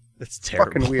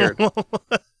terrible. Fucking weird.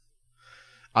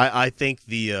 I think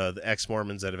the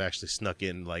ex-Mormons that have actually snuck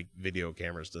in video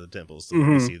cameras to the temples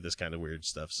to see this kind of weird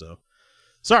stuff. So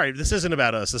sorry, this isn't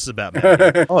about us. This is about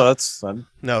Matt. Oh, that's fun.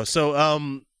 No,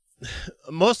 so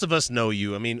most of us know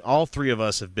you. I mean, all three of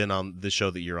us have been on the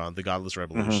show that you're on, the Godless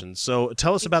Rebelution. So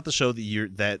tell us about the show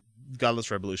that Godless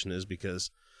Rebelution is,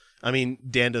 because I mean,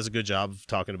 Dan does a good job of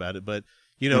talking about it, but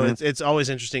it's always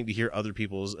interesting to hear other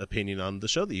people's opinion on the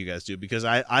show that you guys do, because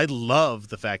I love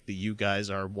the fact that you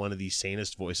guys are one of the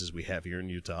sanest voices we have here in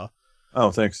Utah. Oh,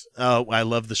 thanks. I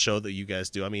love the show that you guys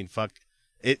do. I mean, fuck.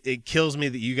 It kills me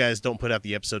that you guys don't put out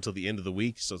the episode till the end of the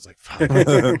week, so it's like, fuck.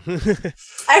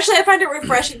 Actually, I find it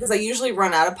refreshing because I usually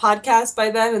run out of podcasts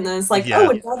by then, and then it's like, oh,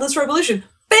 and Godless Rebelution.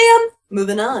 Bam!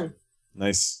 Moving on.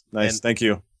 Nice. Thank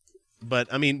you.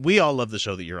 But, I mean, we all love the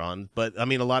show that you're on, but, I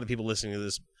mean, a lot of people listening to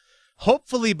this,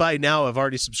 hopefully by now, have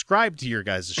already subscribed to your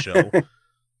guys' show.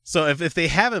 So if they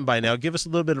haven't by now, give us a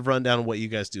little bit of rundown on what you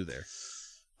guys do there.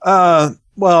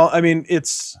 Well, I mean,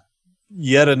 it's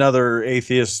yet another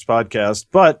atheist podcast,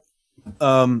 but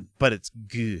it's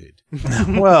good.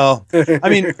 Well, I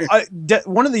mean,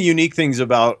 one of the unique things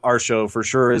about our show for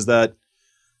sure is that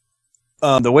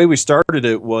the way we started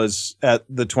it was at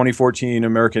the 2014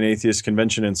 American Atheist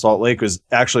Convention in Salt Lake, was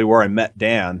actually where I met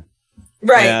Dan.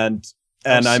 Right.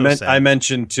 And I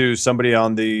mentioned to somebody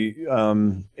on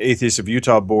the Atheists of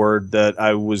Utah board that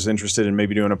I was interested in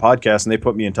maybe doing a podcast, and they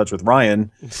put me in touch with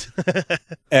Ryan.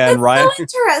 And Ryan, so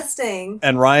interesting.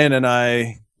 And Ryan and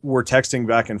I were texting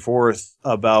back and forth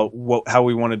about how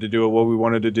we wanted to do it, what we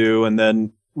wanted to do, and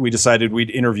then we decided we'd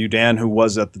interview Dan, who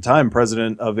was at the time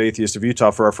president of Atheists of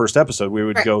Utah, for our first episode. We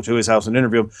would go to his house and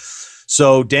interview him.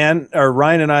 So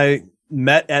Ryan and I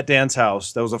met at Dan's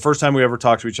house. That was the first time we ever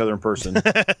talked to each other in person.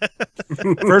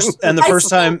 First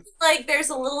time, like, there's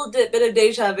a little bit of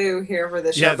deja vu here for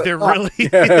this show. Yeah, there really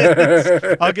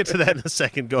is. I'll get to that in a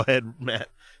second. Go ahead, Matt.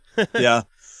 Yeah.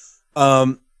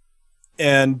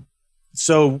 And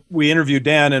so we interviewed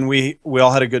Dan, and we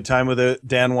all had a good time with it.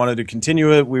 Dan wanted to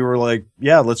continue it. We were like,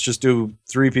 yeah, let's just do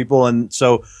 3 people. And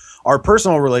so our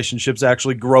personal relationships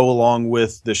actually grow along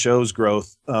with the show's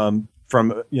growth.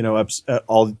 From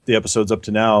all the episodes up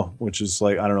to now, which is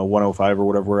like, I don't know, 105 or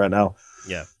whatever we're at now.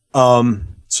 Yeah.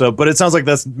 But it sounds like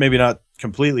that's maybe not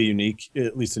completely unique,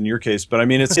 at least in your case. But I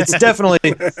mean, it's definitely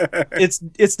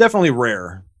it's definitely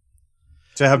rare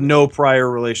to have no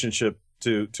prior relationship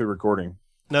to recording.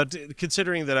 Now,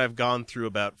 considering that I've gone through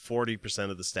about 40%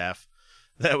 of the staff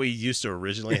that we used to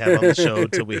originally have on the show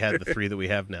till we had the 3 that we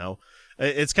have now.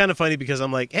 It's kind of funny because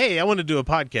I'm like, hey, I want to do a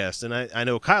podcast, and I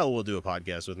know Kyle will do a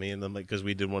podcast with me, and I'm like, because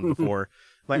we did one before.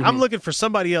 Like, I'm looking for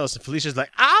somebody else, and Felicia's like,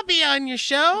 I'll be on your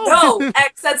show. No,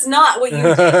 X, that's not what you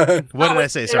did. What did I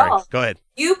say? Sorry, go ahead.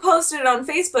 You posted it on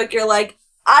Facebook. You're like,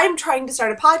 I'm trying to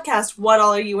start a podcast. What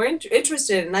all are you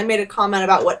interested in? And I made a comment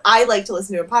about what I like to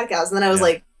listen to a podcast, and then I was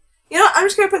like, you know what? I'm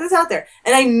just going to put this out there.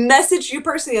 And I messaged you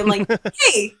personally. I'm like,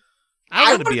 hey,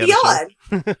 I want to be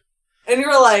on. And you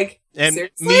were like, and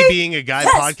seriously? Me being a guy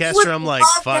podcaster, I'm like,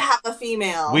 fuck. To have a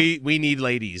female. We need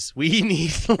ladies. We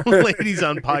need ladies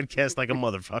on podcasts like a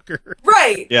motherfucker.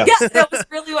 Right. Yeah. That was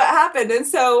really what happened. And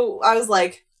so I was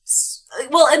like,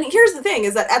 well, and here's the thing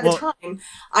is that at the time,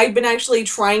 I'd been actually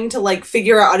trying to like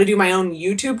figure out how to do my own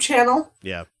YouTube channel.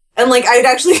 Yeah. And like, I'd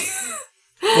actually,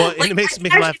 well, and it makes me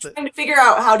laugh. Trying to figure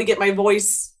out how to get my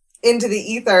voice into the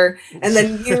ether. And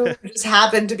then you just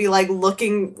happened to be like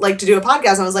looking like to do a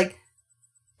podcast. And I was like,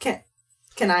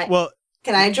 Can I? Well,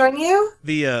 Can I join you?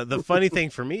 The funny thing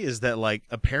for me is that like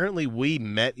apparently we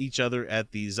met each other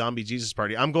at the Zombie Jesus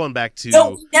party. I'm going back to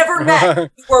No, we never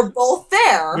met. We were both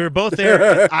there. We were both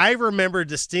there. I remember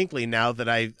distinctly now that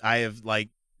I have like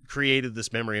created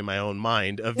this memory in my own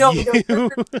mind of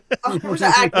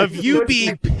you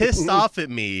being pissed off at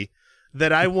me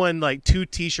that I won like 2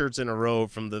 T-shirts in a row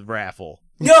from the raffle.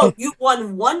 No, you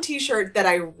won one T-shirt that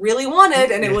I really wanted,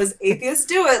 and it was "Atheists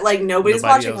Do It." Like nobody's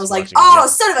watching. I was like, "Oh,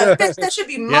 son of a bitch, that should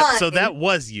be mine." Yeah, so that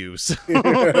was you. So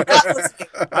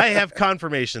I have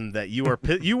confirmation that you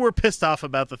were pissed off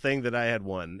about the thing that I had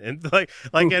won, and like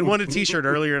I won a T-shirt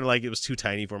earlier, and like it was too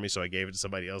tiny for me, so I gave it to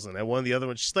somebody else, and I won the other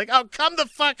one. She's like, "Oh, come the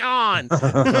fuck on."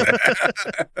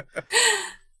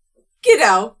 You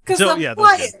know, because I'm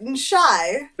quiet and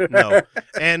shy. No,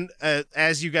 and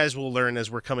as you guys will learn as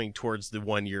we're coming towards the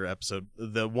 1-year episode,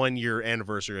 the 1-year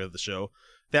anniversary of the show,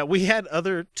 that we had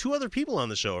 2 other people on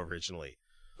the show originally.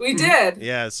 We did.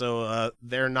 Yeah, so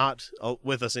they're not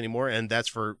with us anymore, and that's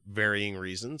for varying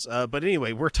reasons. But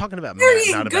anyway, we're talking about Matt,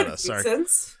 not about us. Sorry. But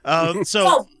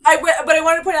I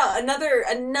want to point out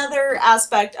another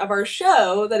aspect of our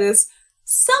show that is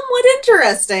somewhat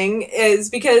interesting is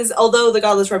because although the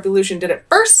Godless Rebelution did it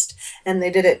first, and they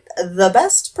did it the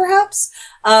best, perhaps,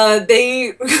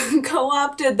 they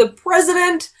co-opted the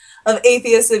president of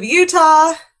Atheists of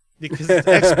Utah. Because it's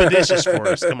expeditious for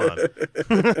us, come on.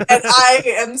 And I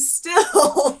am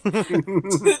still,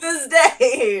 to this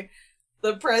day,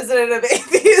 the president of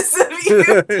Atheists of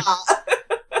Utah.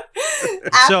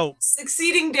 So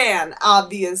succeeding Dan,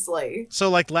 obviously. So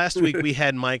like last week we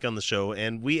had Mike on the show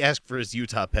and we asked for his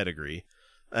Utah pedigree,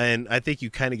 and I think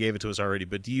you kind of gave it to us already,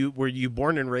 but were you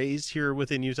born and raised here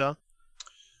within Utah?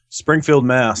 Springfield,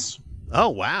 Mass. Oh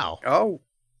wow. Oh.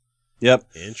 Yep.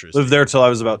 Interesting. Lived there till I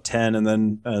was about 10, and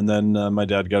then my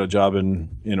dad got a job in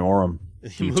Orem,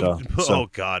 Utah. Oh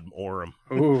God, Orem.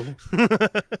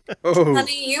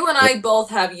 Honey, you and I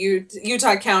both have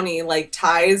Utah County like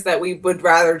ties that we would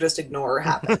rather just ignore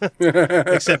happen.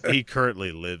 Except he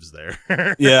currently lives there.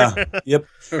 Yeah. Yep.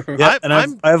 And I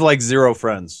have like 0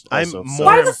 friends. Also,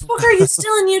 Why the fuck are you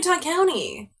still in Utah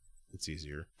County? It's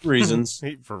easier. Reasons.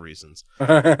 For reasons.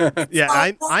 Yeah,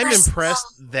 I'm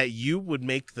impressed that you would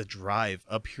make the drive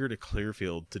up here to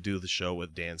Clearfield to do the show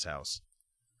at Dan's house.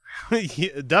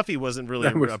 Duffy wasn't really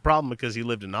a problem because he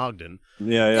lived in Ogden.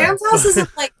 Yeah. Dan's house is in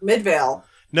like Midvale.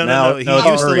 No. He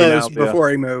used to live before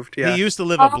he moved. Yeah. He used to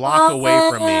live a block away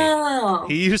from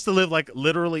me. He used to live like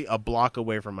literally a block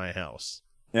away from my house.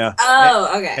 Yeah.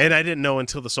 Oh, okay. And I didn't know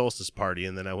until the solstice party,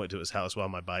 and then I went to his house while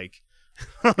on my bike.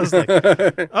 I was like,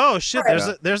 "Oh shit!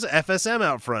 There's a FSM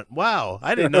out front. Wow,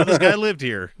 I didn't know this guy lived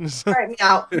here." Right me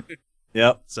out.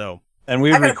 Yep. So, and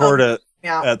we record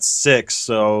at 6,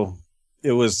 so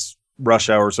it was rush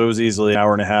hour, so it was easily an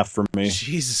hour and a half for me.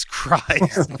 Jesus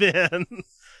Christ, man,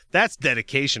 that's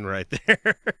dedication right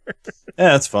there.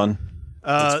 Yeah, it's fun.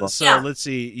 Let's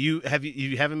see. You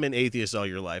haven't been atheist all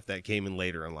your life. That came in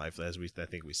later in life, as I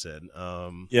think we said.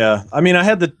 Yeah, I mean, I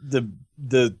had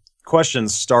the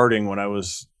questions starting when I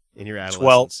was in your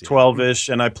adolescence, 12-ish,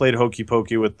 and I played hokey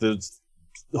pokey with the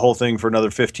whole thing for another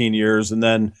 15 years, and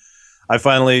then I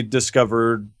finally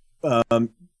discovered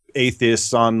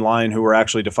atheists online who were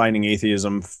actually defining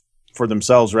atheism for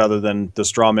themselves rather than the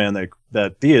straw man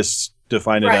that theists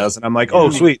define it as, and I'm like, oh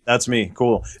sweet, that's me,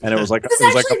 cool. And it was like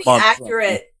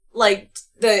accurate, like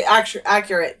the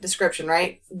accurate description,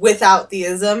 right? Without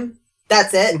theism.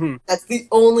 That's it. Mm-hmm. That's the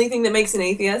only thing that makes an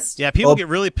atheist. Yeah, people get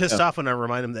really pissed off when I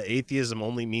remind them that atheism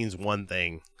only means one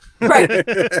thing. Right.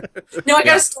 No, I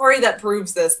got a story that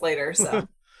proves this later. So,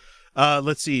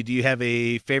 let's see. Do you have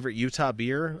a favorite Utah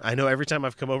beer? I know every time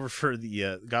I've come over for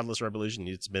the Godless Rebelution,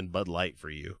 it's been Bud Light for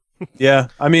you. Yeah,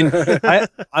 I mean,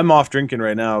 I'm off drinking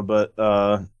right now, but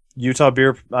Utah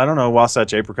beer, I don't know.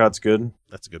 Wasatch Apricot's good.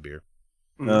 That's a good beer.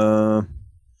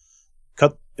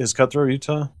 Is Cutthroat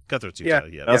Utah? Cutthroat's Utah,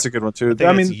 yeah. That's a good one too.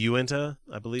 I mean, it's Uinta,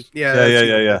 I believe.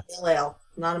 Yeah. Ale,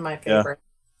 not in my favorite.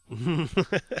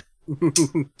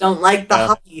 Don't like the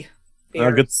hockey.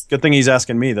 Good thing he's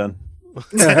asking me then.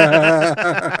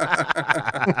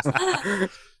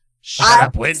 Shut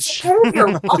up, winch.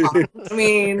 I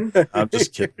mean, I'm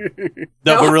just kidding.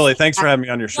 No, but really, thanks for having me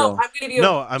on your show. No,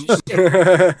 I'm gonna give you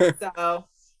I'm so.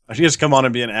 I should just come on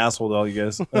and be an asshole to all you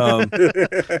guys.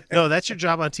 No, that's your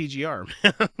job on TGR,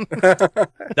 man.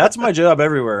 That's my job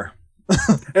everywhere.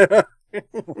 All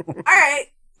right,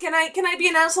 can I be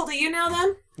an asshole to you now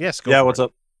then? Yes. What's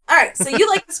up? All right, so you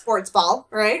like the sports ball,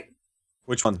 right?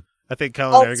 Which one? I think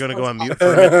Colin and I are going to go on mute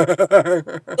for a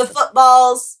minute. The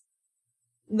footballs,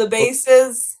 the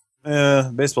bases.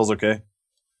 Baseball's okay.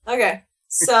 Okay,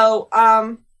 so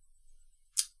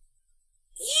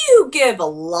you give a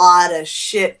lot of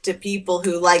shit to people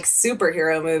who like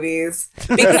superhero movies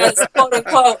because, quote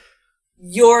unquote,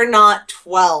 you're not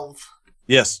 12.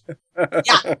 Yes.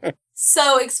 Yeah.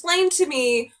 So explain to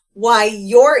me why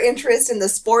your interest in the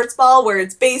sports ball, where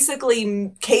it's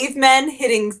basically cavemen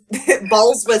hitting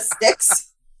balls with sticks,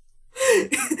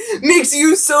 makes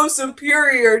you so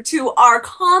superior to our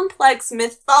complex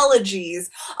mythologies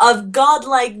of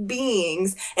godlike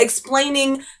beings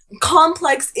explaining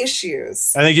complex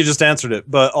issues. I think you just answered it,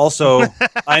 but also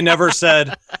I never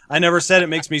said it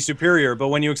makes me superior, but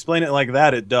when you explain it like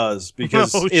that, it does,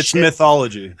 because it's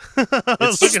mythology.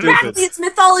 It's Exactly, it's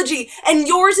mythology, and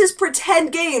yours is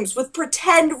pretend games with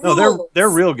pretend rules. No, they're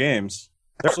real games.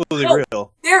 They're absolutely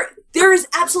real. There is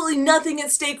absolutely nothing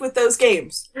at stake with those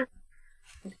games.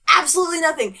 Absolutely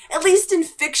nothing. At least in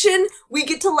fiction, we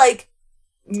get to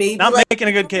maybe not making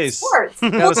a good case. Sports.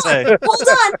 Hold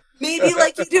on. Maybe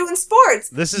like you do in sports.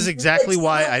 This is exactly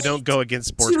why I don't go against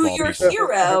sports ball your people.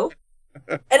 hero.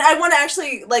 And I want to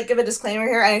actually give a disclaimer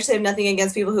here. I actually have nothing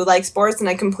against people who like sports, and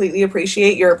I completely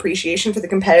appreciate your appreciation for the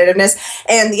competitiveness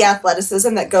and the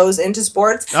athleticism that goes into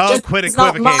sports. Oh, quit it's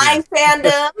not equivocating. my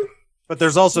fandom. But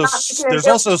there's also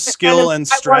skill and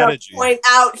strategy. I want to point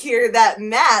out here that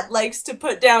Matt likes to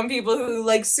put down people who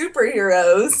like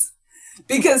superheroes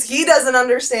because he doesn't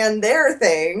understand their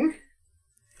thing.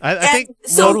 I think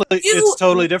so it's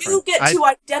totally different. You get to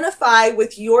identify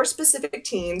with your specific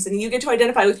teams, and you get to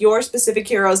identify with your specific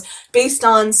heroes based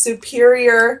on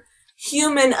superior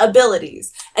human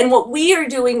abilities. And what we are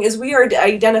doing is we are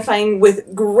identifying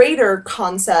with greater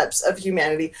concepts of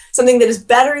humanity, something that is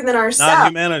better than ourselves. Not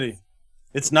humanity.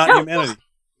 It's not humanity.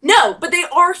 No, but they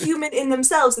are human in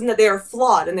themselves, in that they are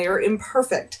flawed and they are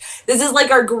imperfect. This is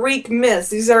like our Greek myths.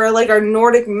 These are like our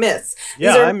Nordic myths.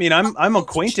 Yeah, I mean, I'm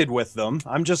acquainted with them.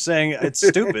 I'm just saying it's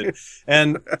stupid.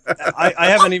 And I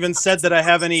haven't even said that I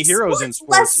have any heroes in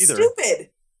sports either. Stupid.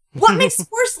 What makes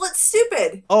sports less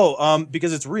stupid? Oh,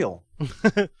 because it's real.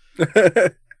 Except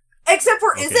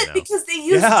for, is it because they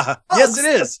use yes, it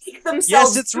is.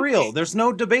 Yes, it's stupid. real. There's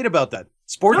no debate about that.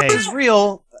 Sports is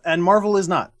real, and Marvel is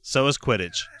not. So is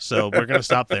Quidditch. So we're going to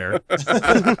stop there.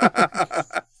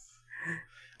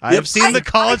 I have seen the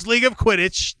College League of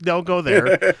Quidditch. Don't go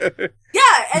there.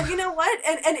 Yeah, and you know what?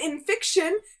 And in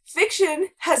fiction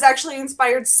has actually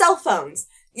inspired cell phones.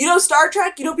 You know Star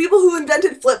Trek? You know people who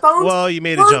invented flip phones? Well, you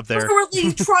made a jump there.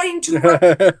 Literally trying to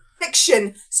run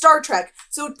fiction Star Trek.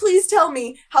 So please tell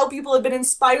me how people have been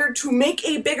inspired to make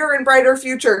a bigger and brighter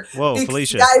future. Whoa, because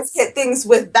Felicia. You guys get things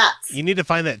with bats. You need to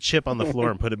find that chip on the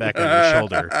floor and put it back on your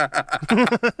shoulder.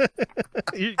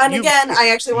 Again, I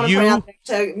actually want to point out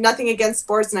that nothing against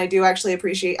sports, and I do actually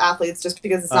appreciate athletes just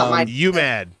because it's not my. You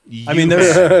mad? I mean,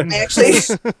 there's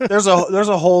there's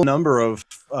a whole number of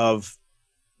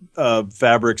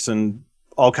fabrics and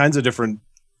all kinds of different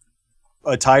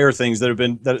attire things that have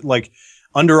been like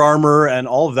Under Armour and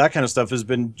all of that kind of stuff has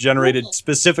been generated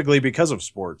specifically because of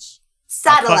sports.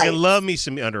 Satellites. I fucking love me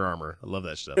some Under Armour. I love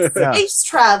that stuff. Space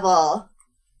travel.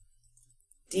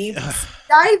 Deep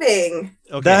diving.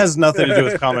 Okay. That has nothing to do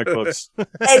with comic books.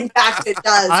 In fact, it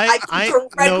does. I can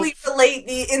directly relate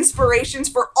the inspirations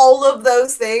for all of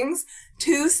those things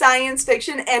to science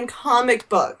fiction and comic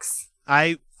books.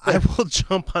 I will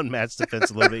jump on Matt's defense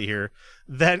a little bit here.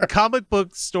 That comic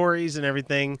book stories and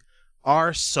everything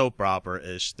are soap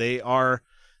opera-ish. They are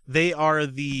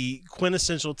the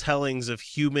quintessential tellings of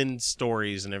human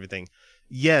stories and everything.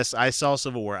 Yes, I saw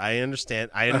Civil War. I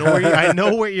understand. I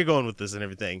know where you're going with this and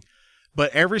everything.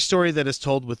 But every story that is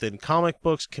told within comic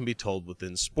books can be told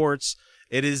within sports.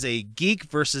 It is a geek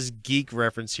versus geek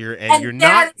reference here, and you're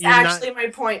not. My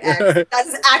point, Ed. That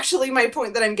is actually my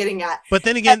point that I'm getting at. But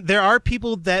then again, there are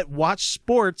people that watch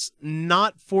sports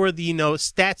not for the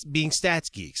stats being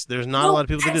stats geeks. There's not a lot of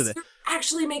people that do that. You're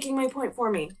actually making my point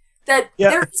for me. That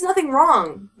there is nothing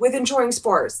wrong with enjoying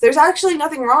sports. There's actually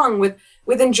nothing wrong with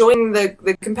enjoying the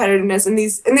competitiveness and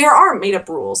there are made up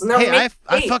rules. And I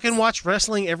fucking watch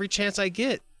wrestling every chance I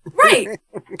get. Right.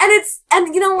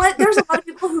 And you know what? There's a lot of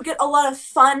people who get a lot of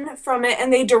fun from it,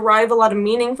 and they derive a lot of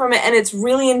meaning from it, and it's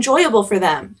really enjoyable for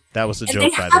them. That was a joke, by the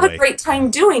way. They have a great time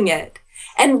doing it.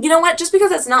 And you know what? Just because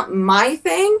that's not my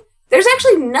thing, there's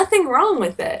actually nothing wrong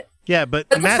with it. Yeah, but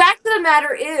the fact of the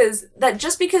matter is that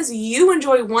just because you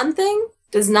enjoy one thing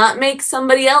does not make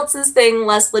somebody else's thing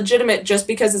less legitimate just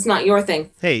because it's not your thing.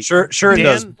 Hey, sure it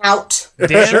does. Dan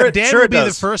will be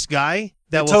the first guy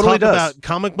that will talk about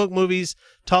comic book movies,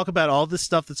 talk about all this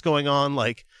stuff that's going on,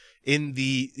 like in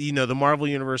the the Marvel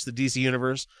universe, the DC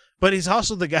universe. But he's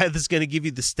also the guy that's going to give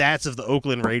you the stats of the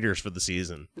Oakland Raiders for the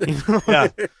season. Yeah,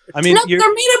 I mean, no,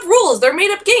 they're made up rules. They're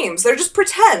made up games. They're just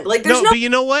pretend. Like there's no. But you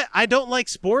know what? I don't like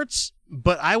sports,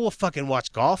 but I will fucking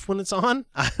watch golf when it's on.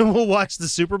 I will watch the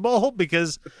Super Bowl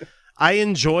because I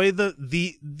enjoy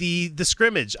the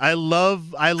scrimmage. I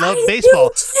love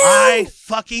baseball. I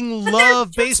fucking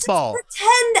love baseball.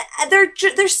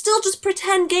 Pretend they're still just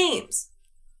pretend games.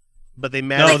 But they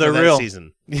matter for that real.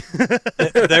 Season.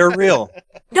 They're real.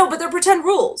 No, but they're pretend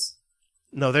rules.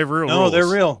 No, they're real. No, rules. they're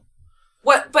real.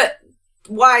 What? But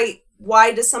why?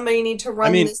 Why does somebody need to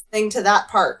run this thing to that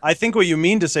part? I think what you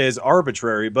mean to say is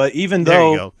arbitrary, but even There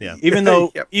you though, go. Yeah. even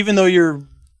though, Yep. even though you're,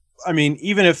 I mean,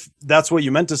 even if that's what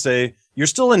you meant to say, you're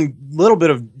still in little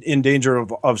bit in danger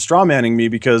of straw manning me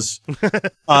because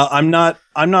I'm not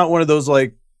one of those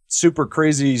like super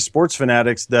crazy sports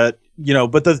fanatics that, you know,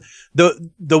 but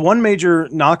the one major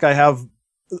knock I have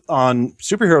on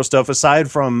superhero stuff, aside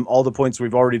from all the points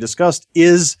we've already discussed,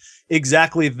 is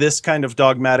exactly this kind of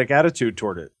dogmatic attitude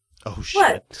toward it. Oh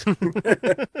shit.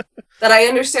 That I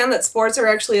understand that sports are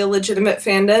actually a legitimate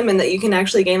fandom and that you can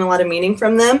actually gain a lot of meaning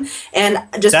from them. And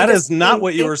just that is not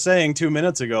what you were saying 2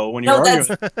 minutes ago when you were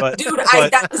arguing. But, dude,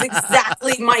 that was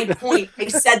exactly my point. I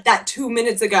said that 2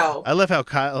 minutes ago. I love how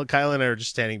Kyle and I are just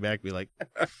standing back, be like,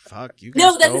 "Fuck you guys."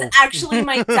 No, that is actually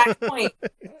my exact point.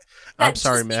 I'm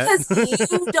sorry, Matt.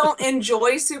 Because you don't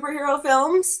enjoy superhero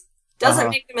films doesn't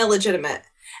make them illegitimate.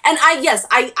 And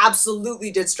I absolutely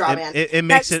did straw man. It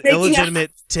makes it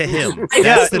illegitimate to him.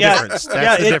 That's the difference.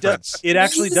 That's the difference. It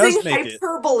actually does make it.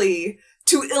 Hyperbole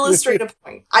to illustrate a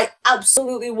point. I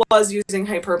absolutely was using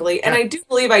hyperbole. And I do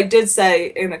believe I did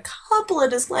say in a couple of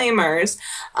disclaimers,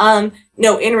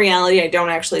 no, in reality, I don't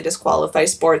actually disqualify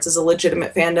sports as a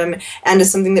legitimate fandom and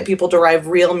as something that people derive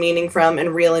real meaning from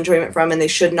and real enjoyment from, and they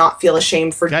should not feel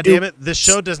ashamed for God damn it, this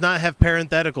show does not have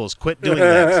parentheticals. Quit doing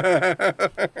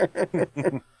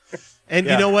that. And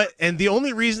you know what? And the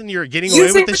only reason you're getting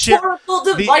away with this shit,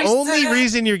 the only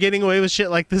reason you're getting away with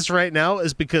shit like this right now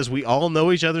is because we all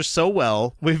know each other so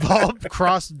well. We've all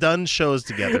done shows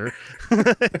together.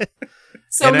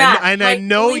 So and Matt, I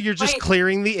know you're just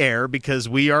clearing the air because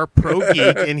we are pro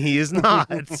geek and he is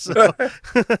not. So.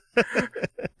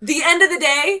 The end of the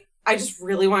day, I just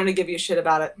really wanted to give you shit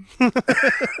about it.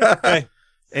 Okay.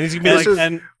 And he's gonna be like,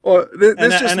 and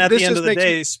at the end of the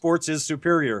day, sports is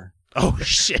superior. Oh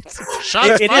shit!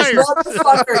 Shots It fired.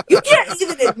 Motherfucker, you can't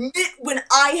even admit when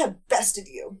I have bested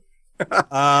you.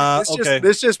 Okay.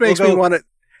 This just makes me want to.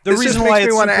 The reason why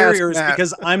it's superior is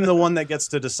because I'm the one that gets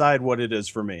to decide what it is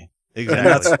for me.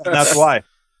 Exactly. That's why.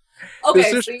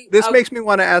 Okay. This makes me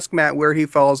want to ask Matt where he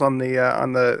falls on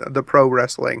the pro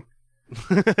wrestling.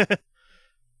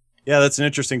 Yeah, that's an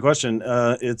interesting question.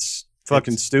 It's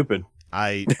fucking stupid.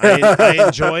 I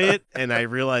enjoy it, and I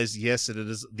realize, yes, it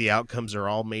is. The outcomes are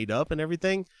all made up and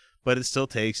everything, but it still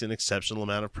takes an exceptional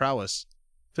amount of prowess,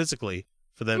 physically,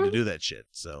 for them to do that shit.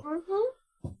 So,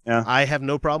 yeah, I have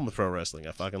no problem with pro wrestling.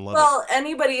 I fucking love it. Well,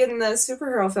 anybody in the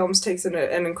superhero films takes an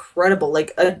incredible,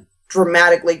 like a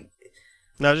dramatic, like.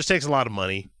 No, it just takes a lot of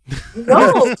money.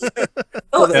 No,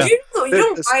 Yeah. you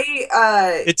don't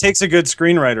buy. It takes a good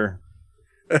screenwriter.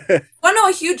 Well,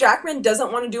 no, Hugh Jackman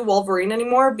doesn't want to do Wolverine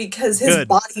anymore because his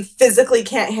body physically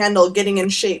can't handle getting in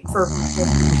shape for.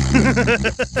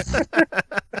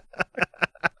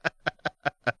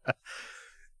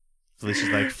 Felicia's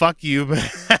like, fuck you, man.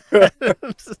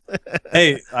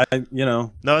 Hey,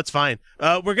 No, it's fine.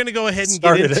 We're going to go ahead and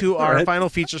get into our final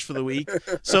features for the week.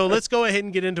 So let's go ahead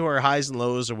and get into our highs and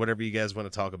lows or whatever you guys want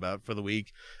to talk about for the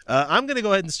week. I'm going to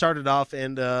go ahead and start it off.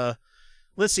 And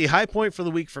let's see, high point for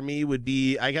the week for me would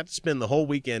be I got to spend the whole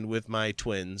weekend with my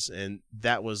twins. And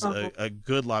that was a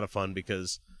good lot of fun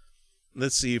because,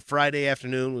 let's see, Friday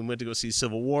afternoon, we went to go see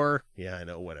Civil War. Yeah, I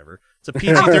know, whatever. It's a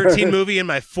PG-13 movie, and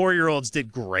my 4-year-olds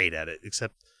did great at it,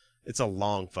 except it's a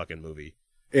long fucking movie.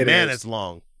 It's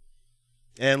long.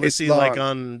 And let's see, long. like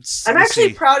on... I'm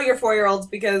actually proud of your 4-year-olds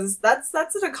because that's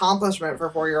an accomplishment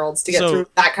for 4-year-olds to get through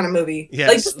that kind of movie.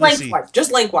 Yes, like,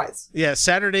 just lengthwise. Yeah,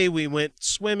 Saturday we went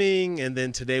swimming, and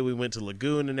then today we went to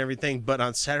Lagoon and everything, but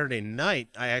on Saturday night,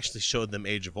 I actually showed them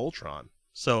Age of Ultron.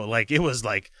 So, like, it was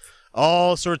like...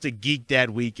 all sorts of geek dad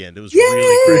weekend. It was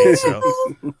really great. So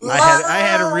I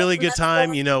had a really good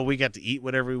time. You know, we got to eat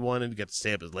whatever we wanted. We got to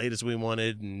stay up as late as we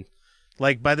wanted. And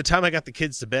like by the time I got the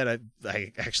kids to bed,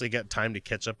 I actually got time to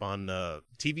catch up on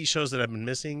TV shows that I've been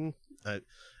missing.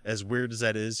 As weird as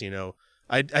that is, you know,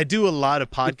 I do a lot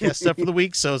of podcast stuff for the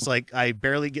week. So it's like I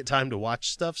barely get time to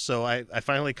watch stuff. So I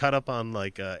finally caught up on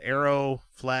like Arrow,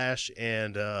 Flash,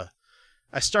 and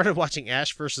I started watching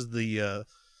Ash versus the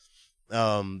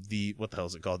what the hell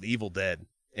is it called? The Evil Dead.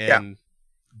 And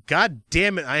God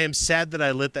damn it, I am sad that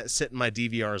I let that sit in my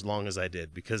DVR as long as I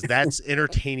did, because that's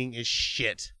entertaining as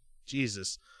shit.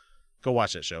 Jesus. Go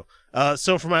watch that show.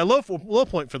 So for my low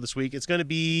point for this week, it's going to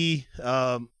be,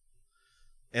 and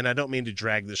I don't mean to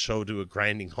drag this show to a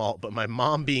grinding halt, but my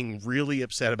mom being really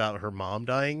upset about her mom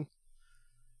dying.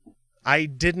 I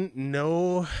didn't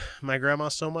know my grandma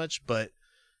so much, but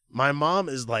my mom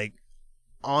is like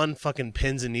on fucking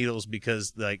pins and needles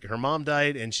because like her mom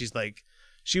died, and she's like,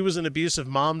 she was an abusive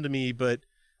mom to me, but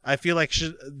I feel like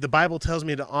the Bible tells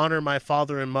me to honor my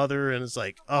father and mother, and it's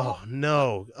like, oh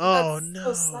no,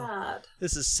 So sad.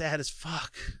 this is sad as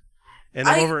fuck. And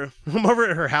I'm over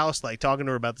at her house, like talking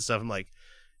to her about this stuff. I'm like,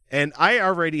 and I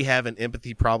already have an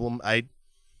empathy problem. I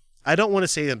don't want to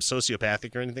say I'm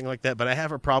sociopathic or anything like that, but I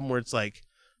have a problem where it's like,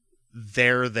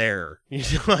 they're there.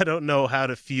 You know, I don't know how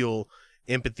to feel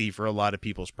empathy for a lot of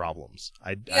people's problems.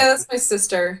 That's my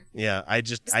sister. Yeah, I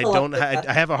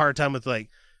have a hard time with, like,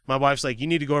 my wife's like, you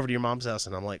need to go over to your mom's house,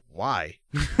 and I'm like, why?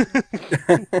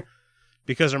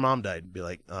 Because her mom died. Be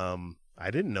like,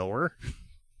 I didn't know her.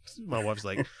 My wife's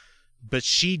like, but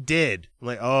she did. I'm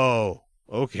like, oh,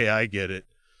 okay, I get it.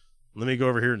 Let me go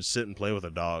over here and sit and play with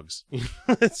the dogs.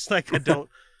 It's like,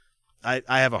 I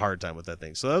have a hard time with that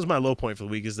thing. So that was my low point for the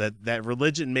week, is that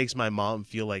religion makes my mom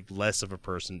feel like less of a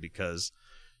person because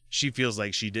she feels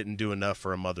like she didn't do enough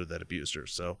for a mother that abused her.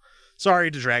 So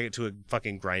sorry to drag it to a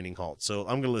fucking grinding halt. So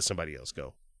I'm going to let somebody else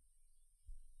go.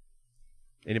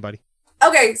 Anybody?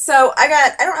 Okay, so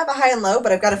I don't have a high and low,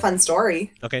 but I've got a fun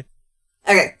story. Okay.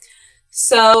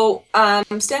 So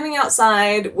I'm standing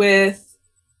outside with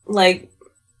like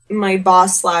my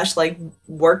boss / like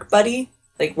work buddy,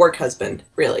 like work husband,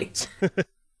 really.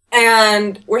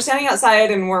 And we're standing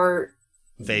outside and we're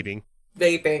vaping.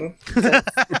 We're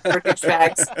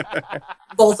douchebags,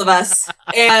 both of us.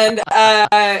 And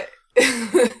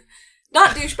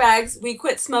not douchebags, we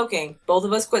quit smoking. Both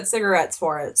of us quit cigarettes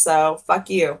for it, so fuck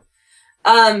you.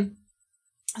 So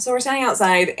we're standing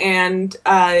outside, and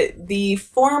the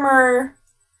former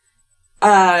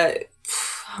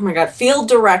field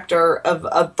director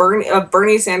of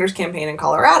Bernie Sanders campaign in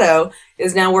Colorado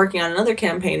is now working on another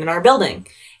campaign in our building,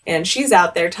 and she's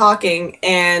out there talking,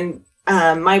 and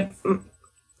my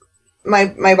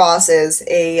boss is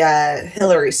a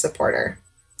Hillary supporter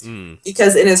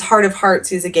because in his heart of hearts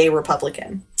he's a gay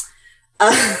Republican.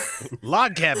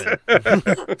 Log cabin.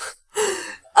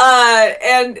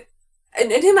 And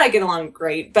him and I get along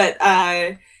great, but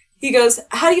he goes,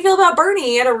 how do you feel about Bernie?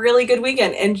 He had a really good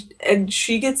weekend. And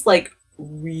she gets like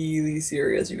really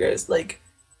serious, you guys, like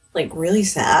really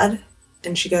sad.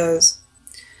 And she goes,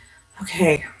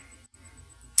 okay,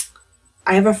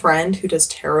 I have a friend who does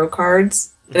tarot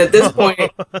cards. And at this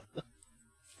point,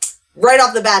 right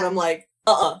off the bat, I'm like,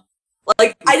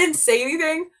 like, I didn't say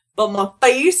anything, but my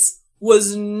face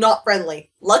was not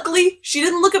friendly. Luckily, she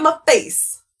didn't look at my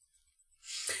face.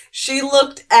 She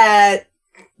looked at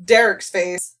Derek's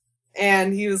face,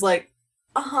 and he was like,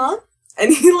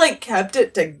 and he like kept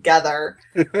it together.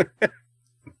 Like,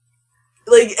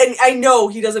 and I know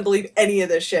he doesn't believe any of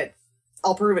this shit.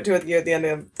 I'll prove it to you at the end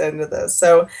of this.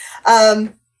 So,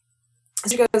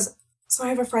 she goes, so I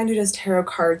have a friend who does tarot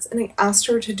cards, and I asked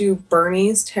her to do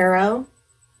Bernie's tarot,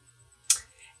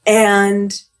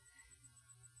 and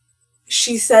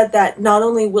she said that not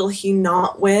only will he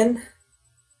not win,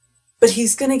 but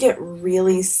he's going to get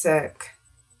really sick.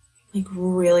 Like,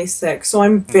 really sick. So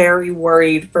I'm very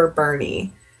worried for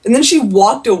Bernie. And then she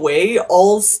walked away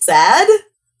all sad.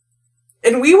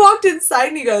 And we walked inside,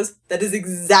 and he goes, that is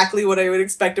exactly what I would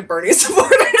expect a Bernie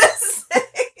supporter to say.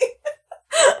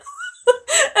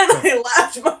 And I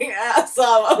laughed my ass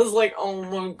off. I was like, oh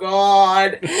my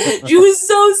God. She was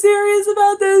so serious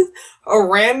about this. A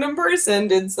random person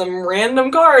did some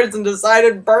random cards and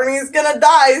decided Bernie's gonna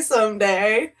die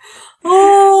someday.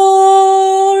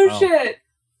 Oh, shit.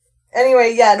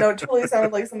 Anyway, yeah, no, it totally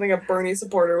sounded like something a Bernie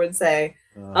supporter would say.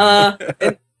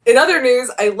 In other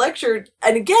news, I lectured,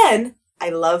 and again, I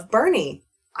love Bernie.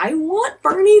 I want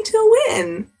Bernie to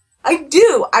win. I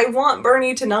do. I want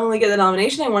Bernie to not only get the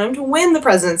nomination, I want him to win the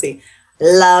presidency.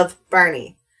 Love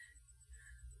Bernie.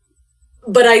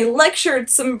 But I lectured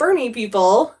some Bernie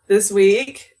people this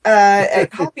week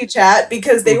at Coffee Chat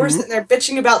because they were sitting there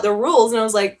bitching about the rules, and I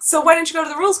was like, so why didn't you go to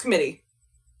the rules committee?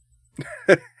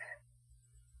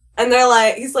 And they're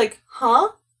like, he's like, huh?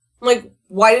 I'm like,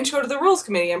 why didn't you go to the rules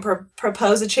committee and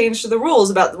propose a change to the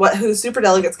rules about who the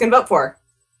superdelegates can vote for?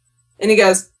 And he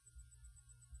goes,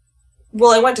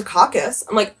 well, I went to caucus.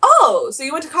 I'm like, oh, so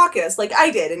you went to caucus like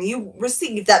I did, and you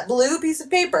received that blue piece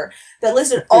of paper that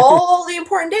listed all the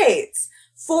important dates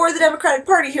for the Democratic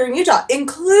Party here in Utah,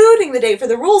 including the date for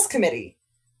the Rules Committee.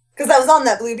 because that was on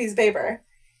that blue piece of paper,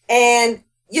 and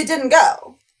you didn't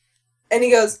go. And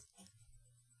he goes,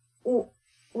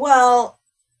 well,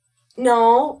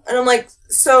 no. And I'm like,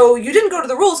 so you didn't go to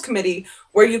the rules committee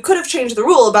where you could have changed the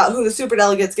rule about who the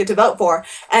superdelegates get to vote for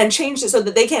and changed it so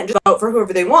that they can't vote for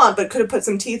whoever they want, but could have put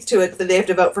some teeth to it that they have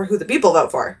to vote for who the people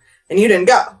vote for. And you didn't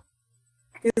go.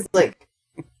 He's like,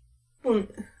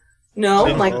 no.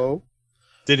 I'm like,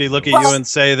 did he look at you and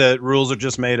say that rules are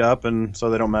just made up and so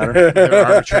they don't matter? They're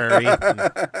arbitrary.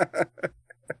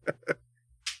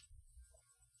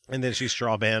 And then she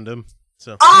straw banned him.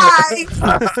 So I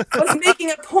was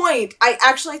making a point. I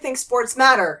actually think sports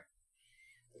matter.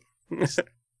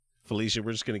 Felicia,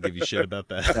 we're just going to give you shit about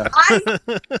that.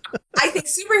 I think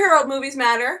superhero movies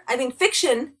matter. I think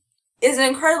fiction is an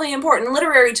incredibly important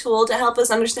literary tool to help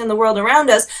us understand the world around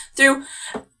us through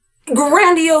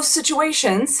grandiose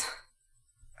situations.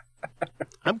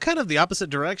 I'm kind of the opposite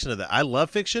direction of that. I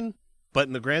love fiction, but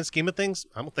in the grand scheme of things,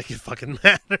 I don't think it fucking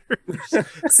matters.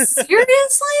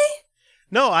 Seriously?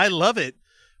 No, I love it.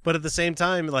 But at the same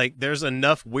time, like, there's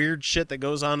enough weird shit that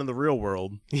goes on in the real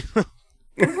world.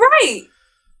 Right.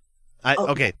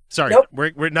 Okay, sorry. Nope.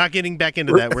 We're not getting back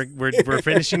into that. We're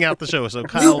finishing out the show. So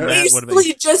Kyle, You Matt, what about basically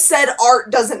you? just said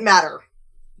art doesn't matter.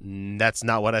 That's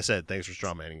not what I said. Thanks for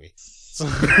strawmanning me.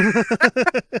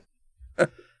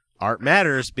 Art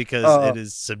matters because it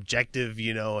is subjective,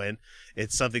 and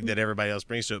it's something that everybody else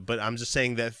brings to it. But I'm just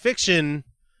saying that fiction,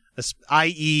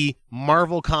 i.e.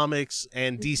 Marvel Comics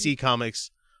and DC Comics,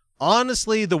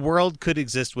 honestly, the world could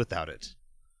exist without it.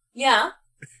 Yeah.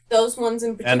 Those ones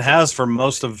in particular. And has for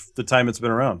most of the time it's been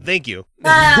around. Thank you.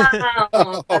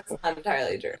 No, that's not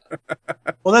entirely true.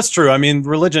 Well, that's true. I mean,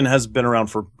 religion has been around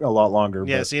for a lot longer.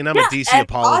 Yeah, but... see, and I'm a DC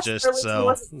apologist, so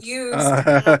wasn't used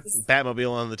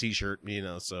Batmobile on the T-shirt,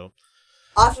 so.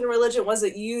 Often religion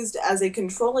wasn't used as a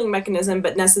controlling mechanism,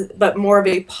 but more of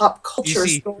a pop culture You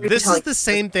see, storytelling. this is the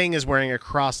same thing as wearing a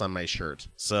cross on my shirt.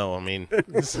 So, I mean.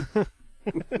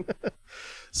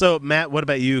 So, Matt, what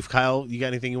about you? Kyle, you got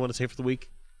anything you want to say for the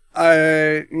week?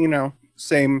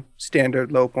 Same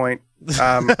standard low point.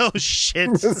 Oh, shit.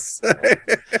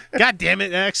 God damn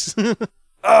it, X.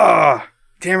 Oh,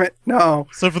 damn it. No.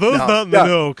 So for those not in the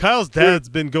know, Kyle's dad's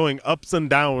been going ups and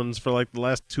downs for like the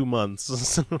last 2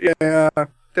 months. Yeah,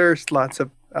 there's lots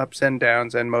of ups and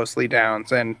downs and mostly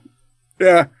downs. And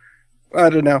yeah, I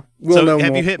don't know. We'll know have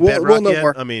more. You hit we'll bedrock know yet?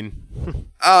 more. I mean...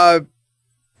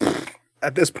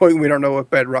 At this point, we don't know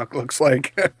what bedrock looks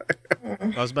like.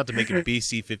 I was about to make a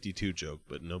BC-52 joke,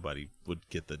 but nobody would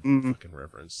get the fucking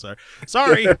reference.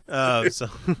 Sorry. So,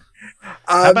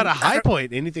 how about a high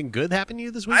point? Anything good happen to you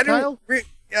this week, Kyle?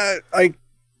 I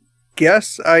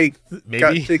guess I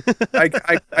maybe I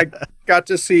got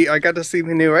to see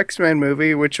the new X-Men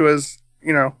movie, which was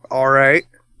all right.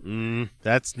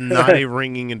 That's not a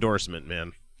ringing endorsement,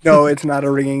 man. No, it's not a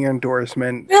ringing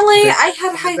endorsement. Really, I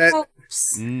had high hopes.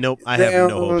 Nope, I have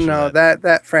no hopes. No,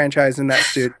 that franchise in that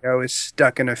studio is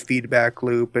stuck in a feedback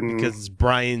loop, and because it's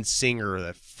Bryan Singer,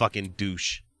 that fucking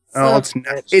douche. Oh,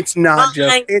 it's not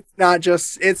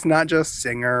just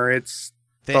Singer. It's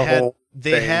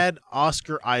they had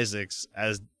Oscar Isaacs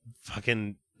as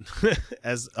fucking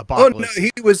as Apocalypse. Oh no,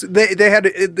 he was. They had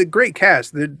the great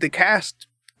cast. The cast.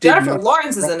 Jennifer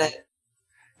Lawrence is in it.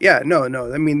 Yeah, no.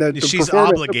 I mean, she's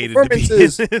obligated to be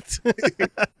in it.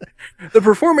 The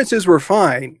performances were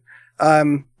fine.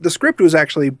 The script was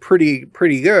actually pretty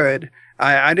good.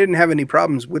 I didn't have any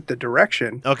problems with the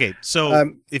direction. Okay,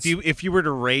 so if you were to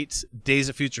rate Days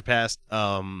of Future Past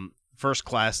First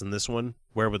Class in this one,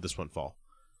 where would this one fall?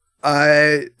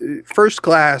 First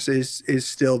Class is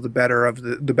still the better of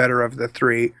the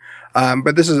three.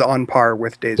 But this is on par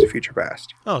with Days of Future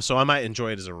Past. Oh, so I might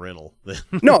enjoy it as a rental.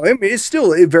 No, I mean, it's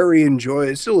still a very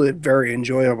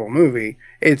enjoyable movie.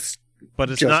 It's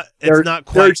not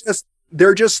quite.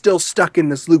 They're just still stuck in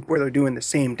this loop where they're doing the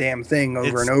same damn thing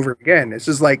over and over again. This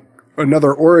is like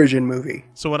another origin movie.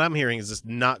 So what I'm hearing is it's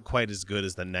not quite as good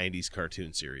as the 90s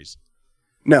cartoon series.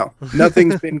 No,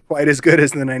 nothing's been quite as good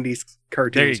as the 90s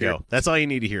cartoon series. There you go. That's all you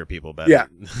need to hear, people, about it.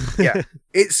 Yeah.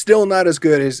 It's still not as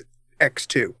good as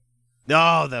X2.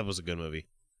 Oh, that was a good movie.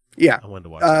 Yeah. I wanted to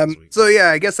watch it this week. So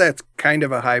yeah, I guess that's kind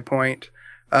of a high point.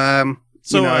 After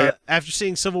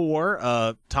seeing Civil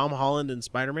War, Tom Holland and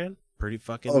Spider-Man, pretty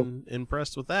fucking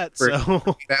impressed with that. So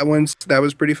that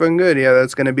was pretty fucking good. Yeah,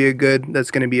 that's gonna be a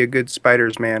good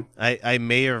Spiders Man. I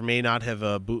may or may not have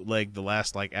bootlegged the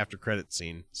last after credit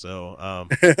scene. So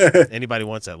anybody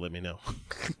wants that, let me know.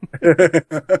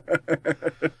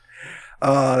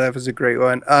 Oh, that was a great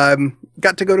one.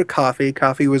 Got to go to Coffee.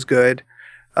 Coffee was good.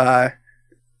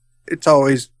 It's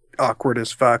always awkward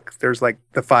as fuck. There's like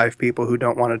the 5 people who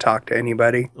don't want to talk to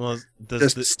anybody. Well,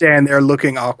 just stand there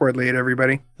looking awkwardly at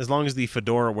everybody. As long as the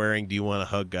fedora wearing "Do you want a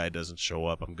hug" guy doesn't show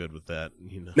up, I'm good with that.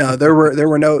 You know. No, there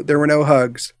were no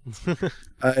hugs,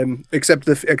 except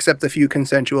the few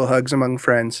consensual hugs among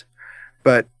friends.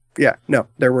 But yeah, no,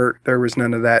 there was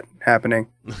none of that happening.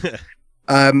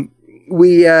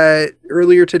 We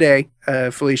earlier today,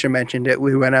 Felicia mentioned it.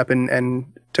 We went up and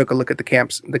took a look at the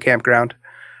campground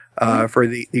for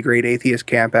the Great Atheist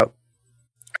Camp out.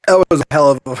 That was a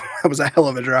hell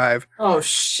of a drive. Oh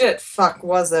shit! Fuck,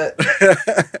 was it?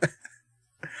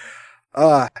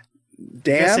 Damn.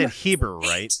 You said Heber,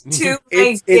 right?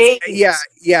 It's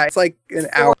like an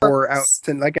hour out,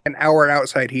 like an hour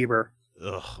outside Heber.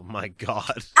 Oh my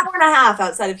god! Hour and a half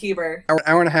outside of Heber.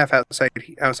 Hour and a half outside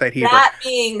Heber. That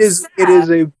being said, it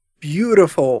is a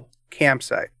beautiful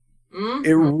campsite. Mm-hmm.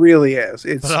 It really is.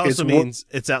 But it also means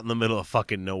it's out in the middle of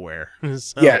fucking nowhere.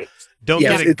 So yeah. Don't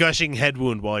get a gushing head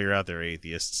wound while you're out there,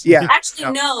 atheists. Yeah.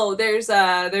 Actually, no. There's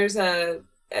like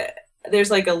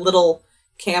a little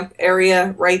camp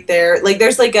area right there. Like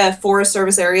there's like a Forest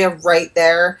Service area right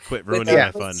there. Quit ruining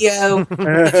my fun.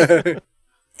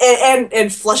 And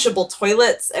flushable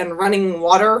toilets and running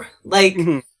water. Like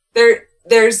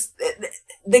there's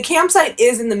the campsite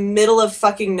is in the middle of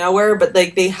fucking nowhere, but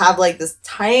like they have like this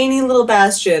tiny little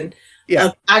bastion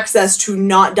of access to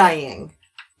not dying.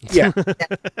 Yeah.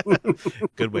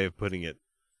 Good way of putting it.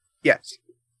 Yes.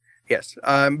 But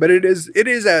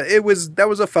that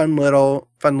was a fun little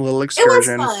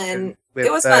excursion. It was fun.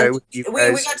 It was fun. We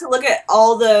got to look at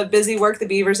all the busy work the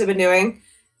beavers have been doing.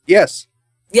 Yes.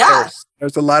 Yeah.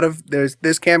 There's a lot of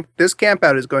this camp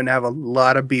out is going to have a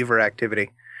lot of beaver activity.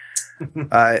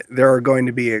 There are going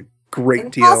to be a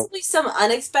great deal. Possibly some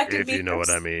unexpected beavers. You know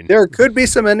what I mean. There could be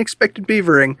some unexpected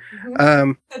beavering.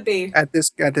 Could be at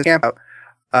this camp out.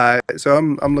 So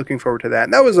I'm looking forward to that.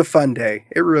 And that was a fun day.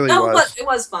 It really was. It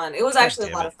was fun. It was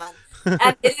actually a lot of fun.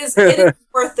 And it is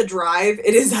worth the drive.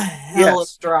 It is a hell of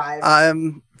a drive.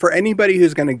 For anybody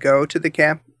who's going to go to the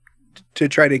camp to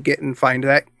try to get and find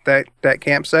that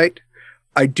campsite,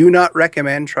 I do not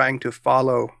recommend trying to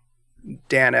follow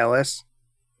Dan Ellis.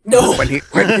 No, when he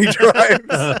drives.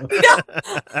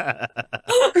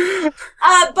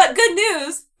 But good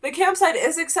news: the campsite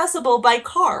is accessible by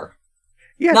car.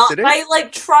 Yes, not it is. by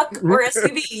like truck or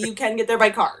SUV. You can get there by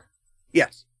car.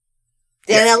 Yes.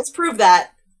 Dan Ellis proved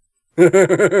that.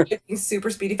 He's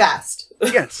super speedy fast.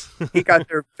 Yes, he got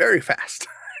there very fast.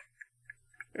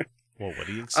 Well, what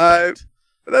do you expect?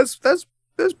 That's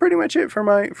pretty much it for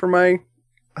my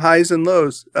highs and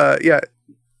lows.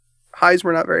 Highs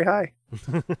were not very high.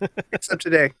 Except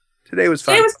today. Today was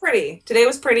fun. Today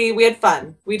was pretty. We had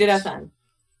fun. We did have fun.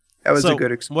 That was a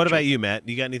good experience. What about you, Matt?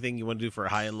 You got anything you want to do for a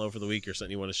high and low for the week, or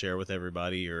something you want to share with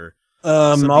everybody, or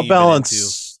I'll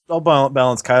balance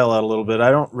Kyle out a little bit.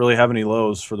 I don't really have any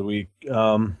lows for the week.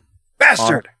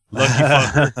 Bastard. Lucky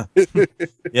fucker.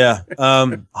 Yeah.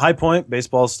 High point,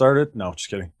 baseball started. No, just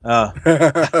kidding. I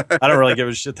don't really give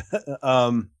a shit.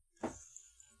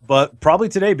 But probably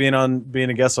today being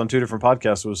a guest on 2 different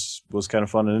podcasts was kind of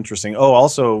fun and interesting. Oh,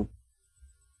 also,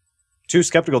 2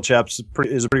 Skeptical Chaps is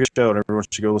a pretty good show, and everyone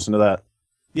should go listen to that.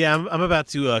 Yeah, I'm about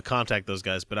to contact those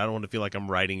guys, but I don't want to feel like I'm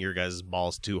riding your guys'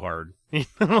 balls too hard. Ride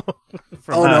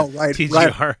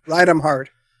them hard.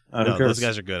 No, those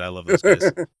guys are good. I love those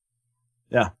guys.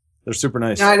 Yeah, they're super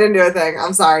nice. No, I didn't do a thing.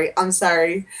 I'm sorry.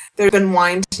 There's been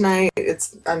wine tonight.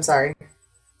 I'm sorry.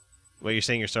 Well, you're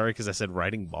saying you're sorry because I said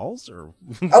riding balls, or?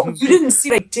 Oh, you didn't see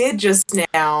what I did just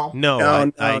now.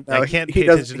 No. I can't pay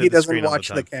attention to the screen all the time. He doesn't watch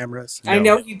the cameras. No. I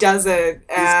know he doesn't,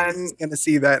 and he's gonna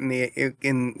see that in the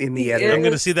edit. I'm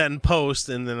gonna see that in post,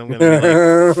 and then I'm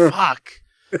gonna be like, "Fuck."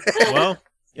 Well,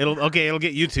 it'll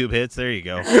get YouTube hits. There you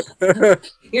go.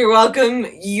 You're welcome,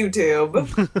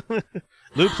 YouTube.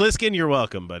 Luke Pliskin, you're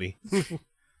welcome, buddy.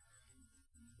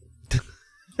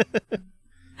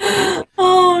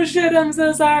 Oh shit! I'm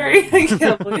so sorry. I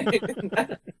can't believe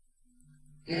that.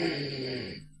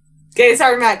 Okay,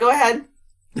 sorry, Matt. Go ahead.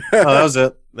 Oh, that was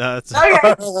it.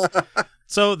 Okay.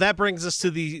 So that brings us to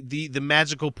the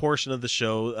magical portion of the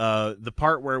show, the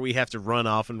part where we have to run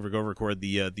off and go record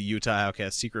the Utah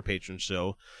Outcasts Secret Patron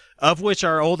Show, of which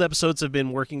our old episodes have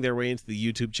been working their way into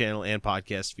the YouTube channel and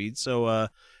podcast feed. So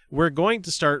we're going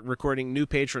to start recording new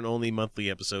patron-only monthly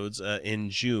episodes in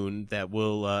June that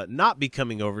will not be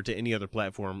coming over to any other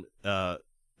platform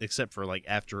except for like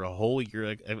after a whole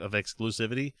year of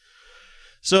exclusivity.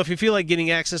 So if you feel like getting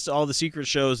access to all the secret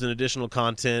shows and additional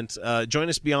content, join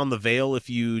us beyond the veil if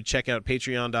you check out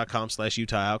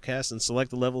patreon.com/Utah Outcasts and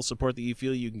select the level of support that you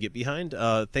feel you can get behind.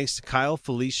 Thanks to Kyle,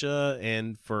 Felicia,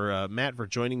 and for Matt for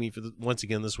joining me for once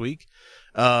again this week.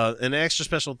 An extra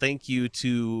special thank you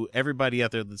to everybody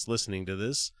out there that's listening to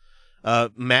this.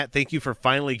 Matt, thank you for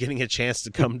finally getting a chance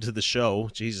to come to the show.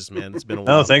 Jesus, man, it's been a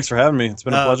while. Oh, thanks for having me. It's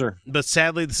been a pleasure. But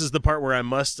sadly, this is the part where I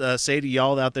must say to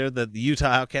y'all out there that the Utah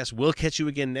Outcast will catch you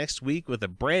again next week with a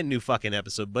brand new fucking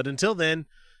episode. But until then,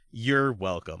 you're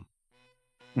welcome.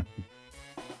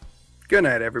 Good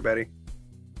night, everybody.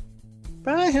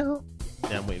 Bye. Now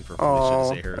I'm waiting for Felicia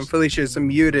to say hers. And Felicia's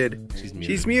muted. She's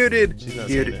muted. She's not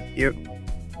muted. saying Yep.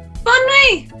 Fun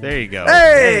me. There you go.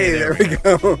 Hey, there we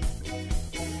go.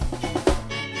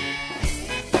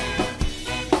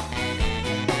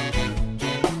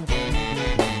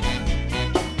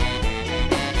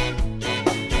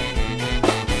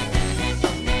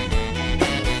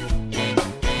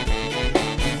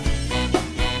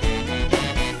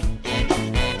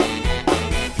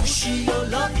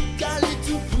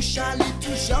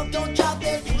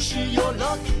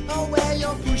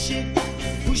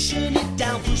 Pushing it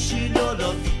down, pushing your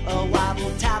luck, a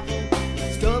wobble topple,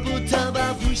 stubble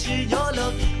tumble, pushing your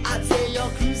luck. I'd say you're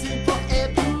cruising for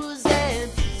a bruising.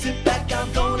 Sit back,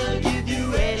 I'm gonna give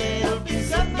you a little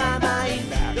piece of my mind.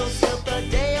 Yourself a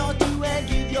day or two and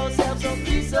give yourself some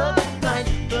peace of mind.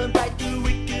 Burn right through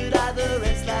wicked either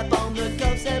and slap on the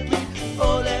cuffs and plead.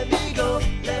 Oh, let me go,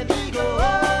 let me go.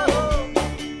 Oh,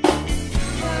 too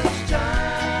much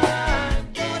time.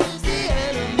 What is the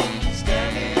enemy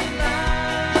standing in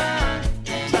line?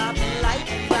 Dropping like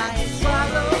flies,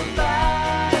 swallowed by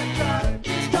God.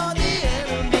 It's not the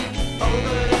enemy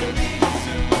over the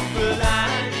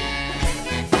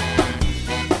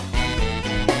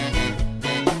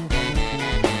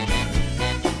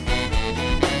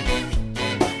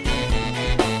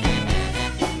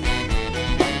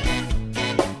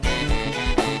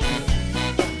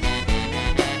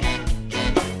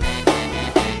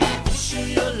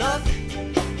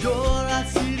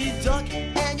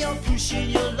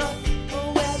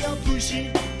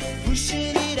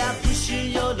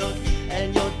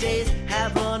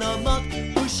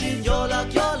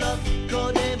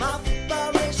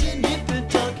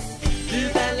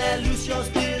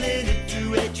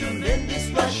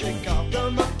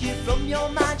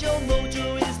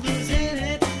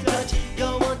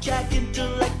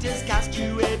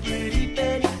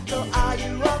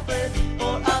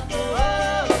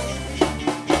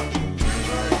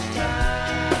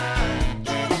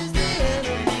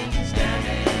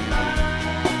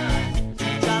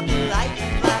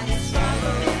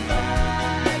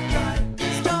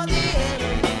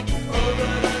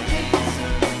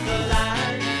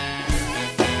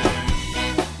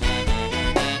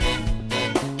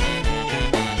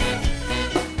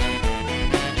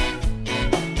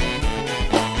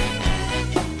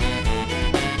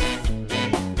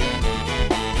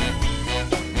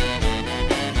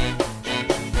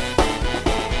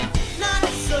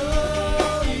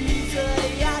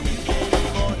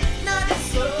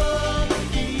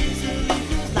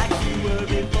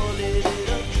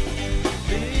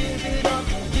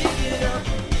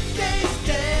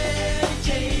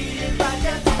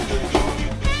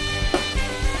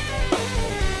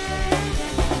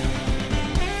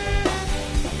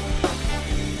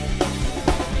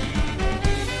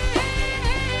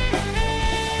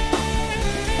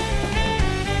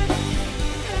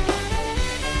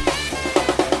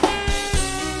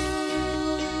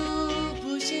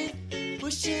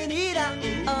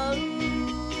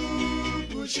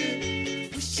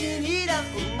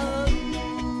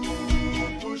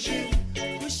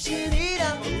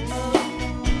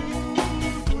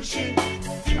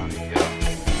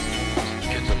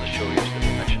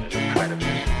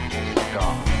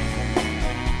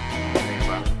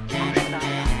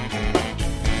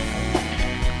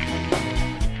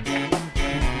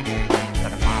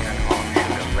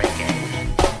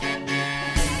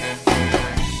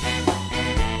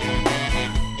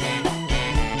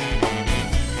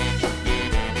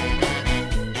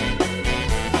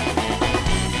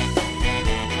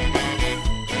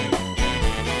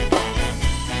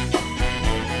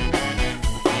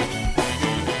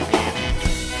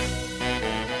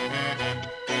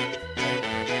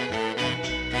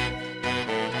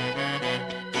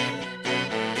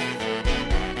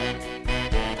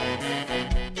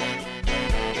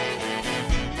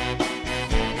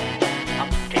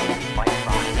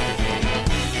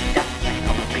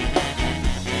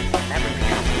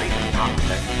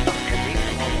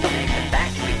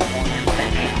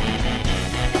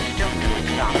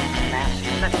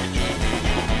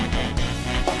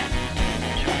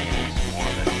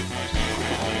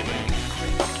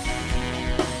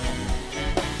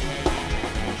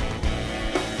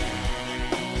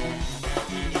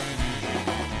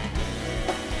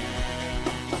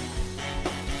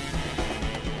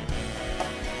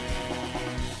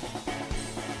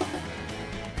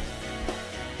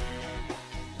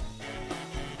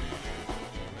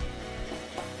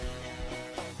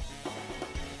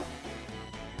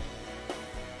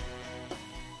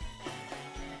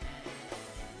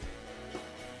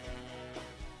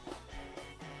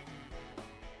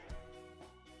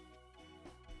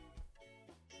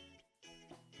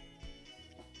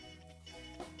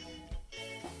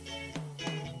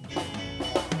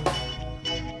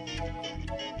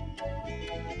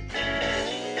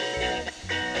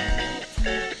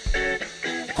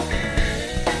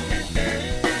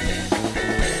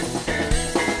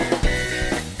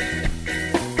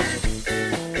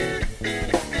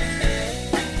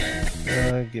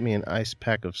an ice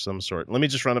pack of some sort. Let me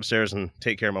just run upstairs and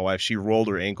take care of my wife. She rolled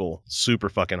her ankle super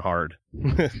fucking hard,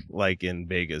 like in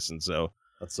Vegas, and so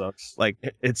that sucks. Like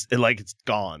it's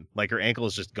gone. Like her ankle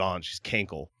is just gone. She's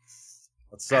cankle.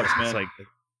 That sucks, man.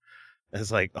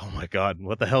 It's like, oh my God,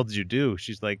 what the hell did you do?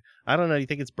 She's like, I don't know. You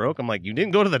think it's broke? I'm like, you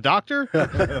didn't go to the doctor?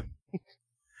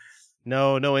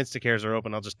 No Instacares are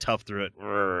open. I'll just tough through it.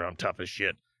 I'm tough as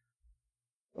shit.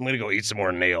 I'm going to go eat some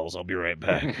more nails. I'll be right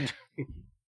back.